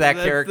 That's that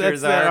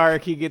character's arc. That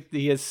arc.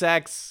 He has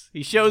sex.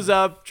 He shows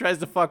up, tries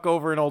to fuck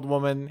over an old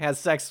woman, has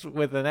sex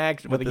with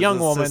a young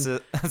woman,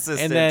 assistant.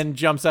 and then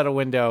jumps out a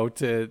window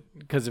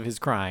because of his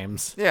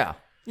crimes. Yeah.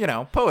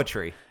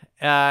 Poetry.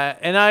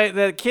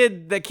 the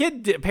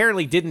kid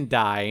apparently didn't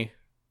die.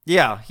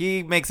 Yeah,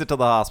 he makes it to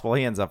the hospital.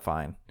 He ends up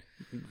fine.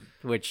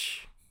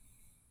 Which,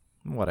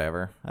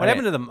 whatever. What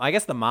happened to them? I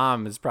guess the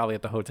mom is probably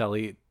at the hotel.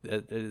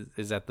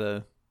 Is at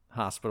the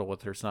hospital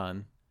with her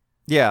son.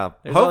 Yeah,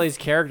 there's all these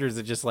characters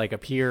that just like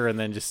appear and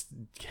then just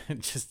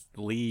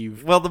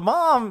leave. Well, the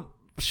mom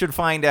should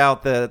find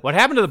out that what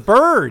happened to the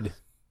bird.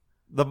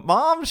 The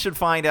mom should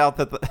find out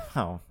that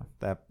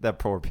that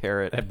poor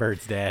parrot. That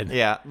bird's dead.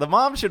 Yeah, the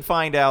mom should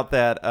find out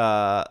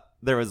that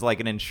there was like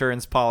an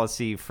insurance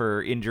policy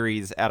for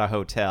injuries at a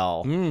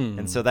hotel,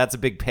 and so that's a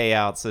big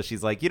payout. So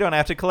she's like, "You don't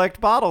have to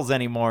collect bottles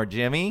anymore,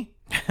 Jimmy."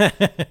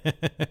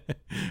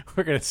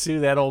 We're gonna sue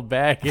that old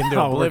bag into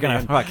oblivion. We're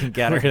gonna fucking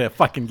get her. We're gonna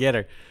fucking get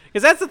her.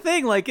 Because that's the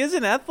thing. Like,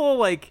 isn't Ethel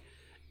like?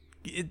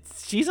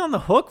 She's on the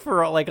hook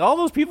for like all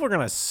those people are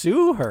gonna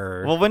sue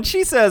her. Well, when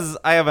she says,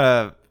 "I have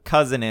a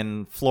cousin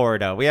in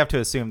Florida," we have to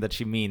assume that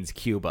she means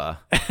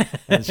Cuba,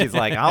 and she's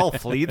like, "I'll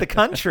flee the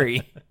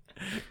country."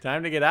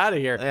 Time to get out of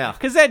here. Yeah.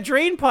 Because that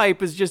drain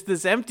pipe is just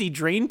this empty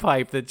drain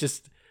pipe that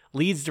just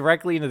leads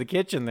directly into the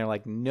kitchen. They're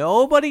like,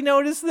 nobody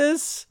noticed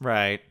this?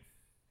 Right.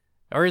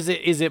 Or is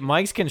it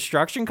Mike's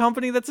construction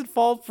company that's at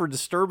fault for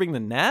disturbing the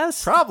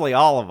nest? Probably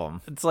all of them.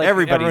 It's like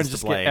everyone's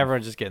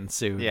just getting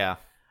sued. Yeah.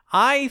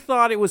 I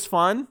thought it was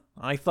fun.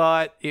 I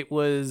thought it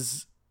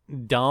was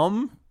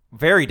dumb.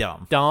 Very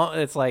dumb.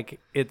 It's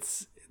like,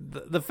 it's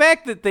the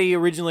fact that they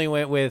originally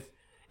went with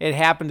it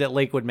happened at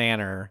Lakewood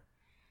Manor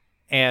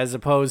as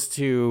opposed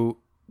to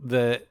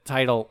the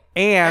title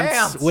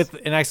Ants with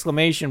an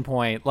exclamation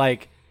point.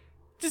 Like,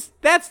 just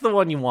that's the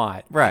one you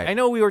want. Right. I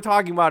know we were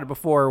talking about it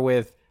before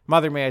with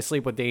Mother May I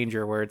Sleep with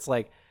Danger, where it's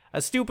like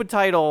a stupid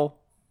title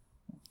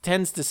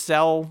tends to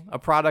sell a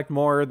product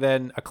more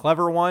than a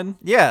clever one.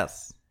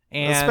 Yes.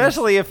 And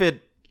especially if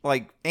it,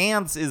 like,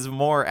 Ants is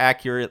more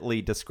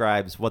accurately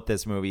describes what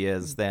this movie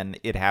is than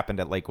It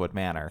Happened at Lakewood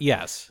Manor.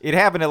 Yes. It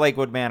Happened at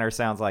Lakewood Manor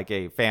sounds like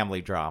a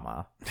family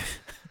drama.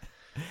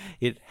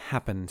 It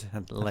happened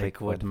at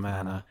Lakewood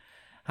Manor.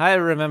 I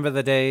remember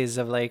the days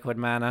of Lakewood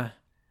Manor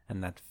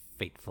and that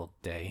fateful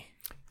day.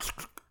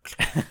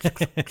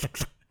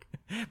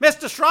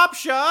 Mr.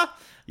 Shropshire!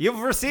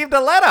 You've received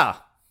a letter!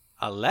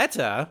 A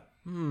letter?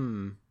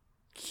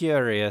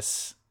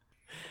 Curious.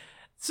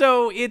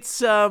 So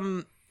it's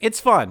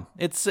fun.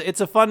 It's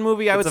a fun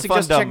movie. I would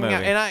suggest checking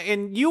out.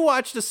 And you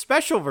watched a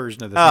special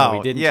version of this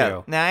movie, didn't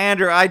you? Now,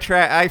 Andrew,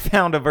 I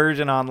found a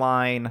version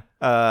online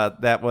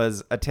that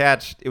was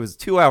attached. It was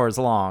 2 hours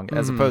long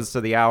as opposed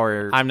to the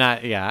hour. I'm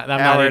not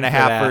hour and a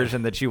half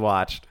version that you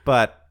watched.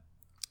 But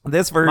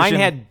this version, mine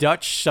had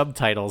Dutch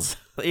subtitles.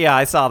 Yeah,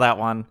 I saw that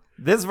one.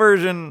 This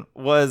version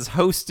was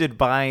hosted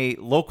by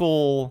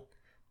local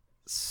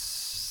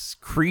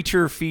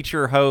creature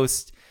feature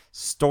host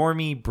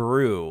Stormy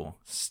Brew.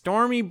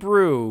 Stormy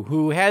Brew,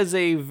 who has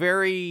a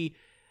very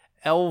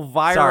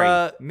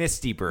Elvira...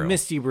 Misty Brew.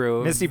 Misty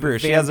Brew.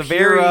 She has a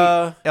very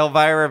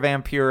Elvira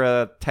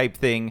Vampira type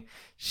thing.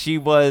 She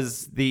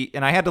was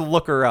and I had to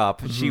look her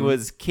up. She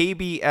was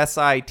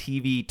KBSI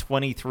TV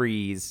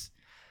 23's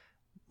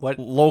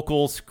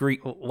local screen.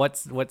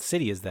 What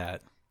city is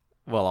that?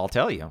 Well, I'll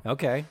tell you.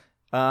 Okay.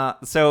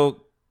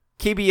 So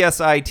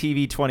KBSI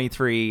TV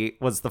 23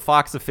 was the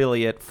Fox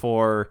affiliate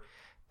for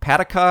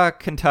Paducah,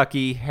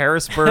 Kentucky,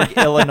 Harrisburg,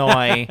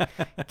 Illinois,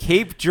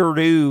 Cape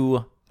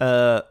Girardeau,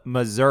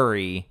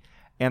 Missouri,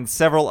 and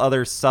several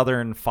other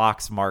southern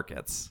Fox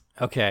markets.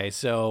 Okay,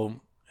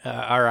 so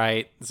all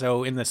right,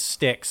 so in the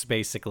sticks,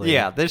 basically.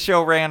 Yeah, this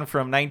show ran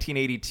from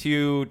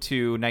 1982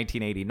 to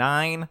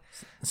 1989.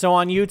 So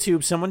on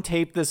YouTube, someone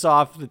taped this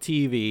off the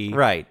TV,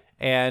 right?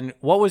 And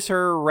what was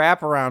her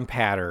wraparound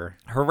patter?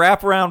 Her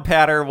wraparound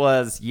patter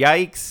was,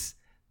 "Yikes.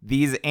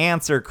 These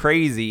ants are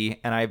crazy,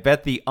 and I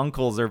bet the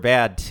uncles are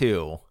bad,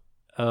 too."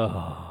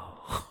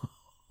 Oh.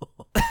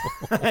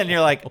 And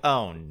you're like,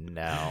 oh,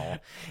 no.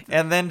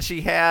 And then she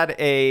had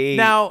a...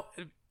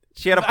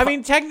 I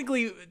mean,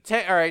 technically,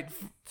 all right,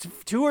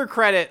 to her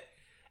credit,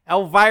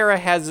 Elvira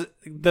has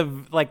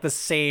the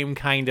same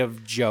kind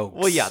of jokes.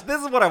 Well, yeah,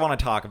 this is what I want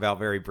to talk about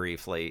very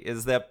briefly,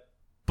 is that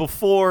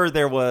before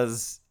there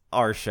was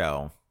our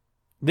show...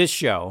 This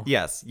show.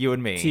 Yes, you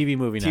and me. TV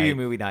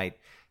Movie Night.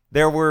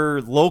 There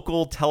were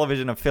local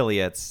television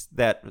affiliates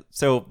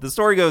so the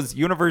story goes,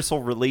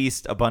 Universal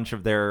released a bunch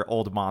of their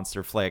old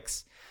monster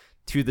flicks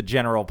to the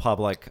general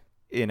public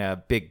in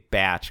a big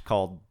batch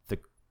called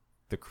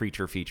the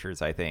Creature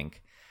Features, I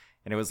think.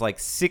 And it was like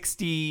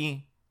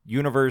 60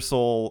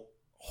 Universal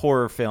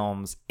horror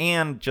films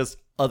and just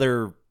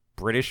other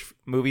British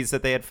movies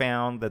that they had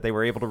found that they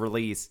were able to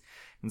release.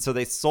 And so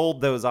they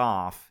sold those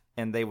off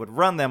and they would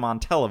run them on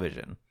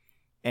television.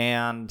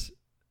 And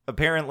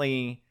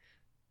apparently...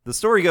 the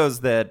story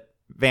goes that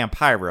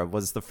Vampira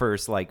was the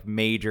first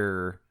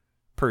major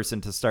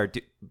person to start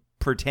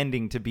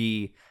pretending to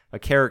be a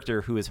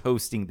character who is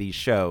hosting these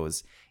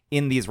shows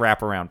in these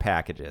wraparound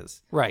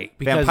packages. Right.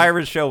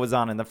 Vampira's show was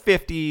on in the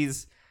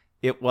 50s.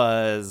 It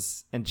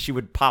was, and she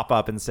would pop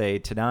up and say,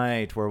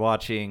 "Tonight we're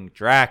watching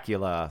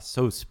Dracula,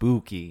 so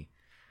spooky."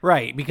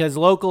 Right, because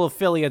local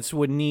affiliates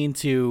would need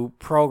to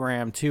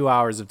program 2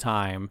 hours of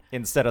time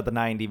instead of the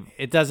 90.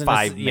 It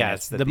doesn't.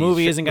 Yes, the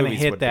movie isn't going to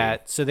hit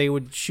that, so they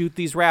would shoot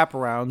these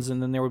wraparounds,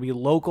 and then there would be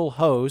local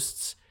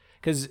hosts.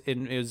 Because it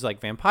was like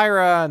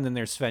Vampira, and then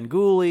there's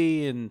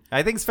Svengoolie, and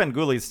I think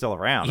Svengoolie still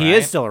around. He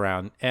is still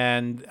around,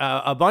 and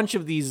a bunch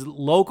of these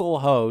local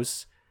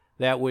hosts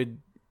that would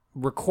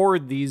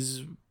record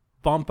these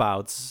bump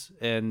outs,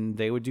 and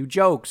they would do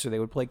jokes or they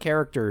would play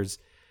characters,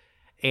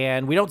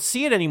 and we don't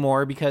see it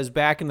anymore because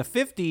back in the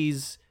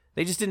 50s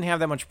they just didn't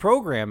have that much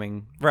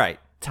programming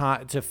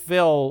to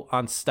fill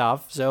on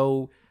stuff.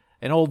 So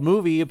an old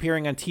movie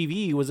appearing on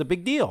TV was a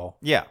big deal.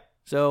 Yeah.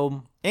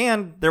 So.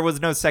 And there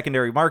was no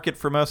secondary market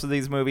for most of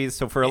these movies,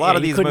 so for a lot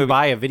of these movies... you couldn't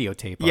buy a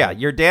videotape. Yeah,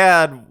 your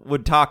dad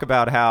would talk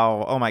about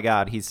how, oh my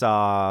God, he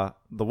saw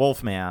The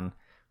Wolfman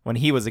when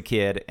he was a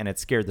kid, and it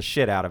scared the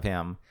shit out of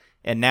him,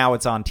 and now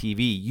it's on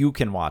TV. You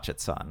can watch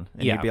it, son.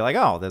 And you'd be like,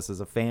 oh, this is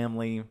a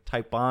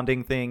family-type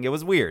bonding thing. It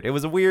was weird. It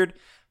was a weird,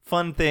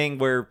 fun thing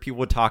where people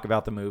would talk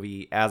about the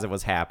movie as it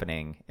was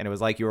happening, and it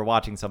was like you were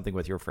watching something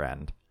with your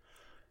friend.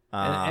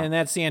 And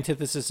that's the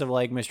antithesis of,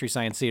 like, Mystery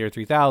Science Theater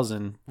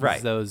 3000.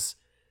 Right. Those...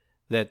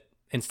 that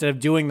instead of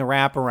doing the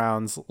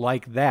wraparounds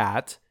like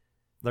that,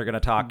 they're going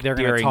to talk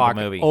during the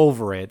movie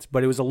over it.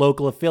 But it was a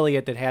local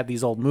affiliate that had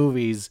these old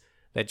movies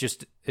that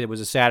just, it was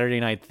a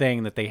Saturday night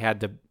thing that they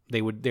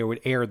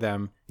would air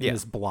them in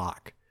this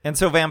block. And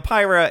so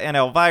Vampira and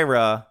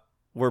Elvira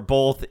were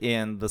both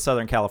in the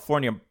Southern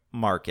California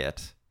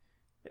market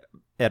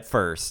at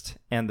first,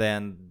 and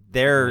then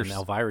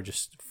Elvira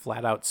just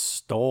flat out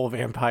stole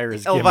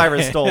Vampira's Elvira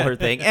gimmick. stole her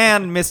thing,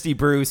 and Misty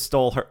Bruce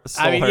stole her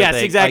thing.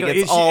 Yes, exactly.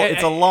 Like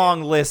it's a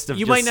long list of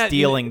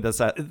stealing these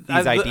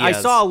ideas. I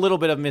saw a little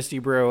bit of Misty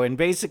Brew, and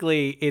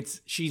basically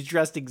she's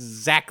dressed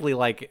exactly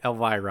like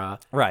Elvira.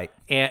 Right.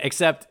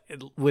 Except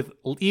with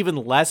even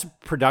less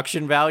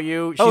production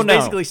value. She's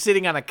basically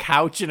sitting on a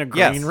couch in a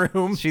green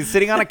room. She's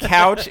sitting on a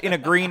couch in a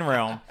green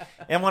room.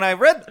 And when I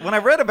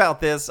read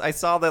about this, I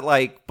saw that,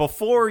 like,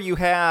 before you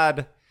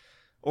had...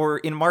 or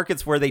in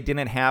markets where they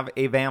didn't have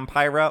a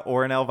Vampira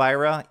or an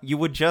Elvira, you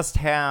would just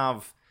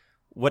have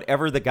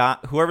whoever the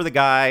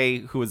guy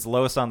who was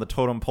lowest on the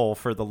totem pole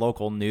for the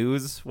local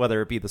news,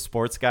 whether it be the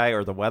sports guy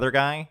or the weather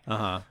guy,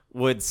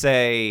 would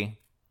say,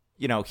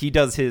 you know, he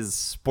does his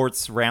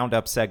sports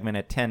roundup segment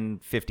at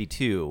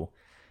 10:52,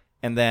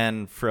 and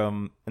then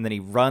he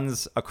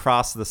runs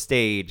across the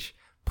stage,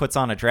 puts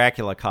on a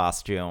Dracula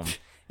costume.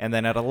 And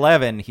then at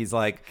 11, he's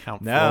like,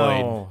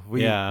 now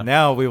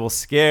we will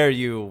scare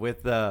you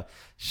with the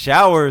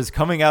showers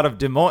coming out of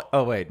Des Moines.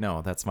 Oh, wait,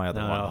 no, that's my other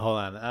one. No, hold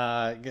on.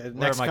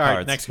 Next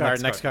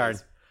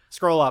card.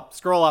 Scroll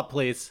up,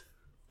 please.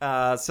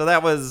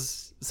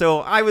 So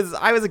I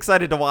was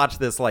excited to watch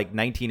this, like,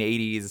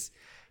 1980s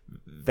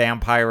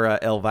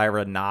Vampira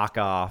Elvira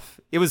knockoff.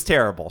 It was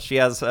terrible. She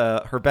has,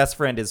 her best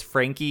friend is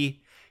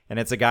Frankie, and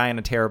it's a guy in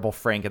a terrible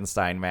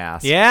Frankenstein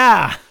mask.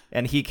 Yeah.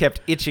 And he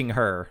kept itching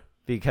her.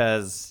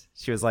 Because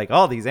she was like,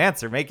 oh, these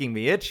ants are making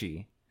me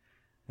itchy.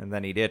 And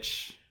then he'd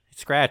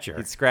scratch at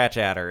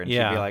her. And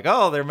she'd be like,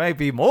 oh, there might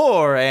be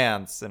more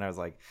ants. And I was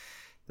like,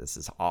 this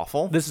is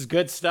awful. This is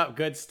good stuff.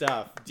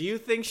 Do you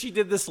think she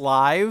did this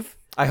live?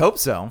 I hope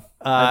so.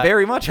 I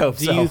very much hope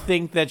so. Do you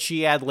think that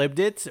she ad-libbed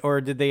it,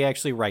 or did they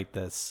actually write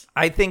this?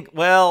 I think,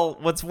 well,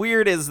 what's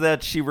weird is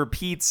that she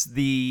repeats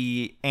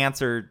the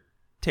ants are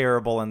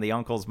terrible and the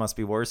uncles must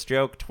be worse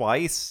joke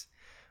twice.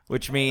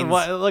 Which means...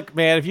 Well, look,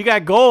 man, if you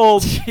got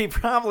gold... She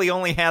probably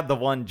only had the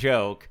one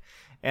joke.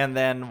 And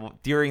then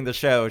during the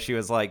show, she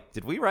was like,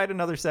 did we write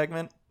another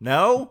segment?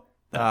 No?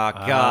 Oh,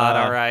 God,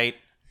 all right.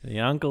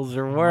 The uncles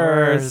are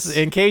worse.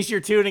 In case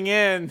you're tuning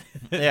in.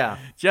 Yeah.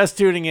 Just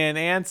tuning in.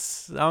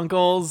 Aunts,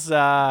 uncles,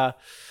 I'd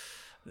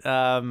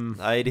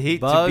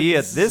hate to be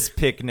at this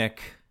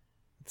picnic.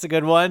 It's a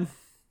good one.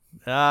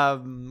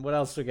 What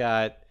else we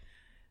got?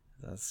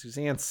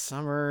 Suzanne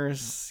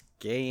Summers,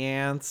 gay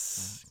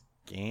ants...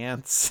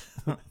 Ants.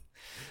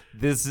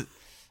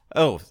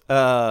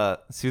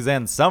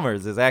 Suzanne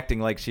Summers is acting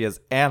like she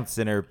has ants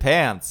in her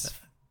pants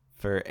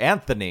for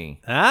Anthony.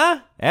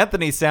 Huh?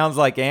 Anthony sounds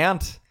like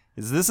ant.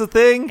 Is this a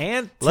thing?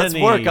 Anthony. Let's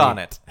work on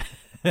it.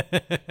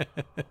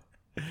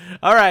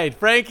 All right,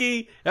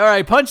 Frankie. All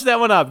right, punch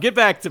that one up. Get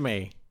back to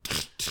me.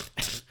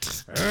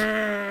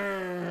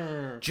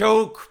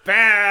 Joke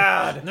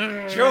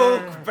bad.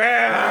 Joke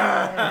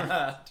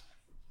bad.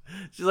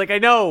 She's like, I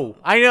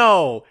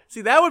know.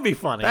 See, that would be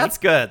funny. That's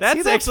good.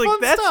 That's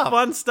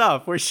fun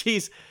stuff. Where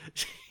she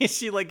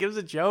like gives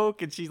a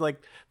joke and she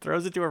like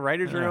throws it to a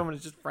writer's room and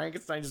it's just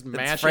Frankenstein just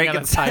mashing on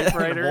a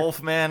typewriter.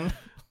 Wolfman.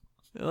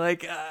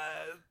 Like,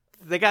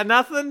 they got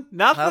nothing. I'm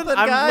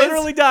guys?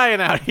 literally dying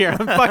out here.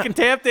 I'm fucking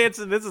tap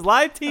dancing. This is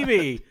live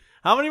TV.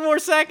 How many more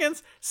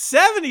seconds?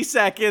 70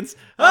 seconds.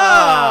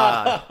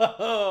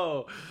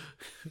 Oh.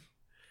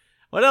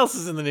 What else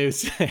is in the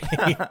news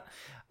today?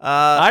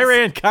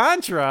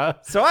 Iran-Contra.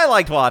 So I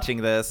liked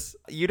watching this.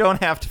 You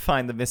don't have to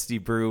find the Misty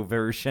Brew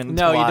version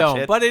to watch you don't,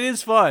 it. but it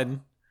is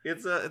fun.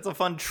 It's a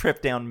fun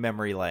trip down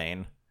memory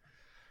lane.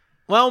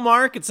 Well,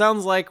 Mark, it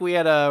sounds like we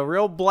had a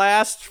real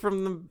blast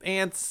from the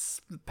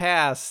ants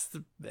past.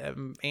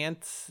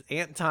 Ant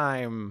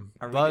time.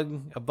 A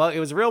bug. It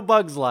was a real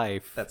bug's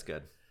life. That's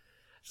good.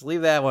 Just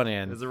leave that one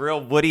in. It was a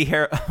real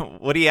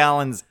Woody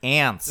Allen's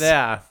ants.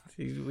 Yeah.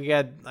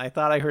 I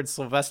thought I heard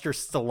Sylvester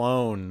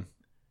Stallone.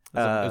 It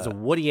was a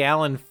Woody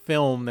Allen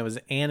film that was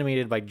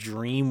animated by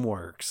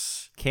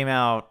DreamWorks. Came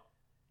out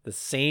the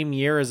same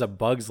year as A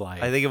Bug's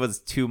Life. I think it was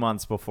 2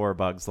 months before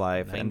Bug's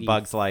Life, and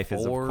Bug's Life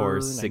is, of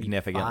course,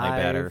 significantly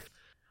better.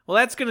 Well,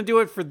 that's going to do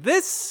it for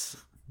this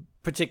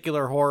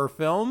particular horror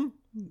film,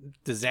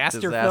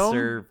 disaster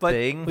film. But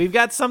we've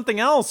got something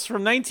else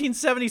from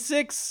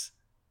 1976.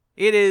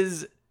 It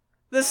is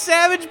The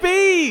Savage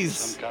Bees.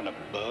 Some kind of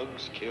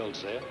bugs killed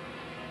Zeb?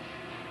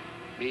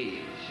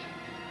 Bees.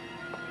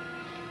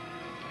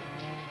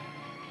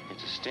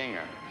 It's a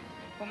stinger.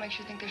 What makes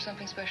you think there's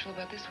something special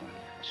about this one?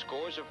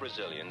 Scores of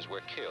Brazilians were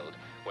killed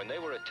when they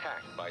were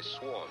attacked by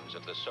swarms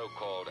of the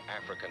so-called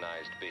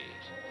Africanized bees.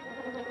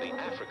 The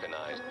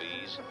Africanized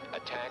bees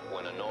attack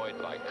when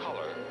annoyed by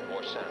color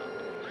or sound.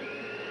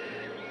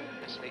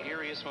 It's the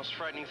eeriest, most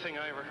frightening thing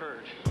I ever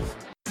heard.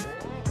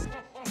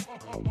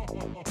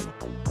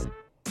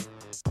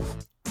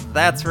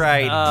 That's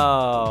right.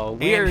 Oh,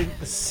 we're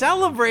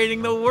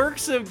celebrating the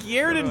works of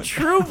Geerden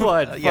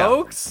Trueblood,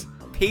 folks.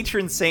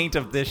 Patron saint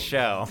of this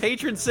show.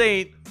 Patron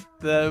saint,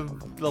 the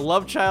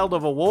love child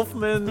of a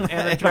wolfman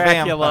and a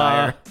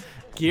Dracula.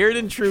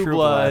 Geerden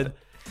Trueblood.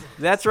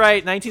 That's right.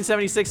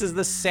 1976 is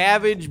The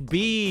Savage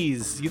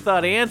Bees. You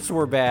thought ants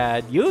were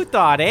bad. You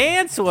thought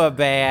ants were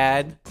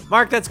bad.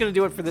 Mark, that's going to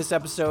do it for this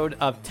episode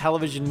of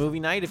Television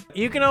Movie Night.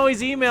 You can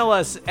always email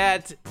us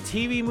at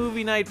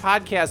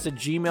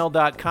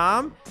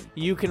tvmovienightpodcast@gmail.com.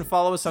 You can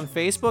follow us on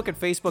Facebook at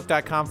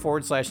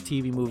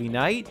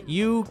facebook.com/tvmovienight.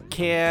 You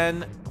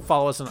can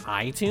follow us on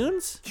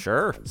iTunes.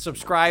 Sure.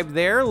 Subscribe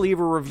there. Leave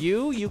a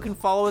review. You can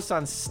follow us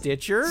on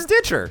Stitcher,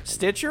 which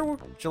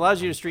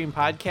allows you to stream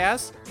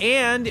podcasts.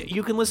 And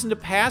you can listen to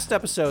past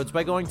episodes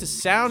by going to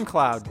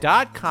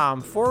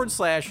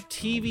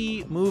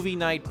soundcloud.com/TV Movie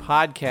Night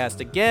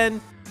Podcast.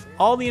 Again,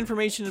 all the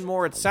information and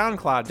more at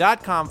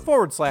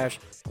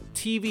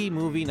soundcloud.com/TV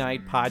Movie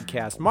Night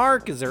Podcast.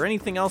 Mark, is there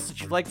anything else that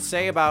you'd like to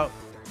say about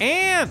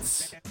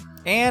ants?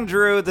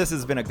 Andrew, this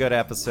has been a good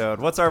episode.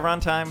 What's our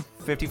runtime?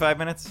 55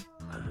 minutes?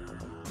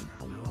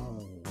 No.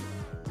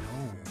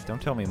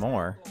 Don't tell me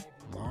more.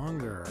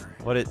 Longer.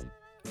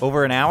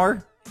 Over an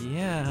hour?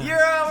 Yeah.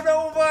 You're out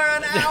over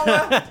an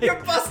hour.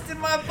 You're busting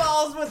my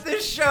balls with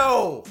this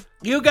show.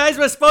 You guys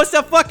were supposed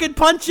to fucking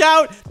punch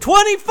out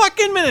 20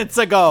 fucking minutes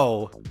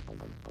ago.